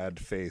the sad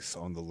face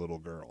on the little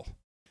girl.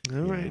 All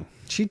right. know?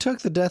 She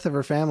took the death of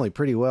her family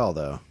pretty well,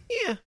 though.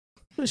 Yeah.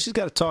 Well, she's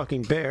got a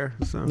talking bear.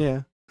 So.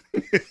 Yeah.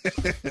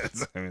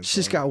 I mean,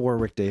 She's got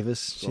Warwick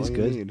Davis. She's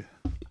good. Need.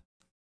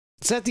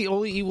 Is that the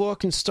only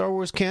Ewok in Star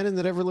Wars canon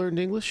that ever learned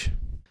English?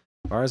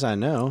 As far as I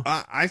know.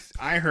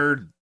 I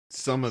heard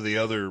some of the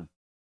other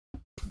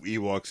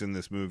Ewoks in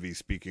this movie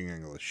speaking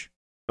English.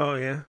 Oh,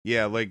 yeah?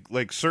 Yeah,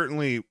 like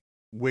certainly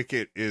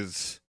Wicket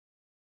is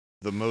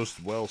the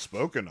most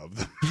well-spoken of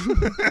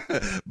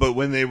them. But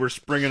when they were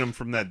springing them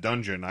from that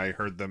dungeon, I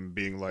heard them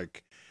being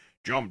like,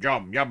 jump,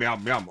 yum,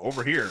 yum,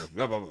 over here.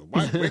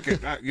 Why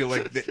Wicket? You know,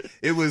 like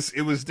it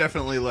was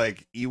definitely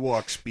like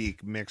Ewok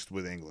speak mixed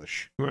with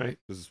English. Right. It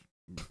was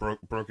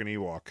broken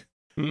Ewok.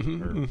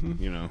 Mm-hmm, Or,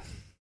 you know,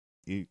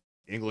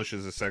 English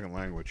is a second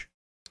language.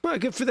 Well,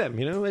 good for them,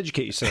 you know,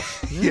 educate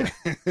yourself. Yeah.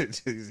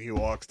 These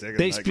Ewoks taking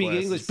They night speak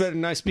classes. English better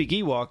than I speak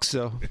Ewok,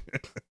 so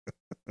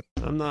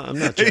I'm not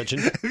judging.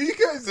 Have you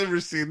guys ever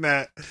seen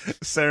that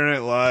Saturday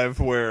Night Live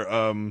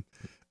where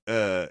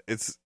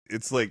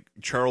it's like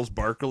Charles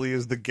Barkley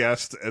is the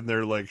guest and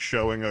they're like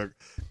showing a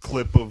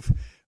clip of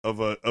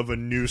a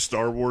new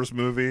Star Wars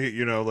movie,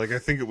 you know, like I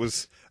think it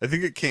was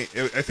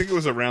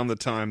around the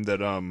time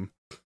that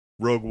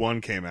Rogue One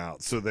came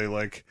out, so they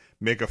like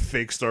make a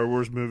fake Star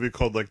Wars movie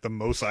called like the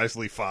Mos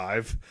Eisley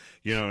 5,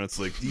 you know, and it's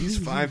like these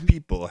 5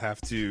 people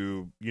have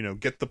to, you know,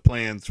 get the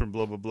plans from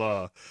blah blah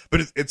blah.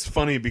 But it's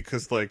funny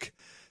because like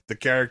the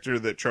character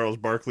that Charles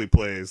Barkley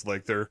plays,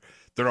 like they're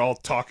all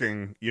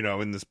talking, you know,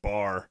 in this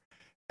bar,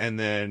 and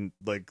then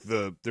like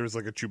there's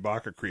like a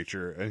Chewbacca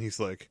creature, and he's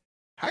like,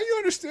 how you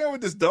understand what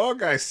this dog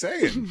guy's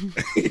saying?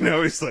 You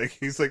know, he's like,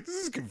 this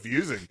is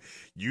confusing.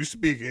 You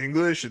speak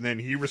English, and then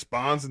he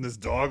responds in this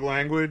dog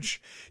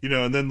language, you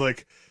know, and then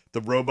like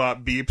the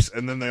robot beeps,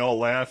 and then they all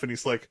laugh, and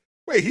he's like,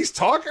 wait, he's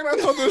talking? I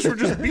thought those were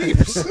just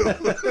beeps.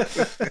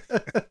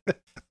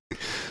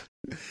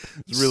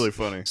 It's really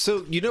funny.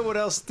 So you know what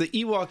else? The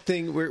Ewok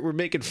thing, we're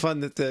making fun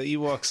that the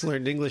Ewoks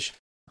learned English,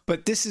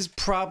 but this is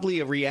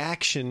probably a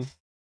reaction.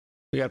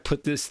 We got to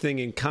put this thing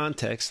in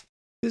context.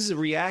 This is a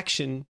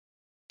reaction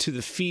to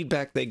the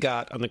feedback they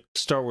got on the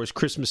Star Wars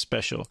Christmas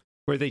special,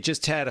 where they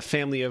just had a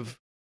family of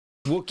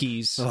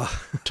Wookiees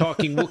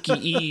talking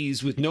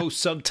Wookieese with no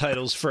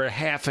subtitles for a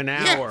half an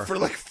hour. Yeah, for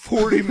like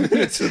 40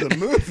 minutes of the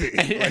movie.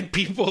 And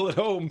people at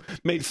home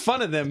made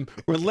fun of them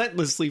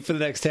relentlessly for the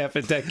next half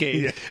a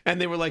decade. Yeah.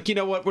 And they were like, you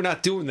know what? We're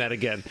not doing that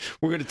again.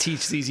 We're going to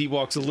teach these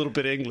Ewoks a little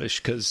bit of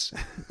English because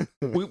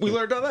we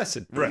learned our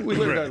lesson. Right, We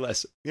learned right. our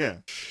lesson. Yeah.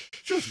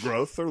 Just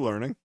growth. They're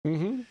learning.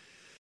 Mm-hmm.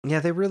 Yeah,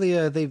 they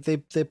really they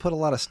put a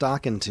lot of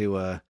stock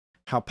into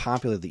how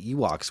popular the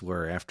Ewoks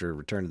were after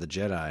Return of the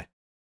Jedi.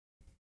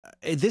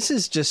 This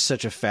is just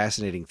such a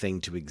fascinating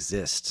thing to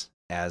exist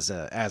as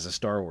a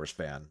Star Wars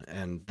fan,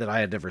 and that I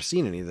had never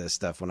seen any of this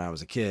stuff when I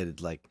was a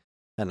kid, like,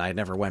 and I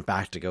never went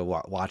back to go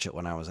watch it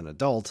when I was an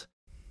adult,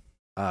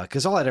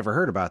 because all I'd ever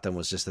heard about them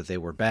was just that they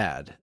were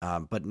bad,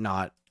 but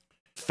not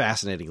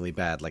fascinatingly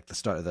bad like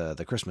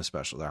the Christmas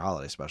special, their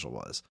holiday special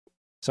was.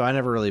 So I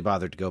never really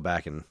bothered to go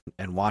back and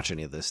watch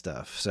any of this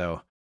stuff.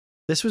 So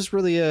this was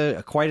really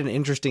a quite an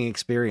interesting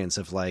experience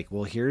of like,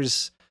 well,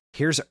 here's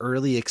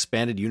early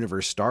expanded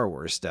universe Star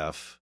Wars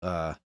stuff.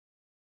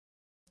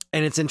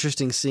 And it's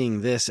interesting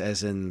seeing this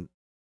as in,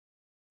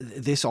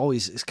 this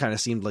always kind of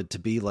seemed like to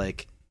be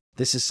like,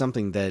 this is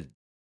something that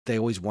they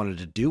always wanted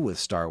to do with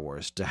Star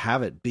Wars, to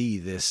have it be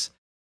this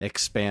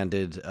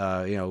expanded,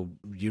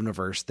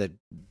 universe that,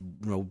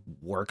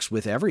 works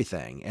with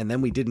everything. And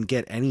then we didn't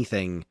get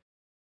anything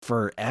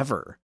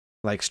forever.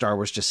 Like Star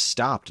Wars just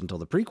stopped until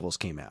the prequels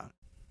came out.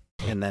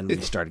 And then we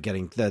started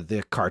getting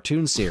the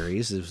cartoon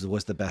series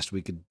was the best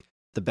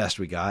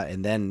we got.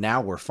 And then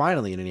now we're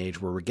finally in an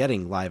age where we're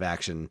getting live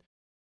action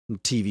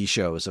TV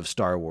shows of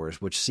Star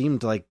Wars, which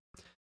seemed like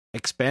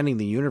expanding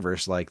the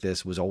universe like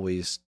this was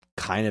always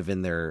kind of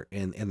in their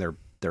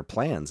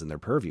plans, in their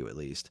purview at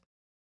least.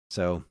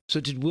 So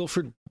did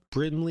Wilford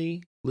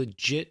Brimley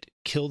legit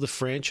kill the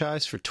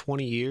franchise for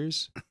 20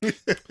 years?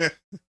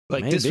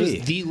 Like, Maybe. This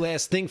was the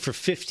last thing for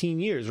 15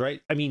 years, right?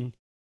 I mean,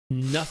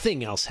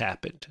 nothing else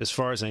happened as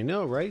far as I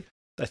know, right?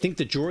 I think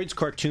the Droids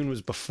cartoon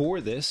was before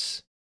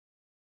this.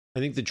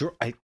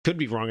 I could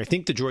be wrong. I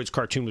think the Droids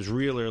cartoon was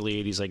real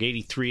early 80s, like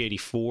 83,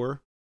 84.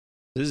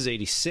 This is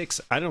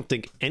 86. I don't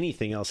think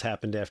anything else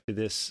happened after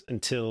this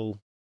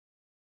until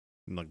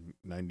like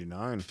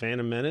 99.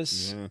 Phantom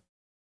Menace. Yeah.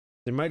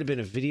 There might have been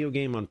a video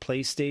game on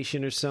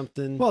PlayStation or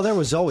something. Well, there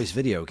was always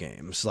video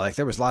games. Like,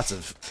 there was lots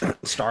of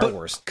Star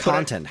Wars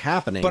content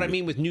happening. But I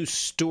mean, with new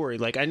story.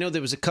 Like, I know there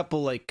was a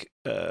couple, like,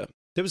 there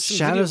was some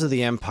Shadows of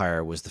the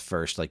Empire was the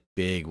first, like,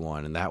 big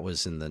one, and that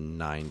was in the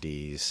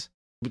 90s.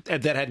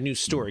 that had new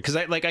story. Because,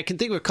 I can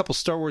think of a couple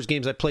Star Wars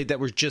games I played that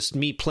were just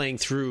me playing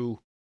through,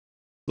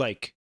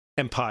 like,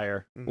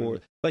 Empire. Mm-hmm.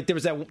 Or, like, there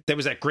was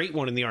that great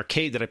one in the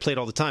arcade that I played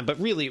all the time. But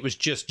really, it was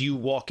just you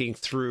walking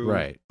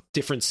through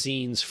different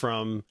scenes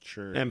from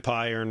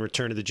Empire and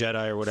Return of the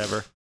Jedi or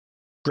whatever.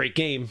 Great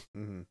game.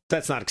 Mm-hmm.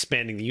 That's not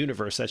expanding the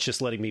universe. That's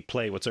just letting me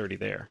play what's already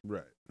there.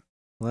 Right.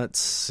 Let's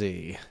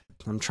see.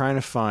 I'm trying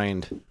to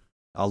find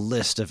a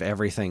list of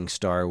everything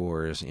Star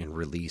Wars in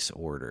release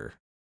order.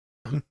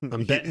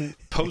 I'm betting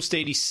post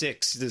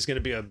 86 there's going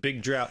to be a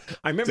big drought.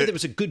 I remember there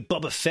was a good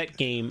Boba Fett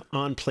game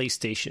on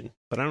PlayStation,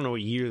 but I don't know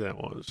what year that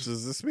was.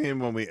 Does this mean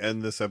when we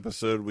end this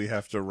episode we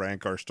have to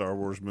rank our Star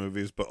Wars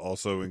movies but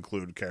also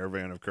include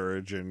Caravan of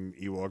Courage and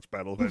Ewoks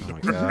Battle of Endor? Oh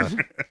my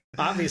God.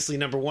 Obviously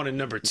number 1 and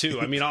number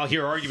 2. I mean, I'll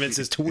hear arguments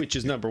as to which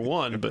is number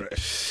 1, but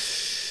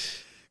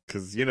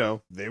because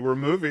they were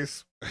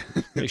movies.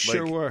 They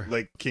sure were.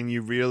 Like, can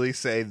you really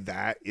say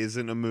that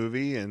isn't a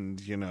movie?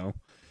 And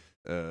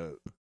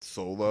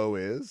Solo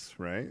is,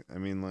 right? I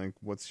mean, like,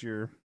 what's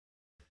your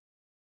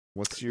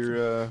measure? What's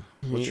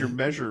your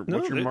marker?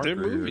 They're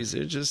movies.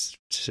 They're just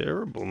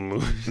terrible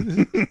movies.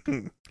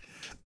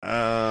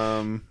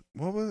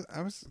 What was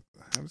I was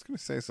going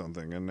to say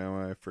something and now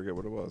I forget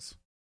what it was.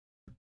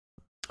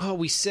 Oh,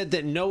 we said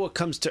that Noah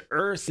comes to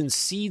Earth and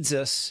seeds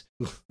us,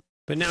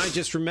 but now I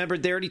just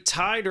remembered they already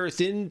tied Earth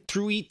in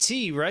through ET,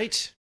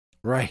 right?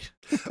 Right.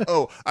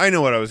 Oh, I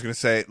know what I was going to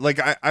say. Like,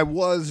 I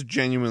was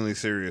genuinely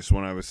serious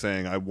when I was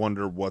saying I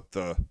wonder what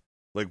the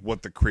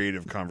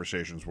creative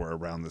conversations were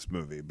around this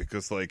movie,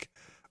 because, like,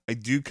 I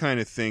do kind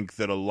of think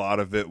that a lot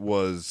of it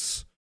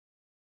was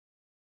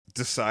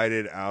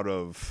decided out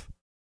of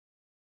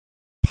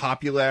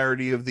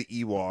popularity of the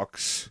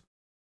Ewoks,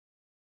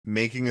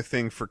 making a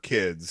thing for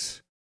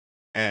kids,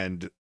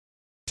 and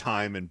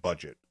time and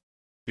budget.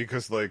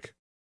 Because, like,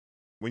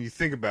 when you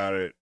think about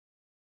it,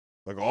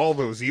 like, all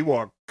those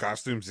Ewok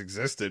costumes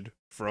existed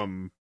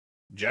from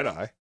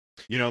Jedi.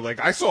 Like,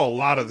 I saw a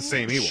lot of the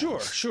same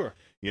Ewoks. Sure.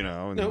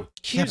 And,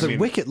 But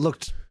Wicket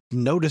looked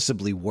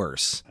noticeably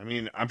worse. I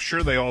mean, I'm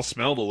sure they all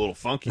smelled a little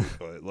funky,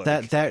 but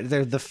like,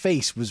 the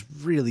face was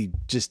really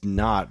just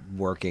not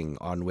working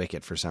on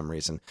Wicket for some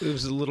reason. It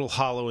was a little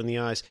hollow in the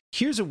eyes.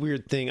 Here's a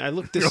weird thing. I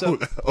looked this up.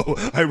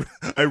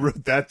 I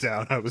wrote that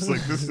down. I was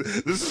like, this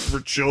is for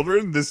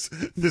children. This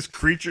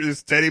creature,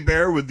 this teddy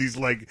bear with these,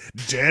 like,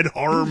 dead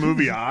horror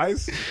movie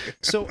eyes.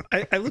 So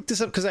I looked this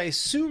up because I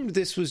assumed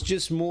this was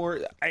just more.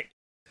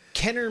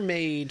 Kenner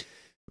made,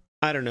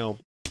 I don't know,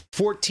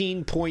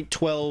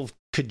 $14.12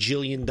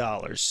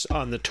 cajillion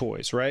on the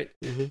toys, right?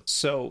 Mm-hmm.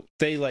 So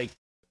they, like,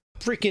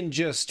 freaking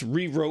just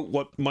rewrote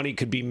what money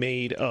could be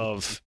made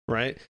of,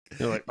 right?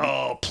 They're like,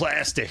 oh,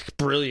 plastic,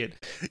 brilliant.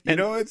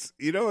 It's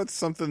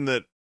something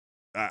that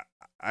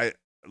I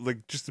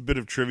like, just a bit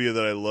of trivia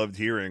that I loved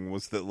hearing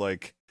was that,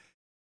 like,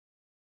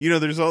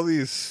 there's all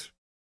these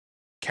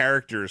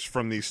characters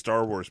from these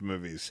Star Wars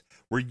movies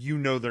where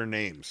their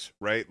names,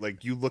 right?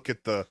 Like, you look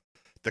at the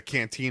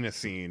cantina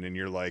scene and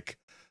you're like,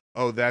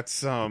 oh,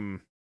 that's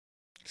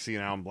see,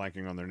 now I'm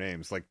blanking on their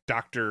names, like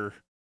Dr.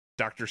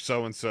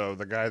 So and so,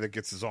 the guy that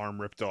gets his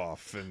arm ripped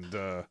off,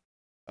 and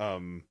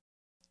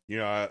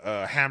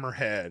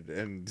Hammerhead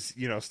and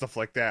stuff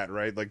like that,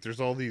 right? Like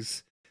there's all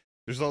these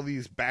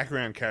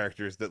background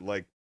characters that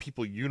like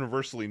people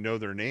universally know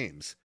their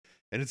names,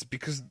 and it's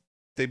because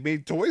they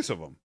made toys of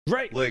them,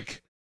 Right.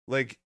 Like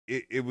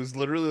it was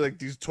literally like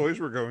these toys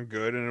were going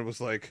good, and it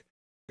was like,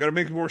 gotta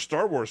make more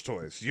Star Wars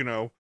toys,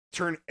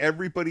 turn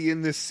everybody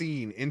in this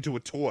scene into a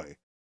toy.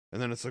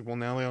 And then it's like, well,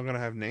 now they all gonna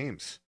have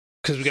names.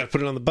 Because we got to put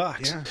it on the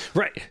box. Yeah.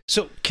 Right.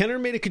 So Kenner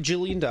made $1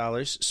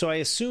 gajillion, so I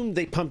assumed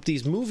they pumped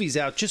these movies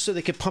out just so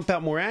they could pump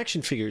out more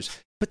action figures.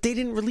 But they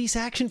didn't release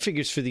action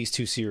figures for these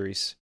two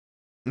series.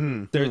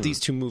 There are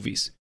these two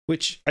movies,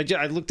 which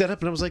I looked that up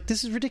and I was like,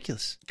 this is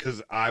ridiculous.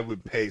 Because I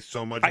would pay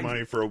so much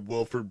money for a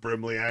Wilford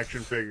Brimley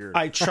action figure.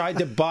 I tried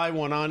to buy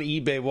one on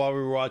eBay while we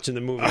were watching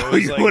the movie. I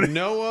was like,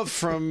 Noah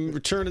from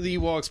Return of the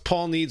Ewoks,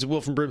 Paul needs a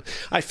Wilford Brimley.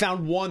 I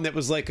found one that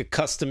was like a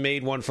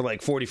custom-made one for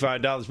like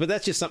 $45, but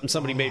that's just something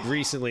somebody made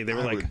recently. They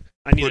were like,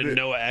 I need a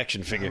Noah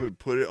action figure. I would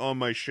put it on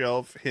my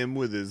shelf, him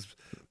with his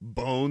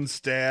bone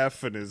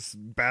staff and his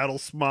battle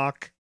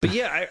smock. But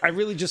yeah, I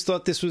really just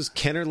thought this was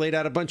Kenner laid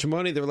out a bunch of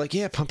money. They were like,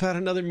 yeah, pump out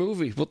another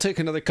movie. We'll take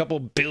another couple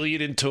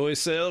billion in toy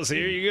sales.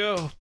 Here you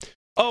go.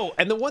 Oh,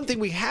 and the one thing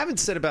we haven't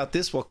said about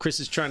this while Chris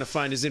is trying to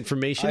find his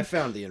information. I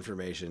found the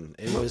information.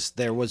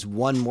 There was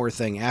one more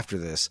thing after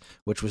this,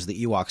 which was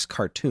the Ewoks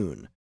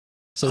cartoon.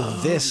 So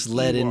this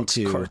led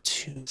into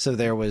cartoon. So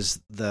there was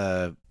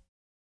the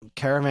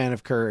Caravan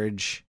of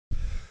Courage.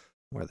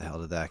 Where the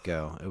hell did that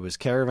go? It was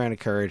Caravan of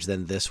Courage,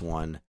 then this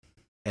one.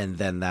 And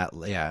then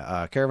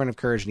Caravan of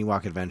Courage and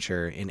Ewok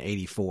Adventure in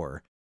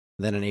 84.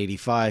 Then in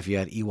 85, you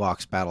had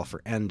Ewoks Battle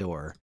for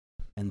Endor.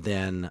 And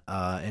then,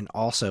 and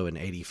also in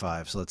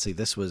 85. So let's see,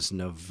 this was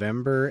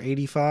November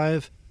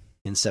 85.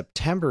 In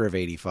September of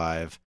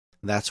 85,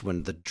 that's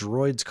when the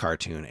Droids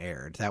cartoon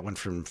aired. That went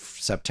from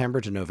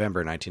September to November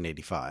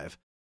 1985.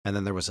 And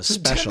then there was a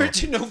special. September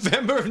to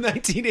November of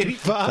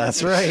 1985.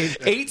 That's right.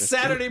 8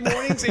 Saturday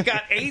mornings. It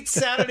got 8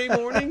 Saturday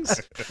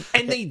mornings.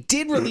 And they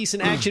did release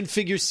an action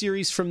figure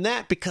series from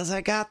that because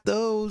I got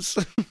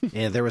those.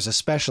 And there was a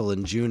special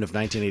in June of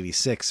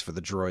 1986 for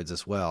the Droids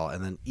as well.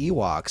 And then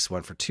Ewoks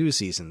went for 2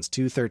 seasons,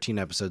 2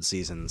 13-episode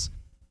seasons.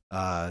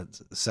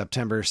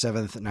 September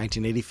 7th,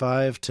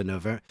 1985 to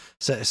November.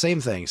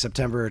 Same thing,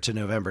 September to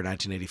November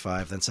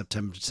 1985, then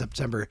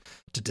September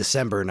to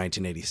December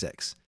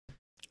 1986.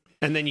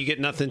 And then you get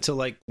nothing till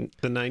like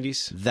the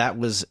 90s? That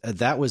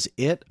was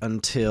it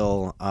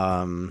until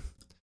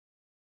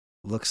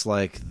looks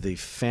like the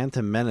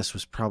Phantom Menace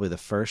was probably the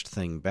first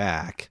thing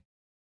back.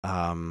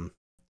 Phantom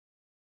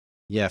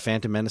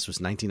Menace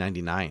was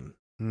 1999.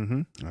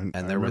 And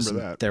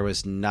there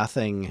was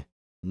nothing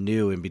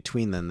new in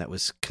between them that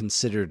was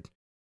considered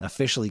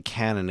officially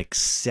canon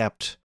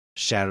except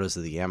Shadows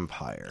of the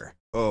Empire.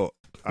 Oh,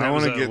 I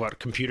want to get what,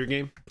 computer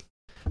game?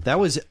 That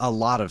was a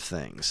lot of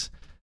things.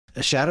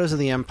 Shadows of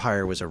the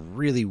Empire was a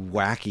really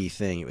wacky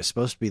thing. It was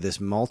supposed to be this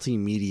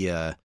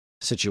multimedia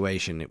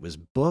situation. It was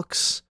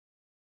books,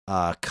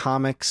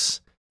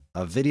 comics,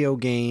 a video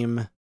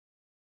game,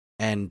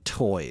 and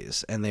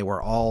toys. And they were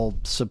all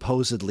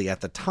supposedly at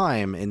the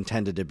time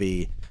intended to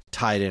be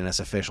tied in as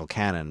official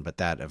canon, but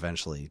that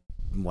eventually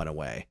went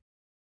away.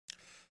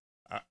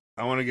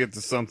 I want to get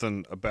to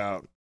something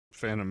about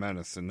Phantom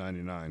Menace in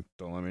 99.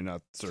 Don't let me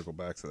not circle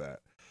back to that.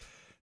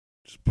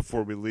 Just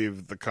before we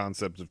leave the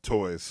concept of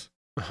toys.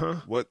 Uh-huh.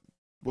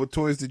 What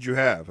toys did you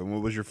have, and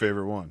what was your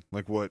favorite one?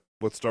 Like what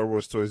Star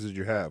Wars toys did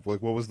you have?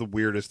 Like what was the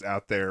weirdest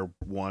out there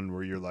one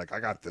where you're like,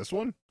 I got this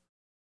one?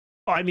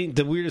 I mean,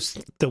 the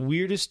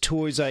weirdest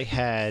toys I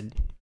had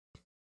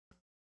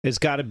has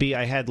got to be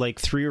I had like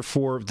 3 or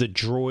 4 of the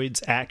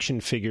Droids action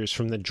figures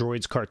from the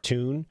Droids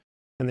cartoon,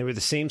 and they were the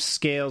same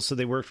scale, so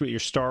they worked with your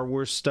Star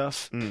Wars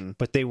stuff,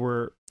 but they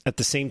were at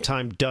the same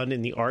time done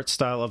in the art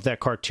style of that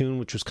cartoon,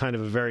 which was kind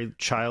of a very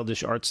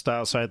childish art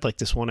style. So I had like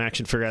this one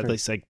action figure, I had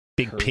this like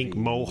big Curvy, pink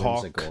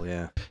mohawk. whimsical,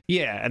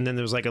 Yeah, and then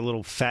there was like a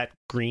little fat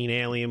green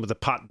alien with a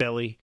pot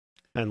belly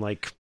and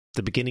like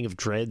the beginning of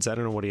dreads. I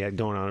don't know what he had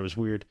going on. It was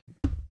weird.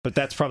 But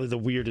that's probably the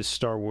weirdest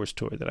Star Wars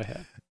toy that I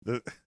had.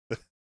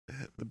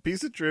 The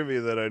piece of trivia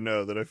that I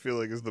know that I feel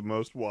like is the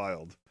most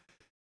wild,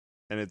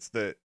 and it's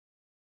the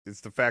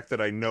fact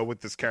that I know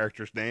what this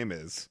character's name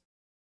is.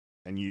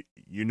 And you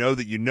know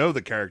that you know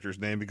the character's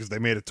name because they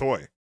made a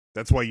toy.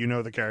 That's why you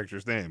know the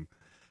character's name.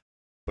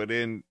 But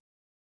in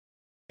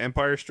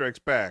Empire Strikes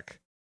Back,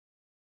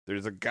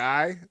 there's a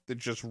guy that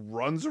just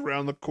runs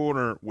around the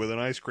corner with an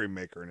ice cream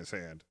maker in his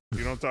hand.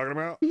 You know what I'm talking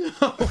about?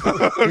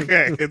 No.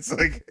 Okay, it's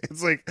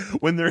like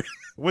when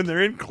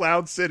they're in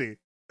Cloud City,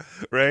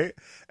 right?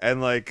 And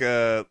like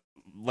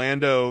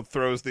Lando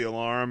throws the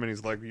alarm and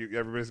he's like,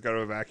 everybody's got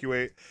to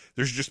evacuate.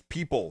 There's just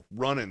people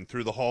running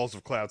through the halls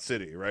of Cloud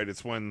City, right?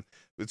 It's when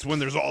It's when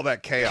there's all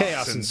that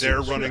chaos and ensues.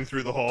 they're running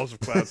through the halls of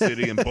Cloud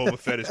City and Boba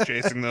Fett is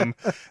chasing them,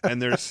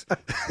 and there's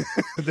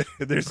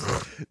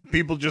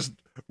people just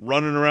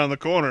running around the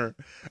corner,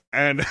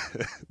 and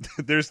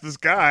there's this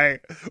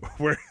guy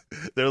where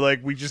they're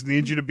like, we just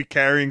need you to be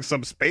carrying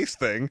some space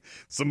thing.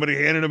 Somebody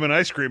handed him an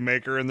ice cream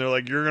maker, and they're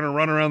like, you're gonna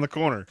run around the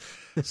corner.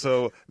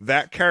 So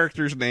that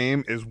character's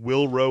name is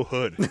Wilro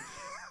Hood.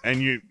 And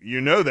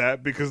you know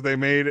that because they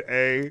made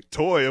a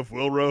toy of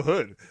Wilro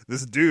Hood.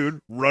 This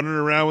dude running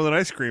around with an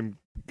ice cream.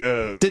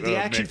 Did the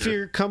action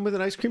figure come with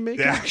an ice cream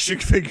maker? The action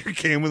figure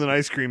came with an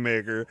ice cream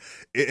maker.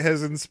 It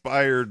has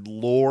inspired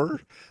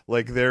lore.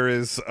 Like there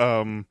is,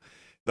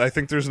 I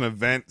think there's an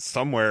event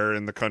somewhere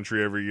in the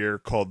country every year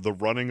called the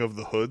Running of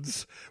the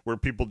Hoods, where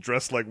people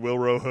dress like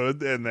Wilro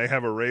Hood and they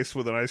have a race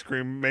with an ice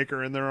cream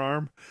maker in their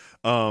arm.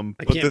 I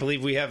can't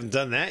believe we haven't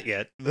done that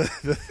yet.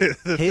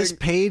 His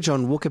page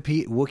on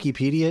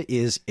Wikipedia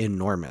is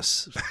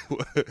enormous.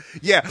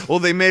 Yeah, well,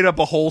 they made up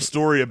a whole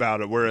story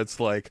about it where it's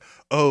like,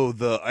 oh,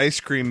 the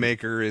ice cream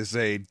maker is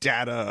a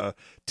data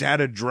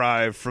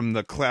drive from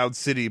the Cloud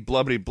City,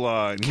 blah blah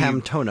blah. And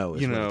Camtono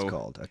is what it's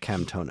called. A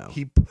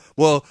Camtono.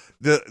 Well,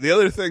 the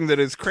other thing that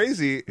is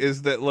crazy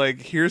is that like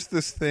here's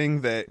this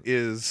thing that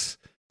is,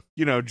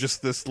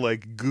 just this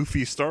like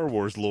goofy Star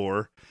Wars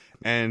lore,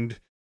 and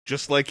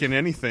just like in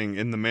anything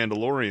in The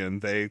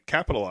Mandalorian, they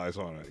capitalize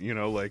on it.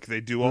 Like they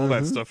do all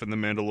that stuff in The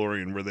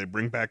Mandalorian where they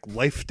bring back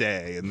Life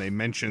Day and they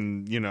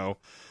mention,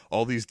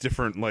 all these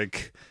different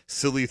like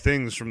silly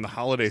things from the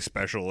holiday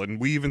special. And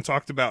we even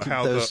talked about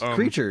how those the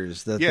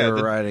creatures that they're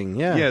riding.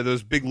 Yeah,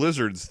 those big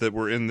lizards that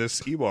were in this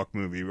Ewok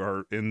movie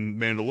are in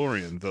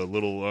Mandalorian. The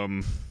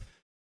little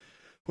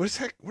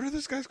what are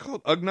those guys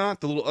called? Ugnaught?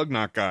 The little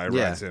Ugnaught guy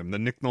rides him. The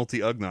Nick Nolte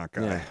Ugnaught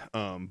guy.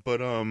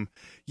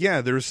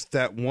 Yeah. There's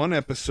that one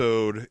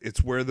episode.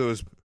 It's where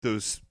those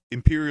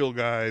Imperial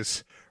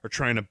guys are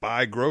trying to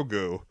buy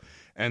Grogu,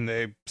 and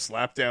they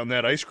slap down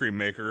that ice cream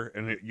maker,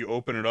 and you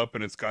open it up,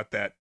 and it's got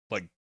that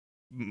like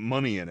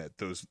money in it.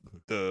 It's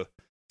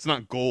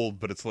not gold,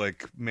 but it's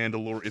like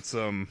Mandalore. It's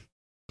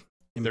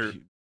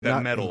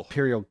metal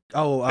Imperial.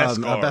 Oh,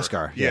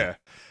 Beskar. Yeah,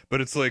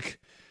 but it's like.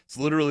 It's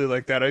literally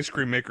like that ice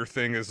cream maker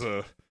thing is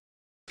a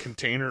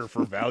container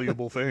for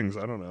valuable things.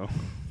 I don't know.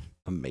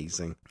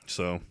 Amazing.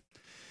 So,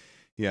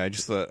 yeah, I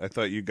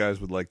thought you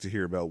guys would like to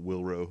hear about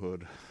Wilro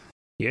Hood.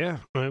 Yeah,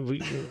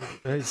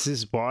 this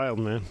is wild,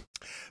 man.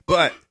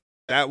 But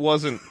that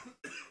wasn't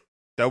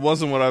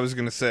what I was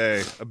going to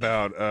say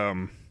about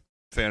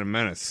Phantom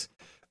Menace.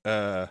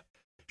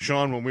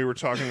 Sean, when we were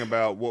talking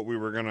about what we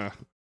were going to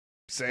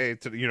say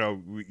to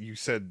you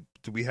said,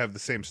 do we have the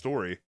same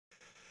story?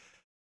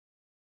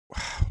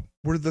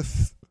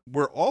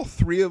 Were all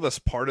three of us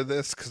part of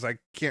this? Because I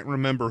can't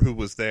remember who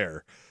was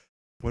there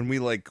when we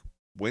like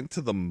went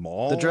to the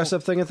mall. The dress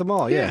up thing at the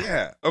mall. Yeah.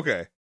 Yeah.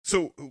 Okay.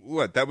 So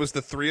what? That was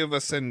the three of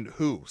us and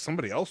who?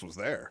 Somebody else was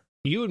there.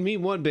 You and me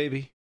won,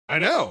 baby. I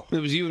know. It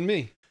was you and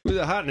me. With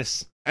the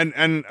hotness.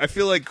 And I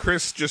feel like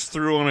Chris just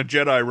threw on a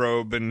Jedi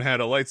robe and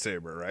had a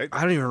lightsaber, right?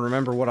 I don't even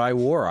remember what I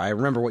wore. I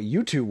remember what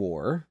you two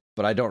wore.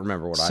 But I don't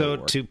remember what I wore.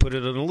 So to put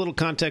it in a little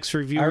context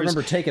for viewers... I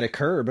remember taking a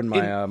curb in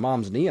my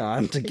mom's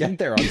Neon to get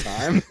there on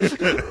time.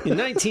 In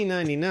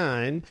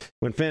 1999,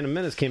 when Phantom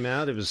Menace came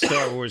out, it was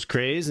Star Wars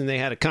craze, and they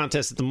had a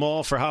contest at the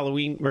mall for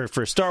Halloween, or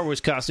for Star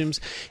Wars costumes,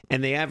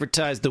 and they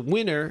advertised the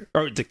winner,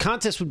 or the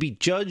contest would be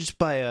judged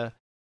by a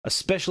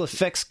special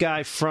effects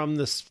guy from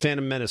the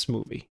Phantom Menace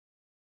movie.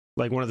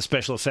 Like one of the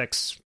special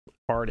effects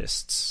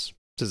artists.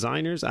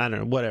 Designers, I don't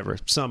know, whatever,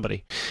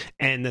 somebody,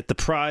 and that the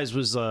prize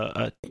was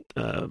a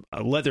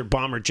leather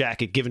bomber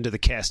jacket given to the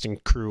cast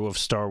and crew of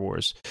Star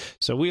Wars.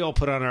 So we all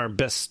put on our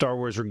best Star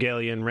Wars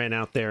regalia and ran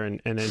out there and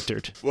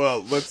entered.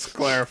 Well, let's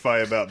clarify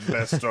about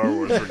best Star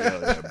Wars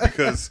regalia,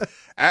 because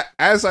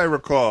as I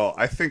recall,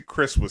 I think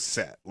Chris was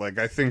set. Like,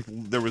 I think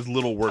there was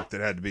little work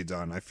that had to be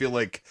done. I feel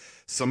like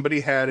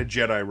somebody had a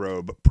Jedi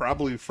robe,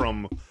 probably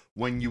from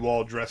when you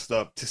all dressed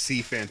up to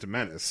see Phantom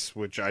Menace,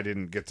 which I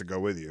didn't get to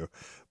go with you.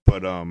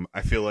 But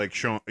I feel like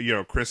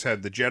Chris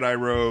had the Jedi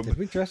robe. Did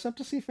we dress up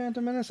to see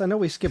Phantom Menace? I know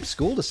we skipped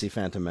school to see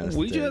Phantom Menace.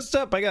 We dressed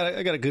up. I got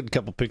a good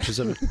couple pictures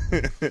of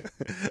it.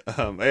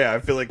 Yeah, I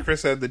feel like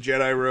Chris had the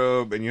Jedi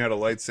robe and you had a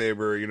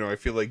lightsaber. I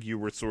feel like you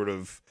were sort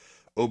of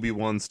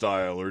Obi-Wan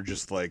style or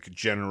just like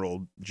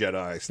general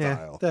Jedi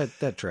style. Yeah,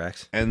 that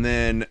tracks. And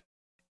then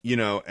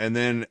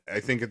I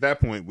think at that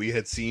point we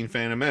had seen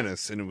Phantom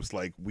Menace and it was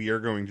like, we are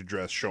going to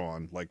dress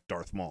Sean like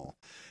Darth Maul.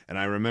 And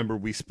I remember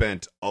we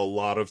spent a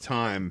lot of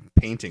time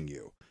painting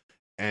you.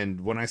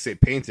 And when I say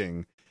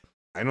painting,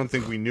 I don't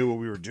think we knew what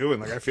we were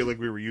doing. Like, I feel like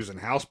we were using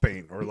house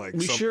paint or like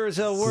we sure as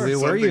hell were. We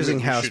were using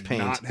house paint.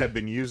 paint. Not have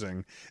been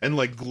using and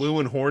like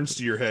gluing horns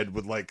to your head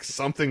with like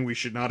something we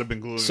should not have been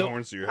gluing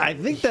horns to your head. I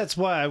think that's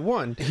why I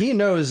won. He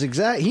knew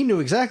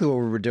exactly what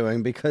we were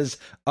doing because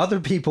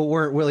other people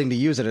weren't willing to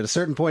use it. At a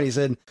certain point, he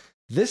said,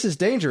 "This is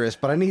dangerous,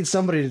 but I need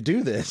somebody to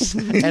do this."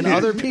 And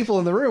other people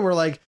in the room were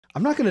like,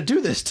 I'm not going to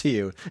do this to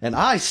you. And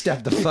I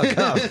stepped the fuck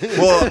up.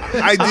 Well,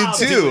 I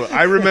did too.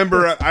 I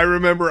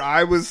remember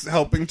I was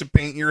helping to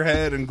paint your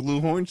head and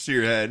glue horns to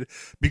your head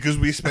because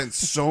we spent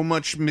so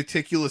much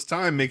meticulous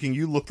time making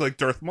you look like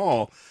Darth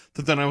Maul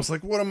that then I was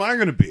like, what am I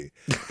going to be?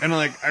 And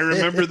like, I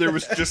remember there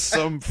was just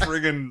some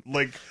friggin'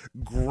 like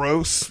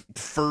gross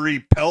furry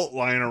pelt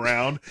lying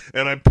around,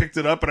 and I picked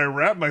it up and I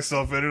wrapped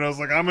myself in it, and I was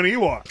like, I'm an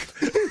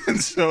Ewok.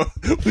 And so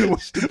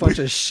a bunch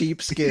of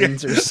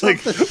sheepskins or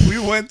something. Like, we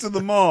went to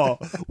the mall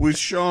with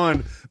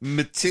Sean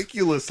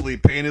meticulously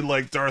painted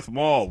like Darth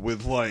Maul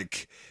with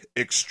like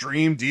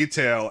extreme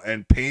detail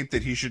and paint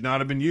that he should not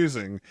have been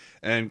using,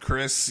 and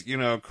Chris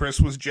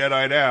was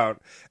Jedi'd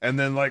out, and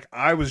then like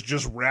I was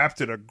just wrapped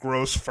in a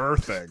gross fur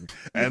thing,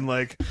 and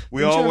like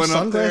we all went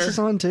up there. Sunglasses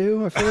on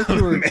too. I feel like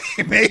you were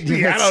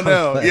maybe I don't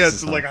know. Yeah,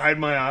 to like hide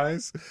my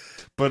eyes.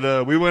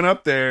 But we went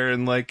up there,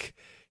 and like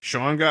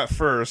Sean got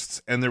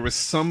first, and there was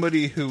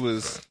somebody who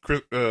was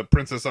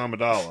Princess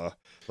Amidala.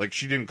 Like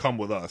she didn't come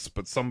with us,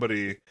 but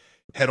somebody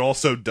had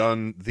also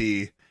done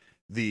the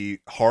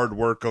hard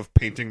work of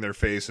painting their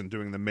face and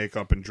doing the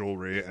makeup and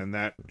jewelry, and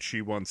that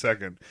she won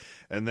second.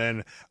 And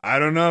then I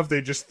don't know if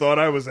they just thought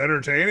I was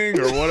entertaining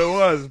or what it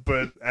was,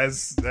 but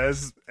as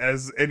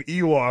an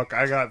Ewok,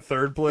 I got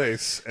third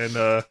place, and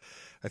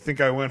I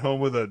think I went home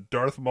with a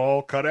Darth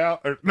Maul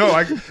cutout.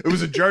 It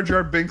was a Jar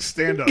Jar Binks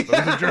stand up. It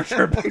was a Jar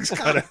Jar Binks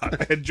cutout.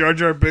 I had Jar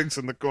Jar Binks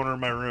in the corner of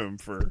my room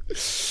for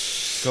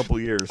couple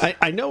years.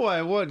 I know why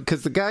I won,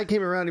 because the guy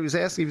came around. He was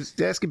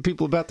asking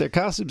people about their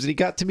costumes, and he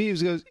got to me.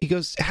 He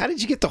goes, "How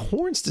did you get the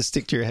horns to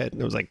stick to your head?"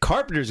 And I was like,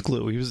 "Carpenter's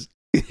glue." He was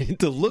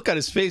the look on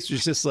his face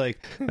was just like,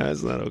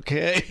 "That's not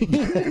okay."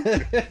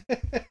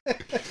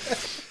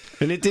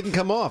 And it didn't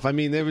come off.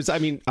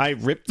 I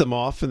ripped them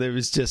off, and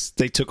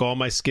they took all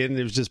my skin, and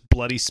there was just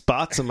bloody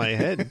spots on my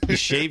head. You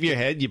shave your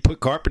head, you put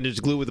Carpenter's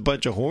glue with a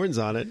bunch of horns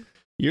on it,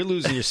 you're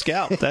losing your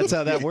scalp. That's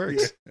how that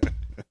works.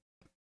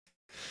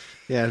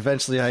 Yeah,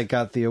 eventually I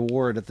got the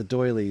award at the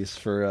doilies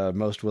for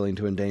most willing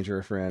to endanger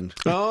a friend.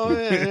 Oh,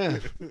 yeah.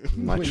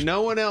 When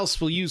no one else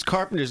will use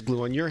Carpenter's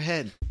glue on your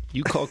head,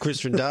 you call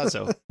Chris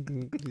Randazzo.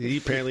 He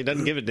apparently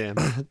doesn't give a damn.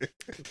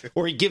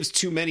 Or he gives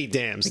too many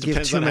damns.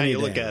 Depends on how you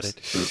look at it.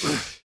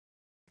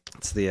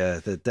 It's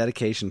the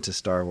dedication to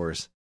Star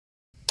Wars.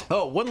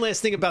 Oh, one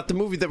last thing about the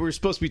movie that we were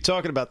supposed to be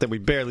talking about that we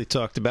barely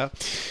talked about.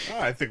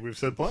 I think we've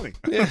said plenty.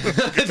 I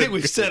think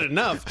we've said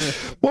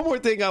enough. One more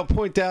thing I'll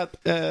point out.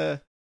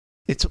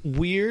 It's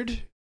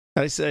weird.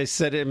 I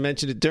said it and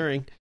mentioned it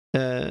during.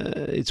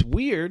 It's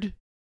weird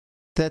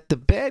that the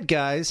bad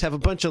guys have a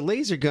bunch of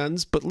laser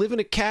guns but live in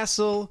a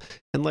castle,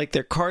 and like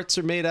their carts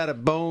are made out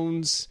of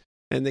bones,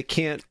 and they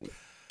can't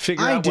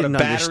figure out what a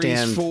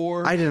battery's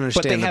for. I didn't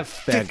understand. But they have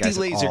 50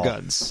 laser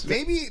guns.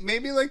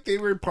 Maybe like they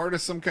were part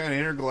of some kind of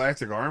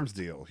intergalactic arms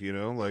deal,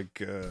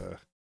 like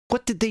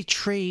what did they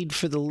trade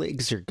for the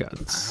laser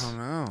guns? I don't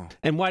know.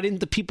 And why didn't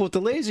the people with the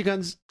laser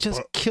guns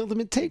just kill them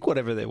and take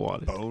whatever they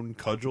wanted? Bone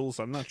cudgels?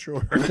 I'm not sure.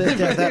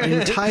 that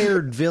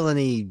entire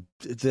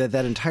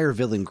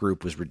villain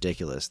group was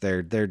ridiculous.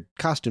 Their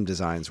costume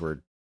designs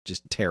were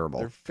just terrible.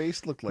 Their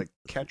face looked like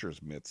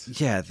catcher's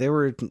mitts. Yeah, they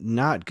were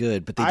not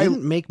good, but they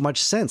didn't make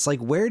much sense.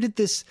 Like, where did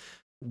this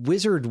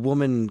wizard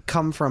woman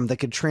come from that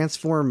could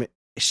transform?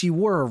 She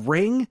wore a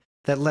ring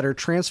that let her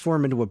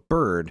transform into a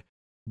bird,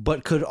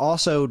 but could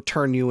also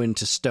turn you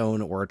into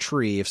stone or a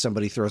tree if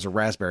somebody throws a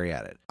raspberry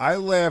at it. I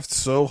laughed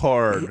so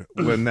hard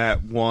when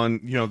that one,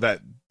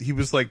 that he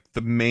was like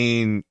the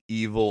main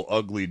evil,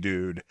 ugly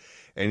dude,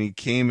 and he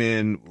came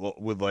in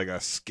with like a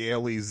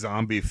scaly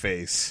zombie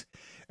face,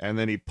 and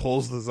then he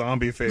pulls the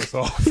zombie face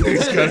off. And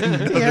he's got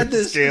another he had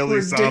this scaly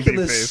zombie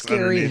face,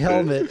 scary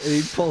helmet, and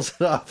he pulls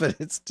it off, and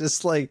it's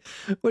just like,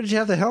 what did you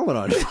have the helmet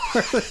on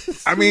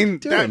for? I mean,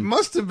 that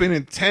must have been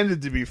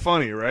intended to be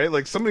funny, right?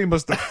 Like somebody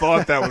must have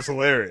thought that was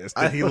hilarious.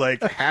 That he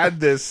like had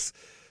this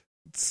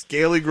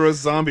scaly, gross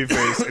zombie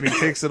face, and he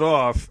takes it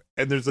off,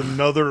 and there's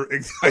another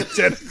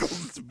identical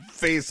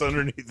face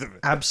underneath of it.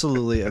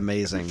 Absolutely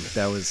amazing.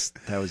 That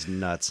was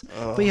nuts.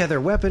 But yeah,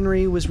 their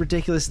weaponry was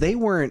ridiculous. They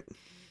weren't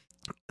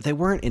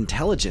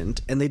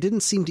intelligent, and they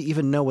didn't seem to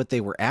even know what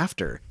they were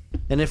after.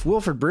 And if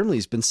Wilford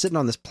Brimley's been sitting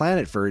on this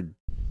planet for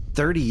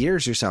 30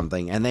 years or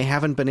something, and they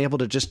haven't been able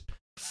to just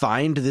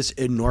find this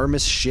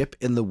enormous ship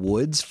in the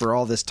woods for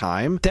all this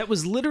time. That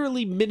was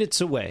literally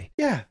minutes away.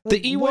 Yeah.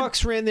 The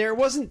Ewoks ran there. It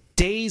wasn't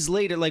days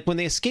later. Like when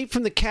they escape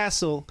from the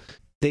castle,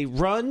 they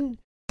run.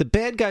 The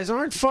bad guys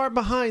aren't far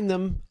behind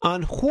them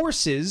on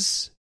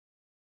horses,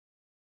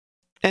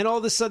 and all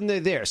of a sudden they're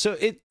there. So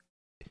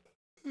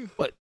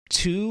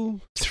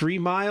 2-3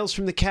 miles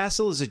from the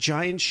castle is a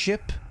giant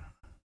ship.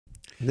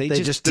 They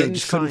just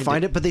couldn't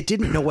find it, but they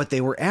didn't know what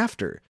they were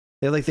after.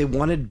 They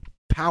wanted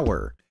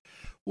power.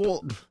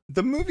 Well,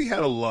 the movie had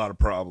a lot of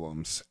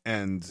problems,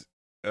 and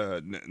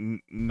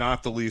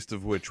not the least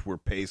of which were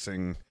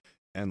pacing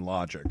and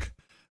logic.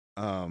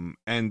 And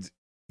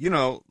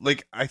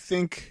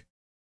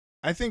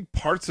I think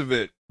parts of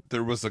it,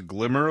 there was a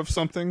glimmer of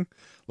something.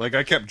 Like,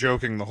 I kept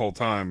joking the whole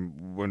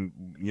time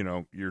when,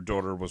 your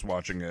daughter was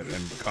watching it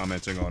and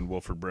commenting on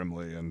Wilford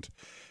Brimley and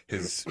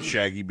his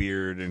shaggy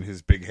beard and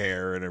his big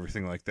hair and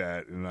everything like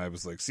that. And I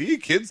was like, see,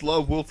 kids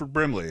love Wilford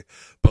Brimley.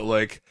 But,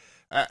 like,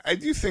 I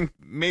do think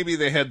maybe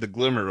they had the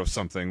glimmer of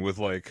something with,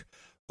 like,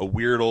 a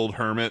weird old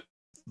hermit,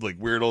 like,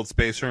 weird old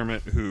space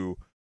hermit who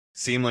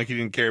seemed like he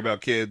didn't care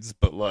about kids,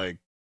 but, like,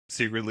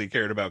 secretly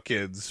cared about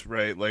kids,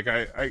 right? Like,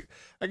 I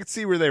could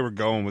see where they were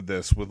going with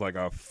this, with, like,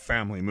 a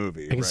family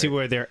movie. I can see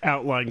where their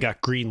outline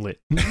got greenlit.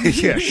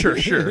 Yeah,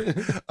 sure.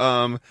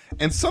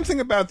 And something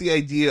about the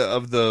idea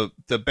of the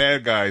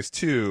bad guys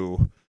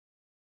too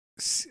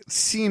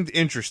seemed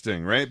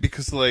interesting, right?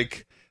 Because,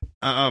 like,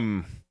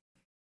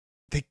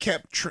 they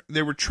kept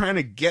they were trying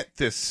to get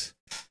this.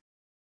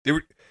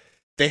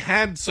 They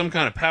had some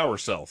kind of power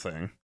cell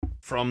thing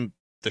from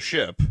the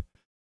ship,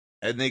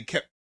 and they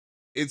kept.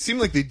 It seemed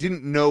like they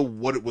didn't know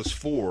what it was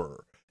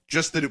for,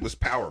 just that it was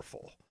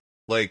powerful.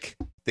 Like,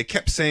 they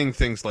kept saying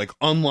things like,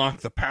 unlock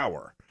the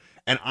power.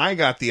 And I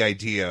got the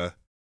idea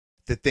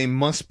that they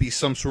must be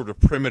some sort of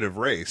primitive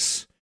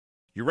race.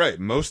 You're right.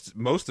 Most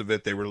of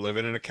it, they were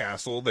living in a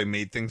castle. They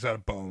made things out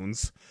of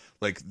bones.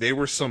 Like, they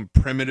were some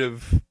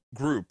primitive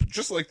group,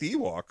 just like the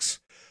Ewoks,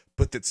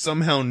 but that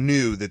somehow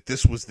knew that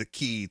this was the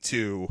key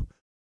to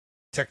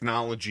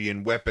technology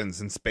and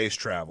weapons and space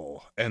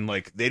travel. And,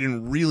 like, they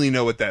didn't really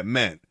know what that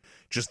meant,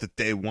 just that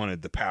they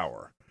wanted the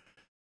power.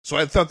 So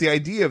I thought the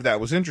idea of that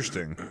was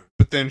interesting.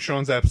 But then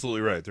Sean's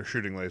absolutely right. They're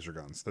shooting laser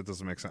guns. That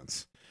doesn't make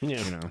sense.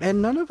 Yeah. You know?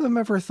 And none of them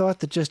ever thought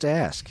to just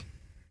ask.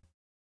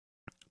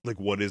 Like,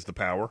 what is the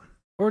power?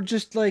 Or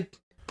just, like,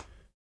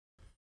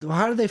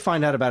 how did they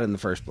find out about it in the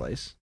first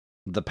place?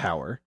 The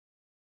power.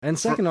 And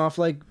second off,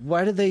 like,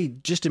 why did they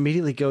just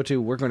immediately go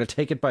to, we're going to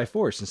take it by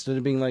force, instead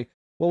of being like,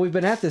 well, we've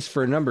been at this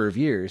for a number of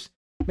years.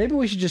 Maybe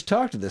we should just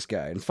talk to this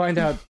guy and find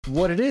out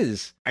what it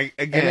is. And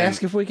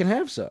ask if we can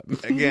have some.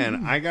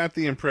 Again, I got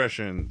the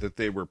impression that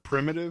they were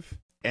primitive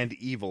and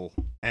evil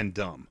and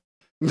dumb.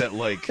 That,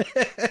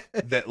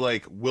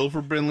 like,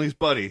 Wilford Brimley's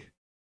buddy,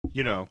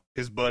 you know,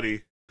 his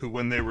buddy, who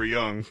when they were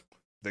young,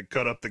 they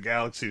cut up the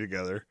galaxy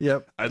together.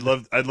 Yep. I'd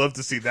love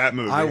to see that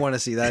movie. I want to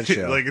see that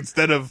show. Like,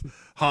 instead of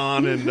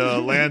Han and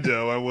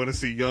Lando, I want to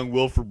see young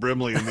Wilford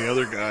Brimley and the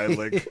other guy,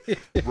 like,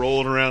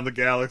 rolling around the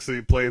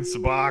galaxy playing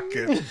sabacc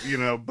at, you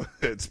know,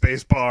 at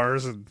space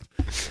bars. And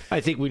I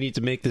think we need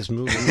to make this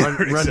movie.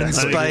 Run in Exactly. space.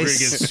 I think we're going to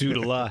Spice. get sued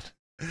a lot.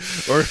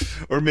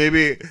 Or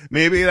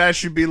maybe that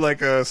should be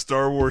like a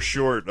Star Wars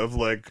short of,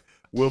 like,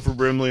 Wilford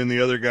Brimley and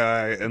the other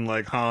guy and,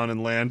 like, Han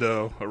and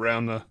Lando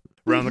around the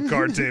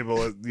card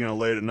table at, you know,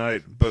 late at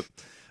night. But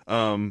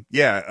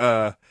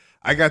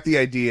I got the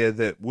idea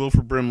that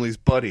Wilford Brimley's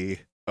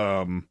buddy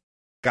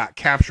got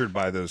captured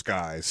by those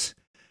guys,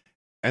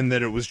 and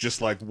that it was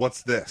just like,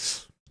 what's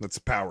this? That's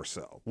a power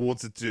cell. Well,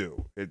 what's it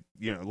do? It,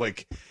 you know,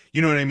 like,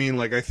 you know what I mean?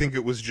 Like, I think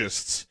it was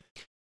just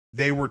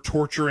they were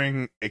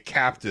torturing a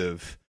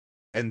captive,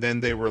 and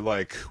then they were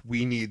like,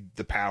 we need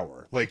the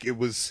power. Like, it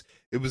was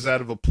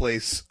out of a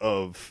place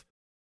of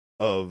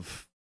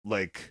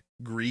like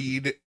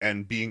greed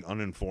and being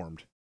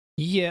uninformed.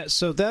 Yeah,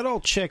 so that all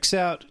checks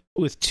out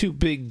with two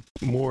big,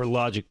 more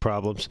logic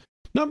problems.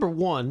 Number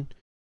one,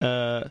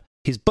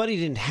 his buddy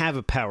didn't have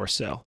a power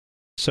cell.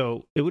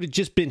 So it would have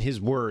just been his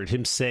word,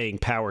 him saying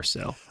power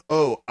cell.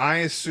 Oh, I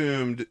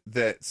assumed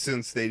that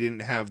since they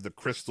didn't have the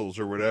crystals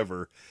or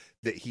whatever,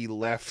 that he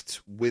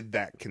left with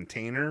that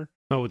container.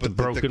 Oh, with the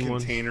but broken the one?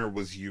 container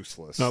was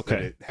useless. Okay.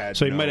 That it had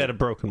So he no might have had a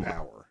broken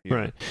power. one. Yeah.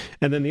 Right.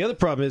 And then the other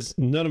problem is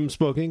none of them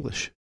spoke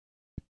English.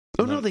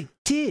 Oh, no, No. they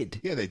did.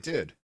 Yeah, they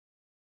did.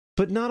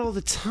 But not all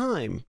the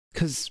time.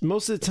 Because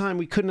most of the time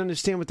we couldn't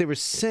understand what they were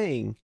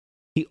saying.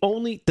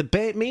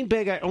 The main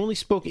bad guy only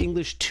spoke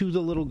English to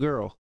the little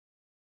girl.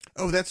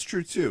 Oh, that's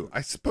true too.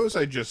 I suppose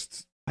I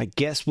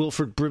guess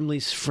Wilford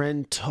Brimley's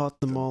friend taught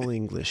them all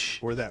English.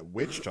 or that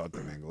witch taught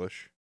them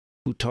English.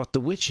 Who taught the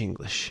witch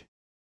English?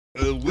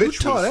 The Who witch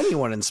taught was,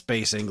 anyone in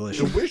space English?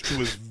 The witch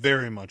was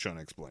very much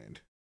unexplained.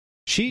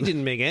 She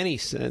didn't make any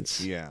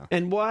sense. Yeah.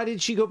 And why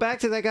did she go back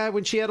to that guy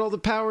when she had all the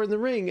power in the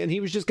ring and he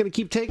was just going to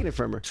keep taking it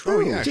from her? Oh,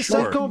 yeah, Just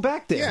sure. stop going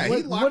back there. Yeah,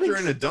 he locked her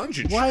in a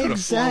dungeon. She Why could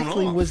have flown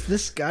exactly off. was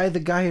this guy the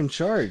guy in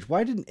charge?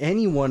 Why didn't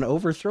anyone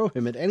overthrow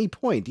him at any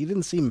point? He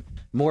didn't seem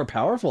more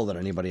powerful than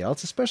anybody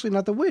else, especially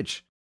not the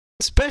witch.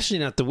 Especially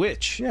not the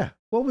witch. Yeah.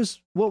 What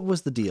was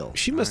the deal?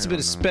 She must have been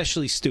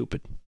especially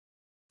stupid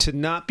to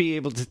not be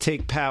able to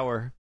take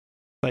power,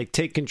 like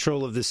take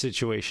control of the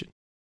situation.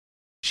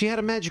 She had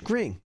a magic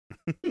ring.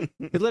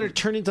 It let her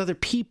turn into other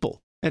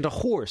people and a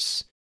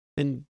horse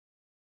and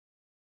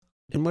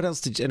what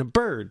else and a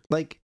bird.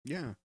 Like,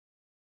 Yeah.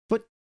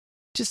 but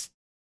just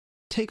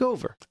take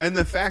over. And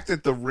the fact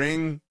that the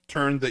ring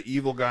turned the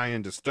evil guy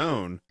into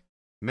stone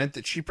meant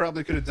that she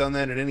probably could have done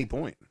that at any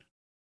point.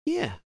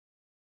 Yeah.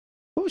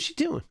 What was she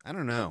doing? I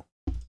don't know.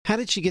 How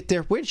did she get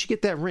there? Where did she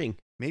get that ring?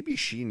 Maybe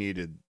she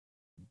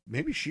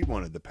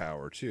wanted the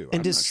power too. And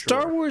I'm does not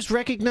Star sure. Wars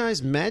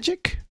recognize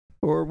magic?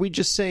 Or are we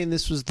just saying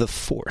this was the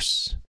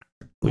Force?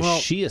 Was Well,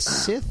 she a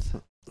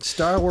Sith?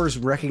 Star Wars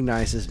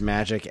recognizes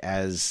magic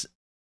as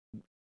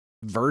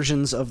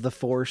versions of the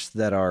Force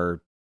that are,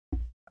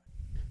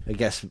 I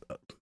guess,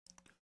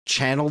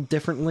 channeled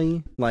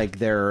differently. Like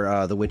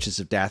they're the witches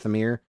of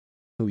Dathomir,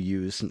 who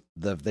use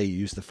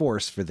the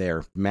Force for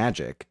their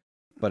magic,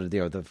 but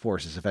the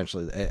Force is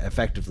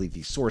effectively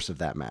the source of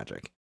that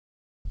magic.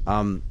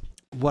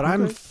 What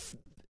I'm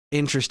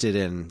interested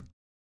in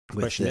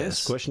with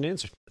question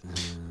answered.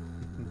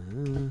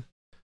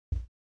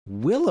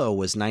 Willow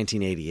was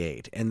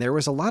 1988, and there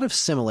was a lot of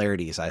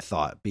similarities, I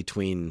thought,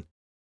 between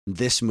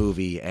this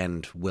movie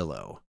and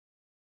Willow.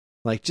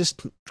 Like,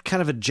 just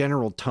kind of a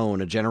general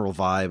tone, a general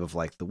vibe of,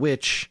 like, the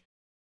witch,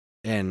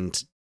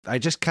 and I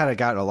just kind of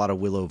got a lot of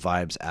Willow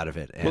vibes out of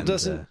it. And, well,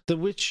 doesn't the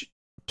witch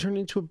turn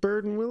into a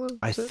bird in Willow?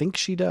 I think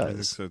she does. I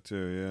think so,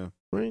 too,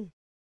 yeah. Right.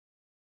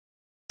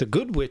 The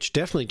good witch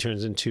definitely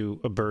turns into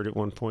a bird at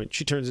one point.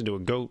 She turns into a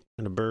goat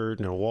and a bird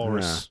and a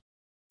walrus.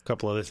 A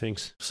couple other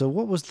things. So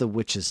what was the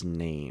witch's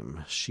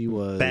name? She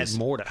was... Bad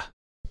Morta.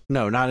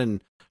 No, not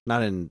in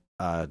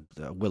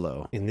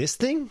Willow. In this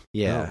thing?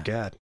 Yeah. Oh,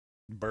 God.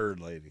 Bird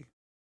lady.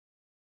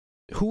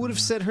 Who would have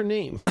said her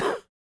name?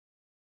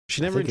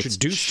 She never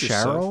introduced Cheryl?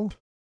 herself.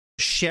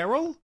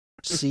 Cheryl?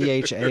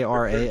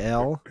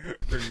 Charal.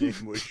 Her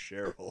name was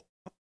Cheryl.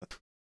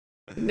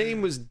 Her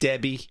name was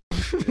Debbie.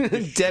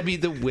 Debbie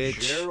the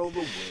Witch. Cheryl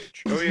the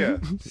Witch. Oh, yeah.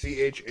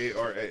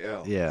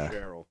 Charal. Yeah.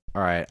 Cheryl.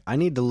 All right. I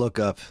need to look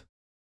up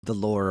the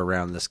lore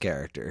around this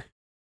character.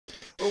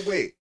 Oh,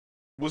 wait.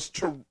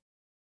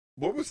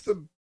 What was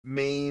the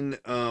main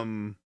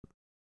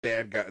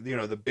bad guy,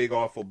 the big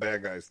awful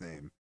bad guy's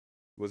name?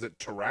 Was it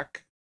Tarak?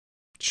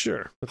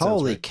 Sure.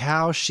 Holy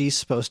cow, she's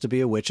supposed to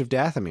be a witch of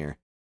Dathomir.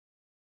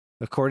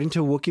 According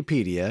to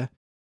Wikipedia,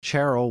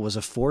 Cheryl was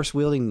a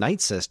force-wielding night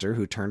sister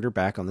who turned her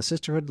back on the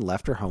sisterhood and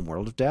left her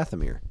homeworld of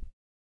Dathomir.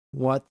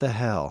 What the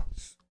hell?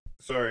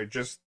 Sorry,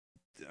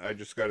 I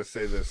just got to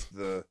say this: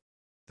 the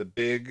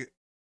big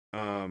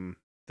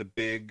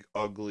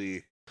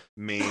ugly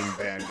main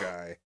bad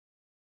guy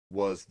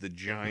was the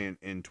giant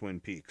in Twin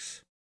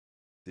Peaks.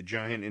 The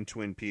giant in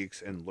Twin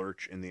Peaks and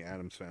Lurch in the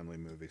Addams Family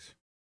movies.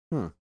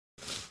 All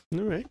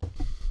right.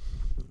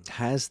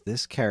 Has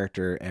this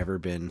character ever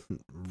been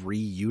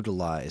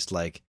reutilized?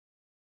 Like,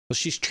 well,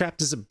 she's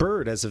trapped as a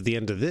bird as of the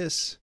end of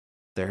this.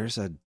 There's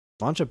a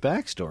bunch of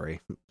backstory.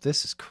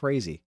 This is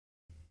crazy.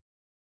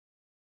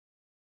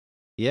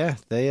 Yeah,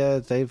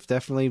 they've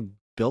definitely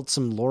built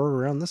some lore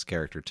around this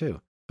character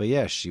too. But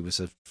yeah, she was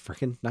a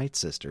freaking night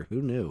sister.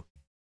 Who knew?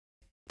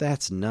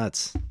 That's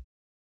nuts.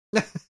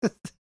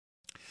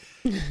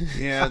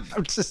 Yeah,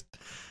 I'm just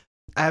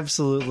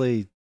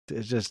absolutely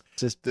just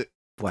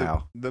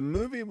wow. The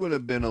movie would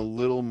have been a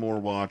little more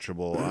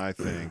watchable, I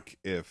think,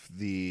 if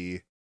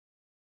the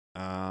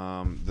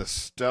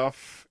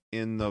stuff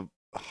in the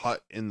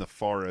hut in the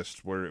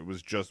forest where it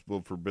was just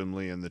Wilford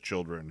Brimley and the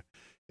children,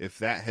 if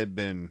that had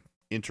been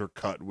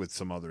intercut with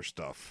some other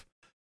stuff,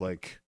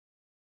 like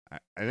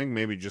I think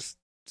maybe just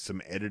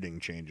some editing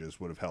changes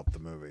would have helped the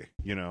movie.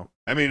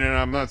 I mean, and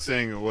I'm not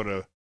saying it would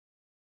have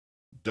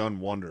done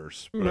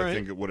wonders, but right. I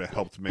think it would have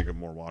helped make it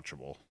more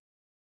watchable.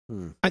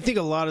 I think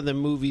a lot of the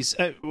movies,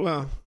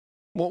 one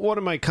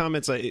of my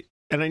comments, and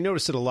I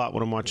notice it a lot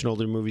when I'm watching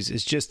older movies,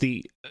 is just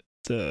it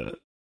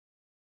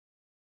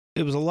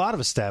was a lot of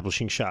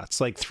establishing shots,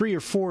 like 3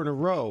 or 4 in a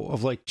row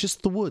of like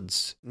just the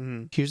woods.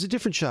 Mm-hmm. Here's a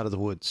different shot of the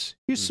woods.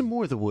 Here's some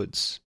more of the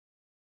woods.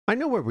 I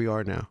know where we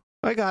are now.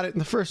 I got it in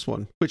the first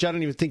one, which I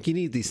don't even think you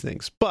need these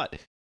things. But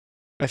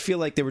I feel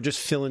like they were just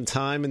filling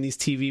time in these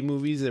TV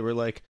movies. They were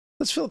like,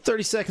 let's fill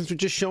 30 seconds with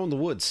just showing the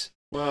woods.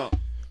 Well,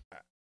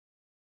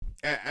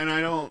 and I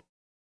don't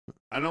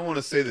want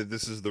to say that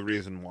this is the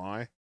reason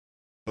why,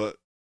 but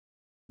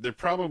there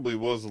probably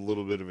was a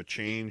little bit of a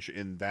change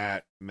in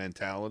that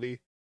mentality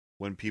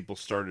when people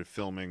started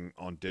filming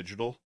on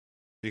digital,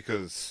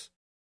 because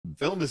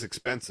film is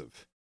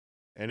expensive.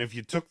 And if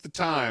you took the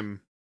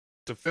time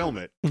to film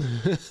it,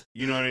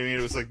 you know what I mean?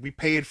 It was like, we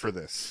paid for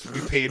this.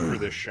 We paid for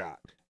this shot,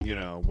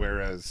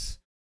 whereas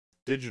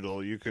digital,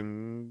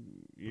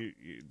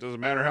 it doesn't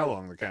matter how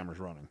long the camera's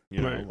running,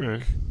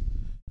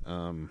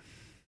 Right.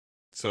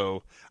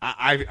 So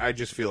I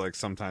just feel like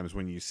sometimes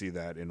when you see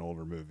that in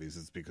older movies,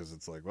 it's because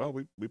it's like, well,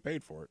 we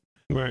paid for it.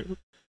 Right.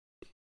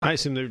 I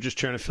assume they were just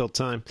trying to fill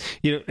time.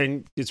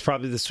 And it's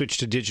probably the switch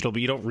to digital,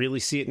 but you don't really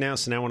see it now.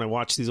 So now when I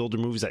watch these older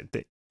movies,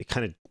 it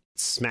kind of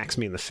smacks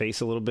me in the face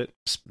a little bit,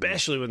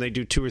 especially when they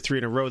do 2 or 3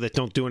 in a row that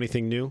don't do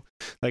anything new.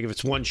 Like if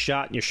it's one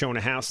shot and you're showing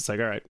a house, it's like,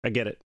 all right, I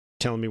get it.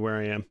 Telling me where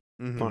I am.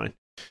 Mm-hmm. Fine.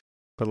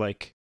 But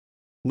like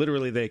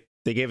literally they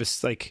gave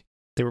us like,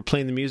 they were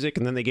playing the music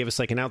and then they gave us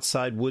like an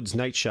outside woods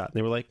night shot. And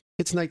they were like,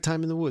 it's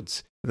nighttime in the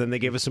woods. And then they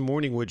gave us a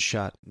morning wood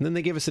shot. And then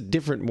they gave us a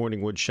different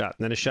morning wood shot.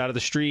 And then a shot of the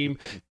stream.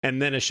 And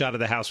then a shot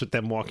of the house with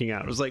them walking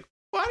out. It was like,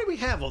 why do we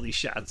have all these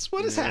shots?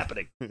 What is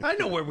happening? I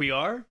know where we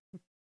are.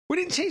 We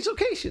didn't change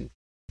location.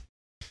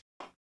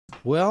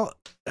 Well,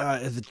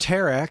 the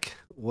Tarak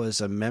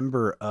was a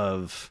member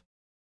of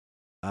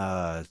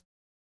it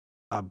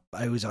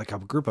was like a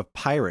group of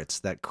pirates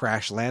that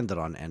crash landed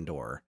on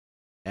Endor,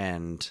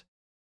 and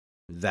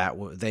that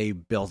they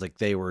built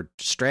they were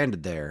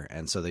stranded there,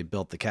 and so they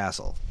built the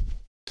castle.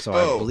 So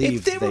I believe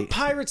if they were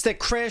pirates that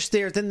crashed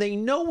there, then they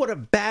know what a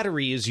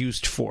battery is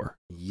used for.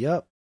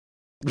 Yep.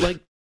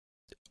 Like,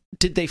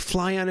 did they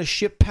fly on a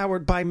ship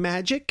powered by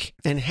magic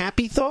and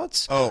happy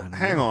thoughts? Oh,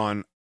 hang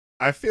on.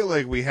 I feel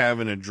like we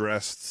haven't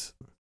addressed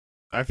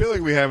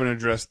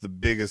the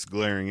biggest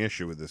glaring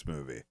issue with this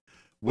movie,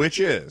 which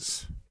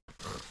is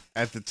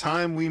at the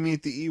time we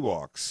meet the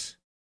Ewoks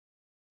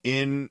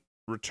in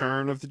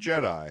Return of the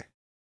Jedi,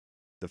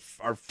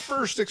 our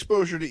first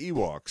exposure to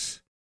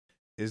Ewoks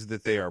is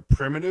that they are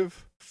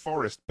primitive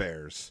forest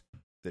bears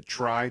that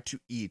try to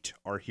eat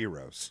our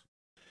heroes.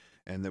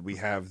 And that we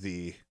have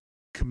the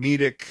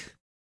comedic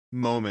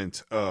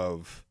moment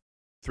of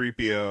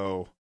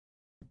 3PO,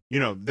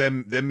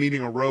 them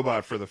meeting a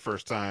robot for the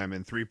first time,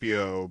 and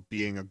 3PO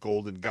being a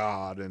golden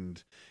god,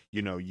 and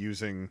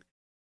using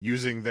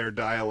their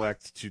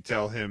dialect to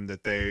tell him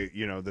that they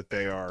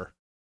are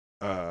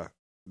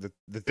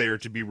that they are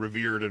to be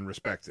revered and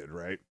respected,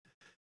 right?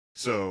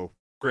 So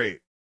great,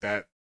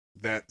 that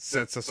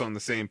sets us on the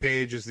same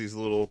page as these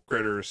little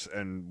critters,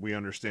 and we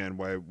understand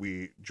why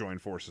we join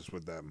forces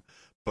with them.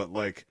 But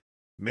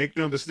make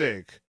no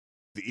mistake,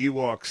 the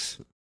Ewoks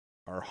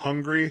are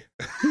hungry,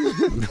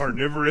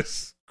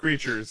 carnivorous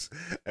creatures.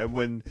 And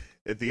when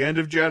at the end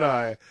of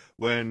Jedi,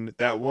 when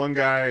that one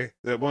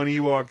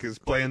Ewok is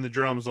playing the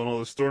drums on all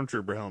the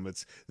stormtrooper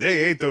helmets,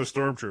 they ate those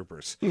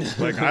stormtroopers.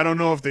 I don't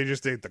know if they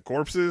just ate the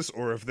corpses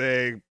or if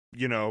they,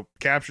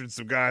 captured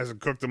some guys and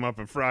cooked them up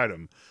and fried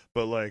them.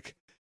 But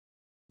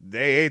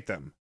they ate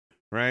them,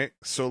 right?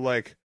 So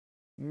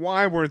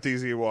why weren't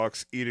these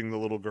Ewoks eating the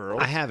little girl?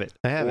 I have it.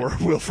 Or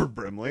Wilford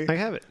Brimley. I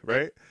have it.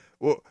 Right?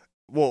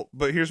 Well,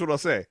 but here's what I'll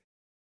say.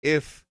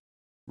 If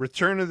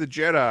Return of the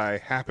Jedi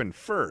happened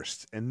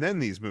first, and then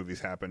these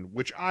movies happened,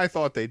 which I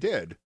thought they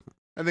did,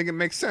 I think it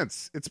makes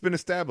sense. It's been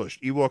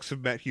established. Ewoks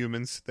have met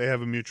humans. They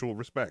have a mutual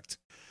respect.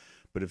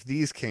 But if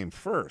these came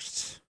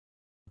first,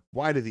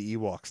 why do the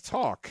Ewoks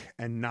talk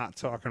and not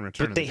talk in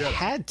Return of the Jedi? But they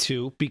had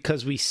to,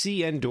 because we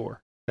see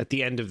Endor at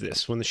the end of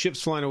this. When the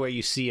ship's flying away,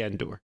 you see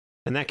Endor.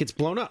 And that gets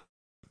blown up.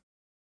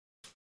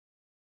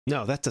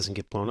 No, that doesn't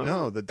get blown up.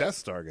 No, the Death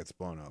Star gets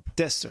blown up.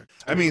 Death Star.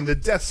 I mean, the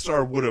Death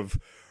Star would have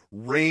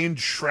rained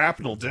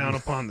shrapnel down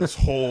upon this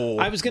whole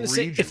I was going to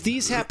say, if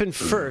these happen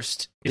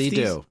first...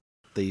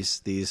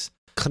 These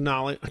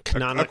canonically...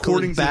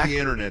 According to the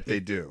internet, they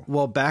do.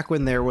 Well, back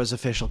when there was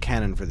official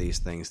canon for these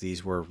things,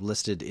 these were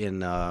listed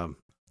in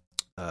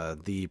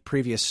the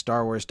previous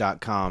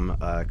StarWars.com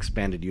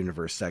expanded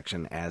universe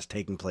section as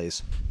taking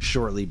place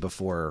shortly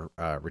before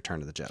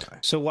Return of the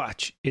Jedi. So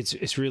watch.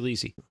 It's real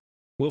easy.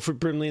 Wilford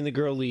Brimley and the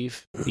girl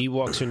leave.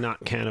 Ewoks are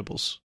not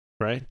cannibals,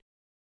 right?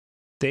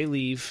 They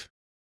leave.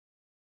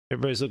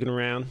 Everybody's looking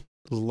around.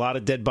 There's a lot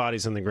of dead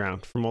bodies on the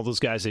ground from all those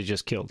guys they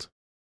just killed,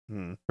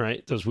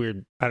 right? Those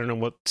weird, I don't know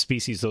what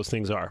species those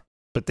things are,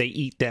 but they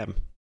eat them,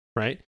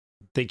 right?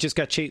 They just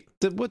got chased.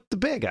 What the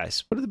bad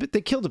guys?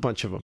 They killed a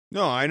bunch of them.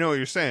 No, I know what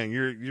you're saying.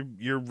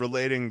 You're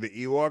relating the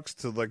Ewoks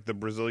to the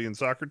Brazilian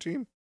soccer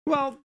team?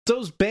 Well,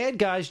 those bad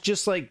guys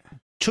just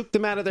took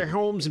them out of their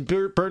homes and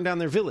burned down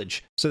their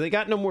village. So they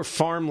got no more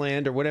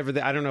farmland or whatever.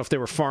 I don't know if they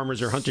were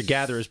farmers or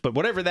hunter-gatherers, but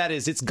whatever that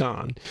is, it's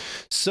gone.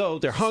 So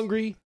they're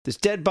hungry. There's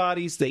dead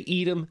bodies. They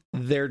eat them.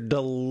 They're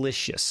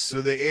delicious.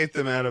 So they ate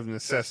them out of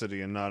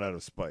necessity and not out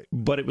of spite.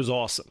 But it was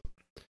awesome.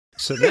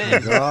 So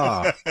then,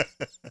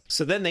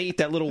 so then they eat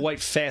that little white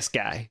fast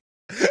guy.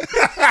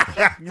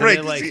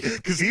 Right,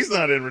 because he's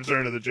not in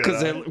Return of the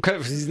Jedi.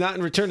 Because he's not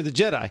in Return of the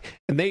Jedi.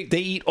 And they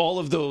eat all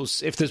of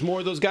those. If there's more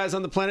of those guys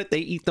on the planet, they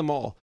eat them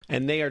all.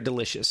 And they are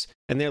delicious.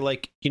 And they're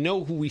like, you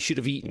know who we should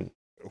have eaten?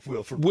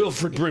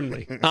 Wilford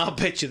Brimley. I'll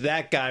bet you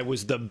that guy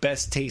was the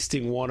best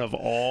tasting one of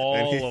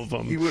all of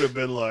them. He would have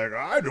been like,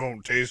 I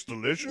don't taste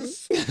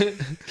delicious.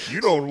 You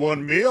don't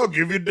want me, I'll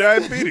give you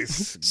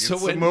diabetes. Get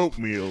some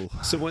oatmeal.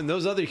 So when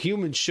those other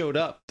humans showed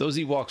up, those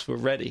Ewoks were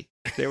ready.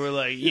 They were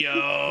like,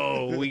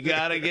 yo, we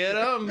gotta get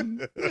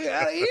them. We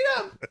gotta eat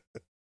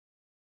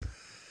them.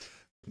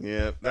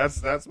 Yeah,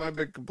 that's my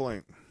big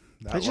complaint.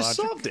 I just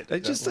solved it. I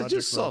just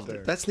solved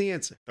it. That's the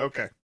answer.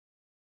 Okay.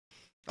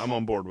 I'm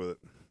on board with it.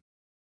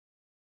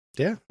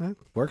 Yeah, that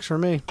works for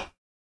me.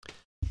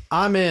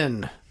 I'm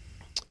in.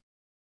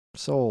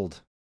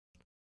 Sold.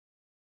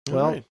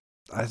 Well, right.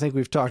 I think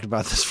we've talked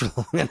about this for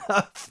long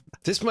enough.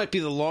 This might be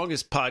the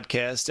longest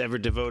podcast ever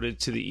devoted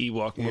to the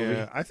Ewok movie.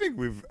 Yeah,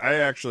 I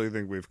actually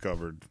think we've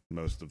covered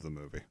most of the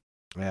movie.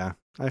 Yeah,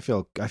 I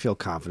feel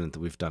confident that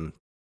we've done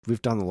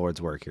the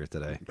Lord's work here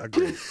today.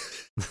 Agreed.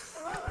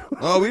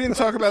 Oh, we didn't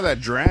talk about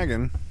that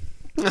dragon.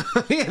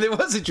 Yeah, there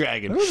was a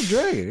dragon. There was a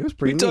dragon. It was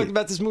pretty neat. We talked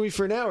about this movie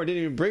for an hour.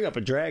 Didn't even bring up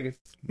a dragon.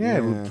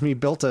 Yeah. He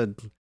built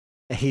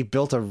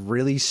a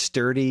really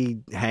sturdy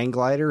hang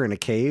glider in a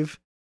cave.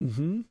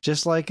 Mm-hmm.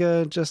 Just like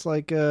a.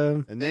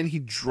 And then he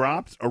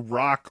dropped a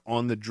rock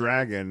on the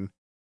dragon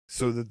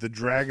so that the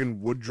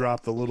dragon would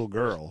drop the little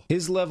girl.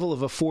 His level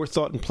of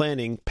forethought and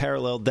planning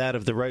paralleled that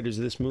of the writers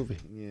of this movie.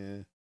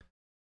 Yeah.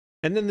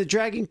 And then the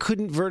dragon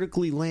couldn't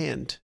vertically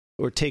land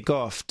or take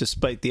off,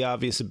 despite the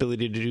obvious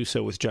ability to do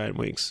so with giant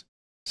wings.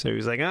 So he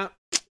was like,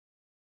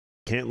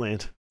 can't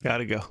land.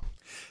 Gotta go.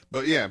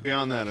 But yeah,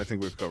 beyond that, I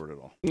think we've covered it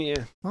all.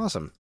 Yeah.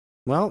 Awesome.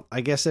 Well,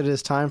 I guess it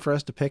is time for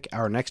us to pick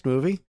our next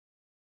movie.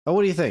 Oh,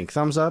 what do you think?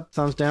 Thumbs up,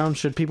 thumbs down?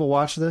 Should people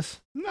watch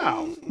this?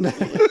 No.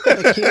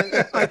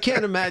 I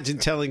can't imagine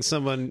telling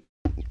someone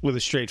with a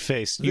straight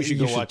face, you should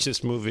go watch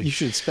this movie. You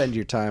should spend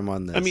your time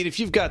on this. I mean, if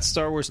you've got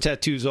Star Wars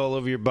tattoos all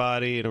over your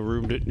body and a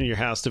room in your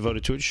house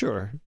devoted to it,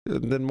 sure.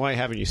 Then why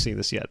haven't you seen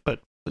this yet?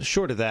 But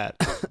short of that,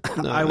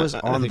 no, I was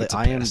on think the it's a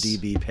pass.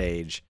 IMDb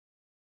page.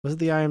 Was it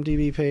the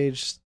IMDb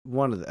page?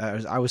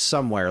 I was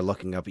somewhere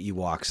looking up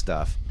Ewok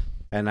stuff,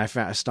 and I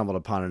stumbled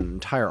upon an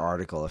entire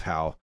article of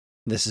how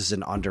this is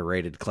an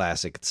underrated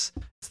classic. It's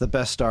the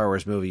best Star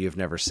Wars movie you've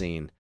never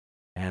seen,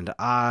 and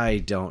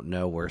I don't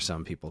know where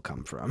some people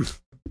come from.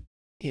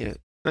 Yeah,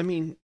 I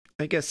mean,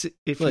 I guess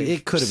if Well, you've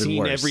it could have been seen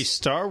worse. every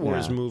Star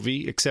Wars Yeah.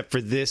 movie except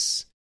for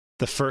this,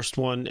 the first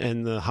one,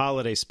 and the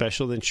holiday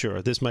special, then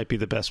sure, this might be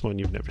the best one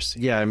you've never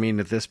seen. Yeah, I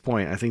mean, at this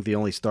point, I think the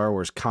only Star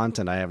Wars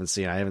content I haven't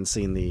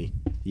seen the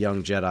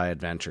Young Jedi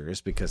Adventures,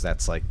 because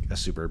that's like a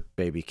super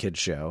baby kid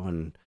show,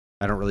 and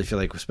I don't really feel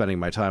like spending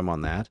my time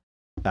on that.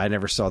 I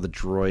never saw the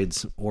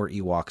Droids or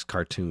Ewoks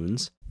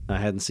cartoons. I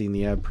hadn't seen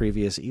the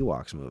previous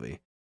Ewoks movie.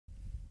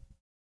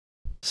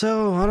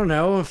 So, I don't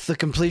know if the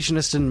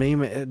completionist in me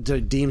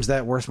deems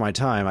that worth my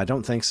time. I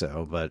don't think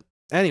so, but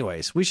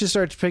anyways, we should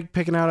start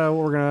picking out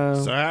what we're going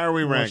to... So how are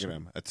we ranking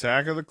them?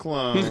 Attack of the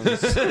Clones.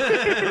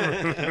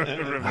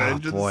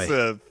 Revenge of the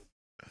Sith.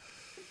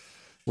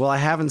 Well, I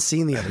haven't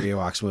seen the other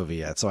Ewoks movie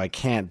yet, so I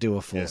can't do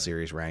a full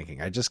series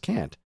ranking. I just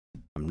can't.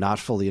 I'm not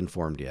fully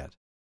informed yet.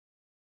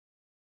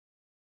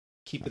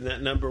 Keeping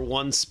that number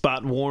one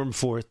spot warm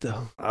for it,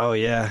 though. Oh,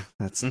 yeah.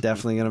 That's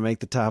definitely going to make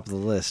the top of the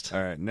list.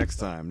 All right, next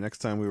time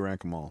we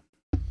rank them all.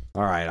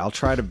 All right, I'll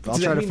try to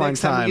Does that mean find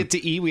next time. we get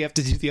to E, we have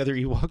to do the other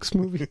Ewoks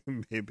movie?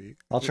 Maybe.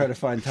 I'll try to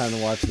find time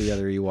to watch the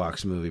other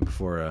Ewoks movie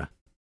before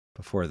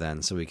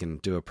then, so we can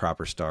do a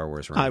proper Star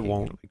Wars ranking. I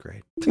won't. It'll be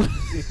great.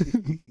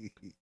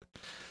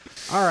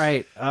 All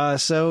right,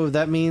 so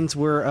that means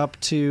we're up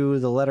to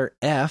the letter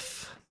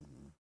F.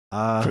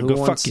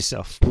 Fuck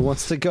yourself. Who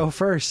wants to go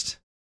first?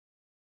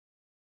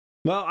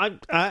 Well,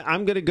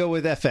 I'm going to go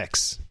with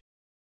FX.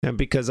 And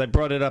because I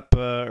brought it up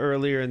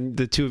earlier, and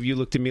the two of you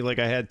looked at me like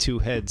I had two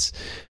heads.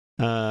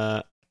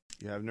 Yeah,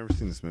 I've never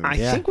seen this movie. I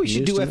think we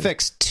should do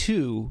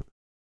FX2.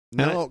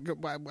 No,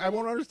 I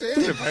won't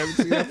understand it if I haven't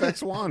seen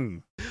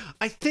FX1.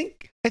 I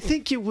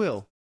think you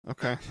will.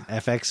 Okay.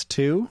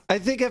 FX2? I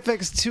think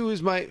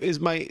FX2 is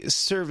my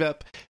serve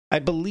up. I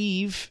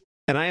believe,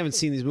 and I haven't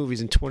seen these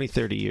movies in 20,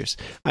 30 years.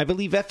 I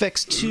believe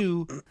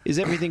FX2 is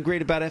everything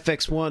great about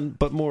FX1,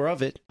 but more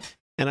of it.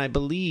 And I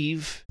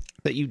believe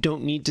that you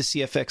don't need to see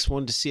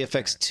FX1 to see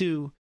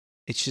FX2.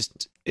 It's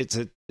just it's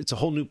a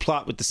whole new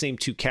plot with the same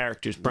two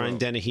characters, Brian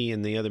Dennehy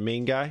and the other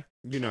main guy.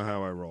 You know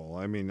how I roll.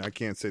 I mean, I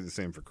can't say the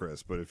same for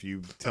Chris, but if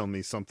you tell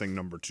me something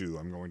number 2,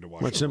 I'm going to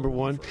watch number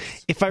 1.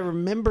 First. If I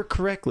remember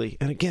correctly,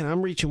 and again,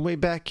 I'm reaching way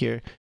back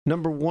here,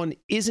 number 1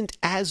 isn't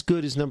as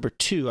good as number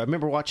 2. I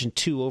remember watching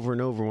 2 over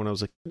and over when I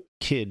was a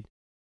kid.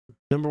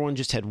 Number 1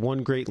 just had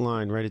one great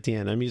line right at the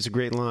end. I mean, it's a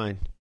great line.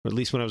 Or at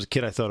least when I was a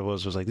kid, I thought it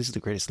was. I was like, this is the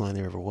greatest line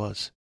there ever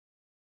was.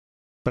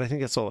 But I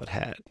think that's all it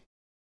had.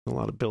 A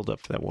lot of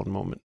build-up for that one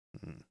moment.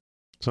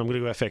 So I'm going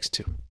to go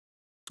FX2.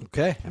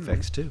 Okay,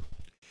 FX2.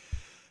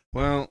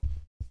 Well,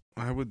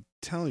 I would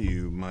tell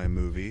you my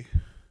movie,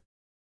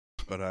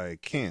 but I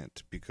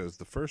can't because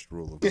the first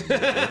rule of my movie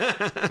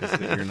is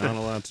that you're not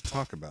allowed to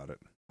talk about it.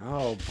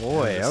 Oh,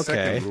 boy, And the okay.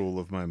 second rule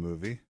of my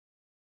movie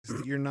is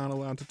that you're not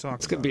allowed to talk about it.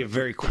 It's going to be a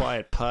very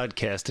quiet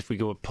podcast if we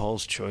go with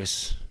Paul's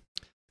choice.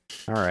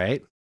 All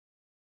right.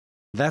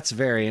 That's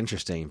very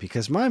interesting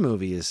because my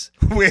movie is...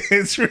 Wait,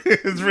 it's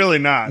really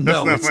not.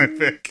 That's not my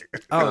pick.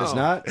 Oh, it's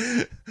not?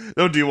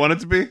 No, do you want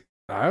it to be?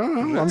 I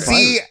don't know.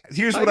 See,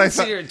 here's what I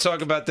sit thought. here and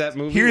talk about that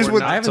movie. Here's or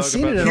what- not I haven't talk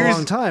seen about it in a Here's-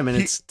 long time, and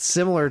it's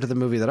similar to the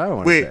movie that I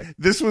want to Wait, pick.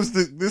 this was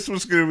going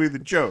to be the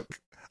joke.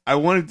 I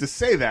wanted to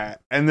say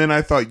that, and then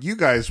I thought you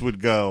guys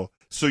would go,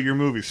 so your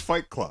movie's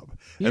Fight Club.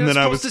 You're and not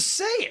then supposed to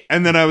say it.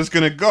 And then I was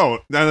going to go.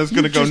 And I was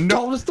going to go, just no.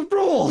 told us the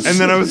rules. And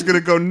then I was going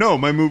to go, no,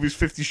 my movie's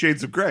 50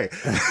 Shades of Grey.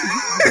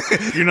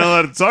 You're not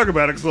allowed to talk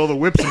about it because all the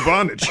whips and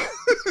bondage.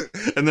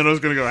 And then I was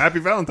going to go, Happy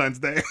Valentine's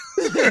Day.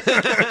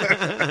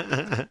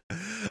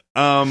 You're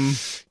going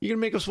to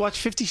make us watch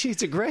 50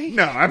 Shades of Grey?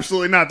 No,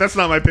 absolutely not. That's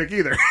not my pick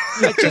either.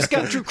 I just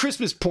got through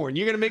Christmas porn.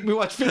 You're going to make me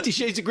watch 50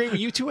 Shades of Grey with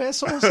you two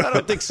assholes? I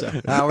don't think so.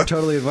 We're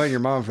totally inviting your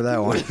mom for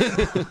that one.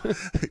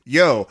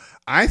 Yo,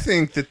 I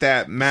think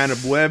that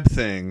Madame Web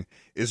thing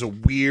is a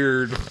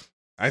weird...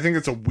 I think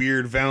it's a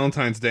weird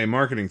Valentine's Day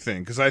marketing thing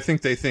because I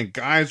think they think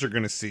guys are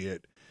going to see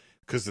it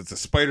because it's a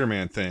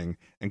Spider-Man thing,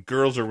 and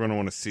girls are going to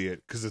want to see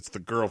it because it's the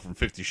girl from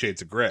 50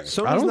 Shades of Grey.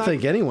 I don't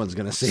think anyone's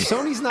going to see it.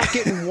 Sony's not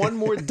getting one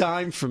more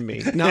dime from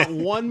me. Not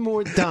one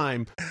more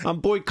dime. I'm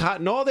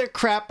boycotting all their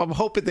crap. I'm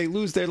hoping they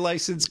lose their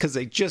license because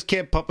they just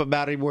can't pump them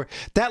out anymore.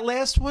 That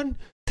last one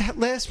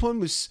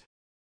was...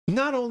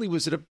 Not only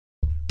was it a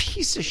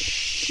piece of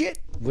shit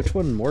Which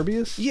one,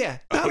 Morbius? Yeah,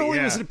 not only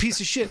was it a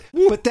piece of shit,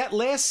 but that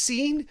last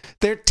scene,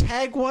 their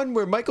tag one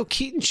where Michael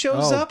Keaton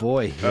shows up. Oh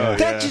boy,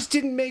 that just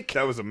didn't make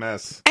that was a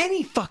mess.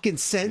 Any fucking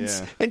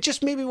sense, and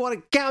just made me want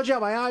to gouge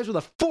out my eyes with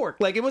a fork.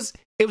 Like it was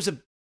a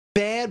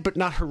bad but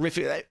not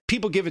horrific.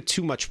 People give it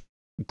too much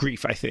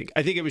grief. I think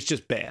it was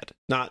just bad,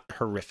 not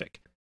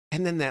horrific.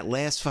 And then that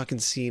last fucking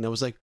scene, I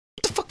was like,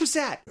 what the fuck was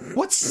that?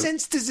 What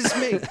sense does this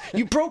make?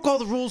 You broke all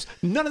the rules.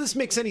 None of this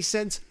makes any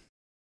sense.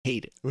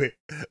 Hate it. Wait,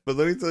 but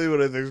let me tell you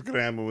what I think is going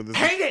to happen with this.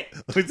 Hate it!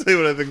 Let me tell you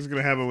what I think is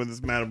going to happen with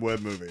this Madam Web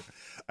movie.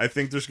 I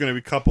think there's going to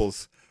be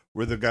couples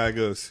where the guy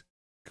goes,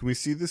 "Can we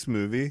see this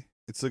movie?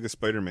 It's like a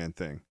Spider-Man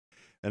thing."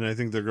 And I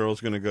think the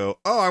girl's going to go,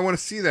 "Oh, I want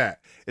to see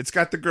that. It's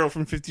got the girl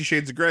from 50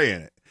 Shades of Grey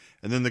in it."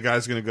 And then the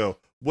guy's going to go,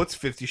 "What's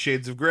 50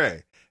 Shades of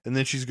Grey?" And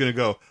then she's going to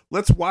go,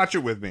 "Let's watch it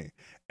with me."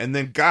 And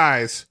then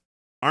guys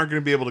aren't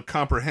going to be able to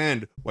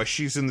comprehend why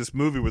she's in this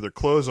movie with her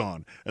clothes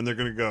on. And they're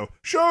going to go,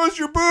 "Show us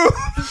your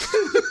boobs."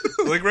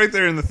 Like right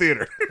there in the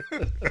theater.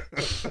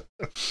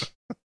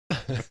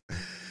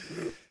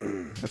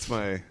 That's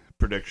my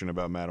prediction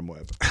about Madam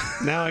Web.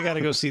 Now I got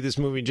to go see this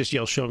movie and just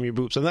yell, "Show me your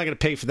boobs." I'm not going to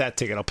pay for that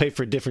ticket. I'll pay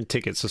for a different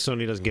ticket so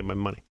Sony doesn't get my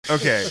money.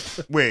 Okay,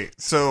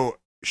 wait. So,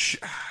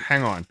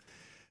 hang on.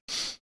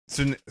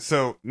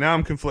 So now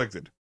I'm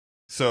conflicted.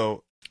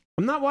 So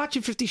I'm not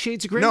watching 50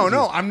 Shades of Grey.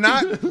 No, I'm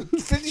not.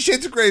 50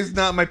 Shades of Grey is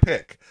not my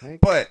pick.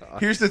 But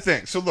here's the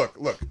thing. So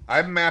look.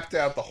 I've mapped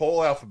out the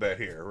whole alphabet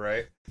here,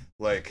 right?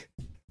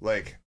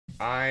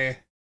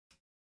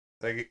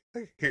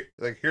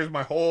 Here's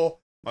my whole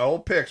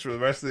picks for the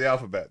rest of the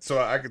alphabet. So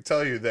I could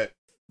tell you that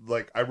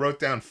I wrote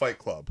down Fight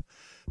Club.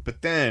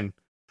 But then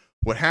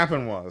what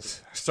happened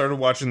was I started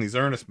watching these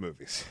Ernest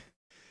movies.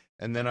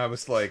 And then I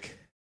was like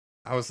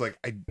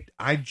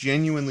I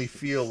genuinely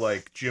feel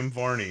like Jim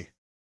Varney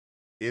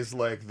is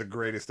like the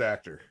greatest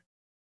actor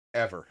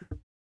ever.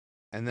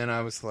 And then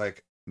I was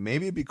like,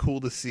 maybe it'd be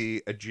cool to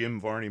see a Jim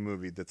Varney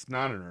movie that's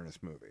not an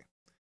Ernest movie.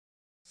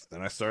 So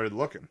then I started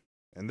looking,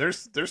 and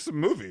there's some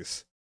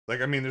movies.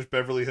 There's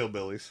Beverly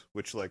Hillbillies,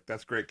 which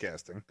that's great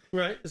casting.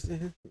 Right.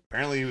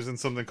 Apparently he was in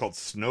something called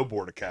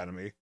Snowboard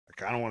Academy. I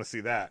kind of want to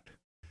see that.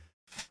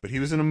 But he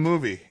was in a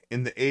movie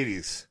in the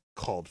 80s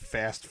called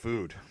Fast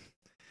Food.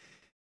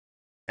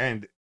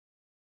 And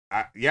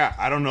I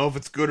don't know if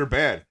it's good or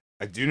bad.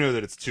 I do know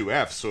that it's 2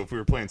 Fs, so if we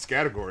were playing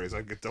categories,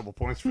 I'd get double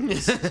points for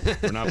this.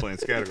 We're not playing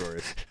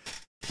categories.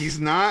 He's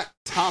not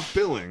top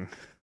billing,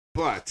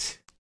 but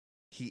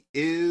he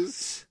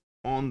is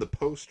on the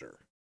poster.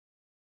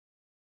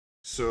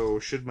 So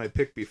should my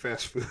pick be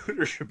Fast Food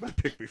or should my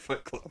pick be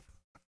Fight Club?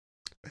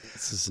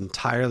 This is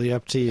entirely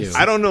up to you.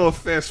 I don't know if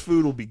Fast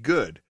Food will be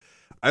good.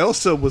 I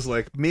also was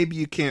like, maybe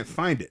you can't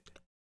find it.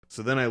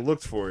 So then I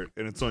looked for it,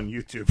 and it's on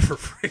YouTube for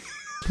free.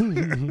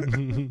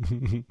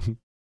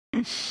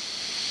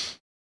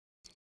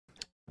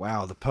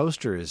 Wow, the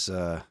poster is...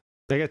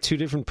 They got 2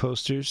 different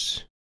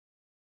posters.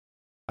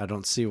 I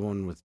don't see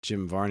one with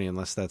Jim Varney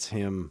unless that's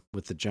him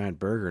with the giant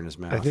burger in his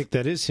mouth. I think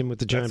that is him with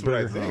the giant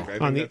burger. I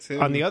think that's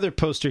him. On the other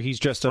poster, he's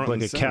dressed up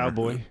like a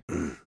cowboy.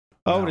 And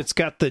it's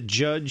got the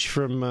judge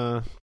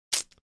from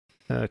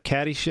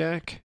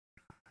Caddyshack.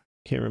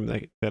 Can't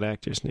remember that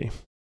actor's name.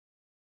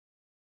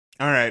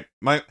 All right,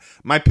 my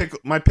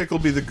pick will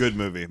be the good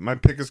movie. My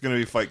pick is going to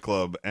be Fight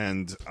Club,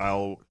 and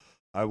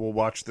I will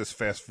watch this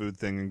fast food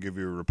thing and give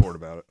you a report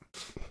about it.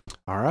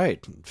 All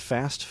right,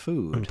 fast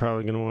food. I'm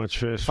probably going to watch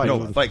Fast Food.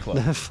 No, Fight Club.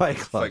 Fight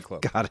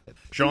Club. Got it.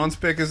 Sean's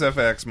pick is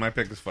FX. My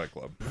pick is Fight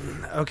Club.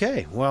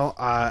 Okay, well,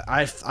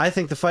 I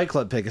think the Fight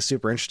Club pick is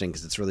super interesting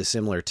because it's really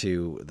similar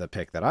to the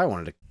pick that I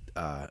wanted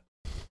to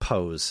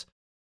pose.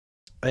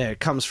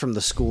 It comes from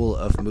the school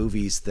of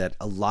movies that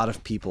a lot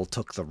of people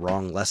took the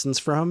wrong lessons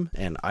from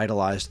and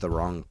idolized the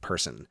wrong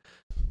person.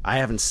 I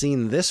haven't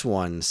seen this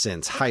one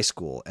since high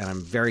school, and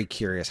I'm very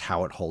curious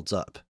how it holds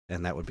up.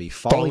 And that would be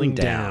Falling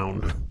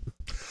Down.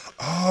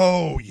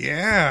 Oh,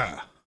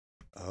 yeah.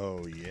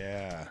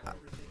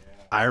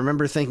 I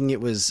remember thinking it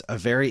was a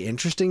very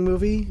interesting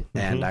movie,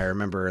 and I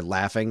remember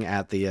laughing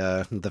at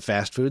the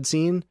fast food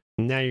scene.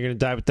 Now you're going to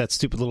die with that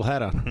stupid little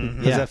hat on.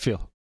 How does that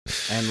feel?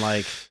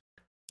 And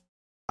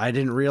I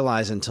didn't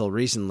realize until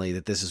recently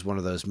that this is one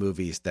of those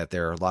movies that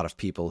there are a lot of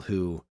people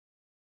who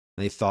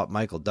they thought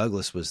Michael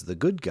Douglas was the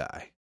good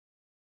guy.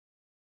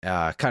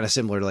 Kind of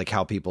similar to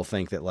how people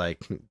think that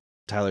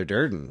Tyler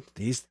Durden,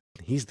 he's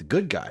the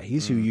good guy.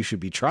 He's who you should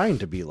be trying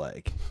to be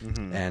like.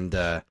 Mm-hmm.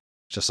 And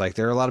just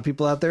there are a lot of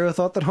people out there who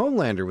thought that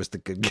Homelander was the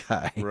good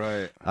guy.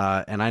 Right.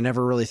 And I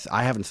never really,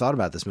 I haven't thought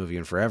about this movie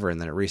in forever.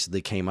 And then it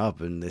recently came up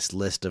in this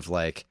list of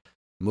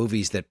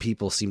movies that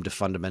people seem to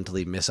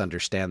fundamentally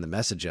misunderstand the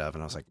message of,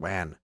 and I was like,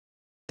 man,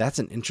 that's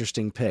an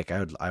interesting pick.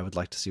 I would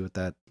like to see what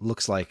that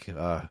looks like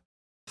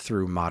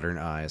through modern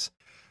eyes.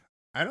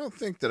 I don't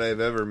think that I've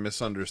ever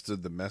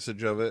misunderstood the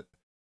message of it,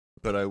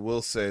 but I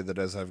will say that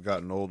as I've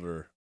gotten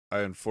older, I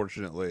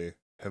unfortunately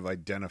have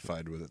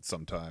identified with it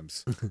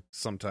sometimes,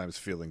 sometimes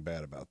feeling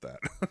bad about that.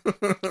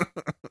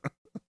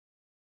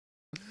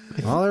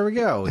 Well, there we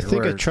go. I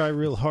think I try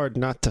real hard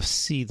not to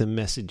see the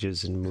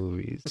messages in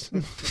movies.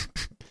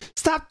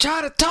 Stop Stop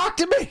trying to talk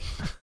to me.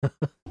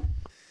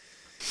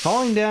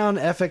 Falling Down,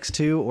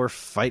 FX2, or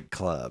Fight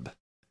Club?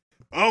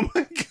 Oh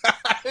my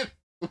god!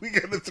 We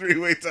got a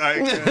 3-way tie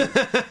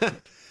again.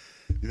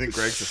 You think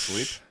Greg's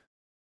asleep?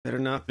 Better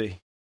not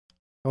be.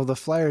 Oh, the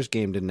Flyers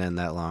game didn't end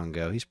that long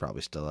ago. He's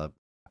probably still up.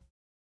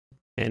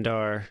 And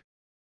our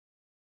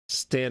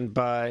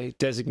standby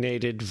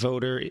designated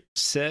voter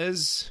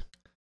says...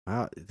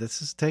 Wow,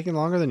 this is taking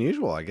longer than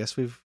usual. I guess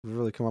we've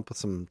really come up with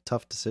some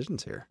tough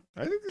decisions here.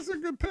 I think these are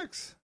good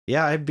picks.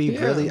 Yeah, I'd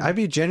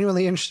be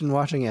genuinely interested in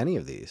watching any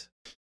of these.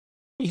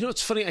 You know,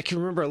 it's funny. I can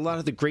remember a lot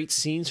of the great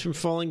scenes from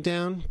Falling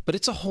Down, but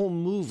it's a whole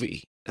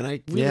movie, and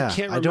I really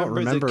can't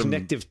remember the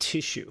connective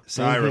tissue.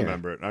 I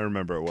remember it. I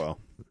remember it well.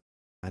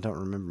 I don't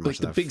remember much.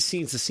 Like the big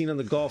scenes, the scene on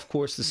the golf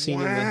course, the scene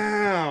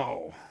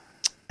Wow.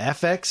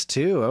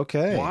 FX2,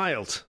 okay.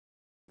 Wild.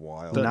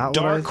 The Not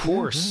dark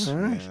horse. All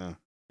right. Yeah.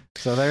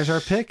 So there's our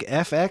pick.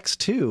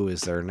 FX2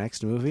 is their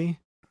next movie.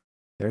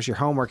 There's your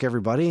homework,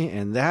 everybody.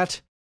 And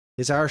that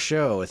is our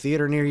show. A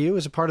Theater Near You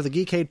is a part of the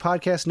Geekade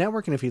Podcast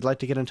Network, and if you'd like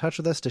to get in touch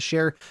with us to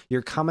share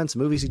your comments,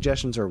 movie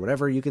suggestions, or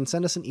whatever, you can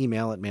send us an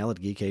email at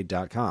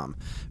mail@geekade.com.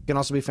 We can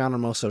also be found on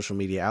most social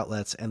media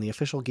outlets and the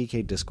official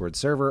Geekade Discord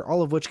server,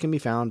 all of which can be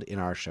found in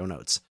our show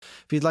notes.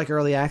 If you'd like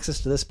early access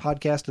to this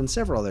podcast and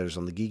several others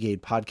on the Geekade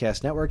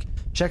Podcast Network,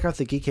 check out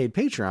the Geekade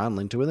Patreon,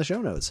 linked to in the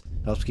show notes.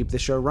 It helps keep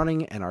this show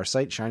running and our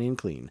site shiny and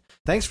clean.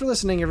 Thanks for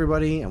listening,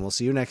 everybody, and we'll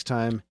see you next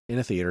time in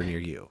A Theater Near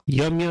You.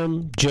 Yum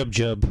yum, jub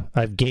jub.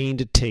 I've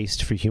gained a taste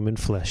for human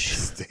flesh.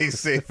 Stay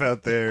safe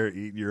out there.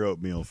 Eat your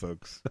oatmeal,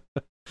 folks.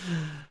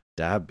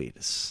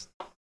 Diabetes.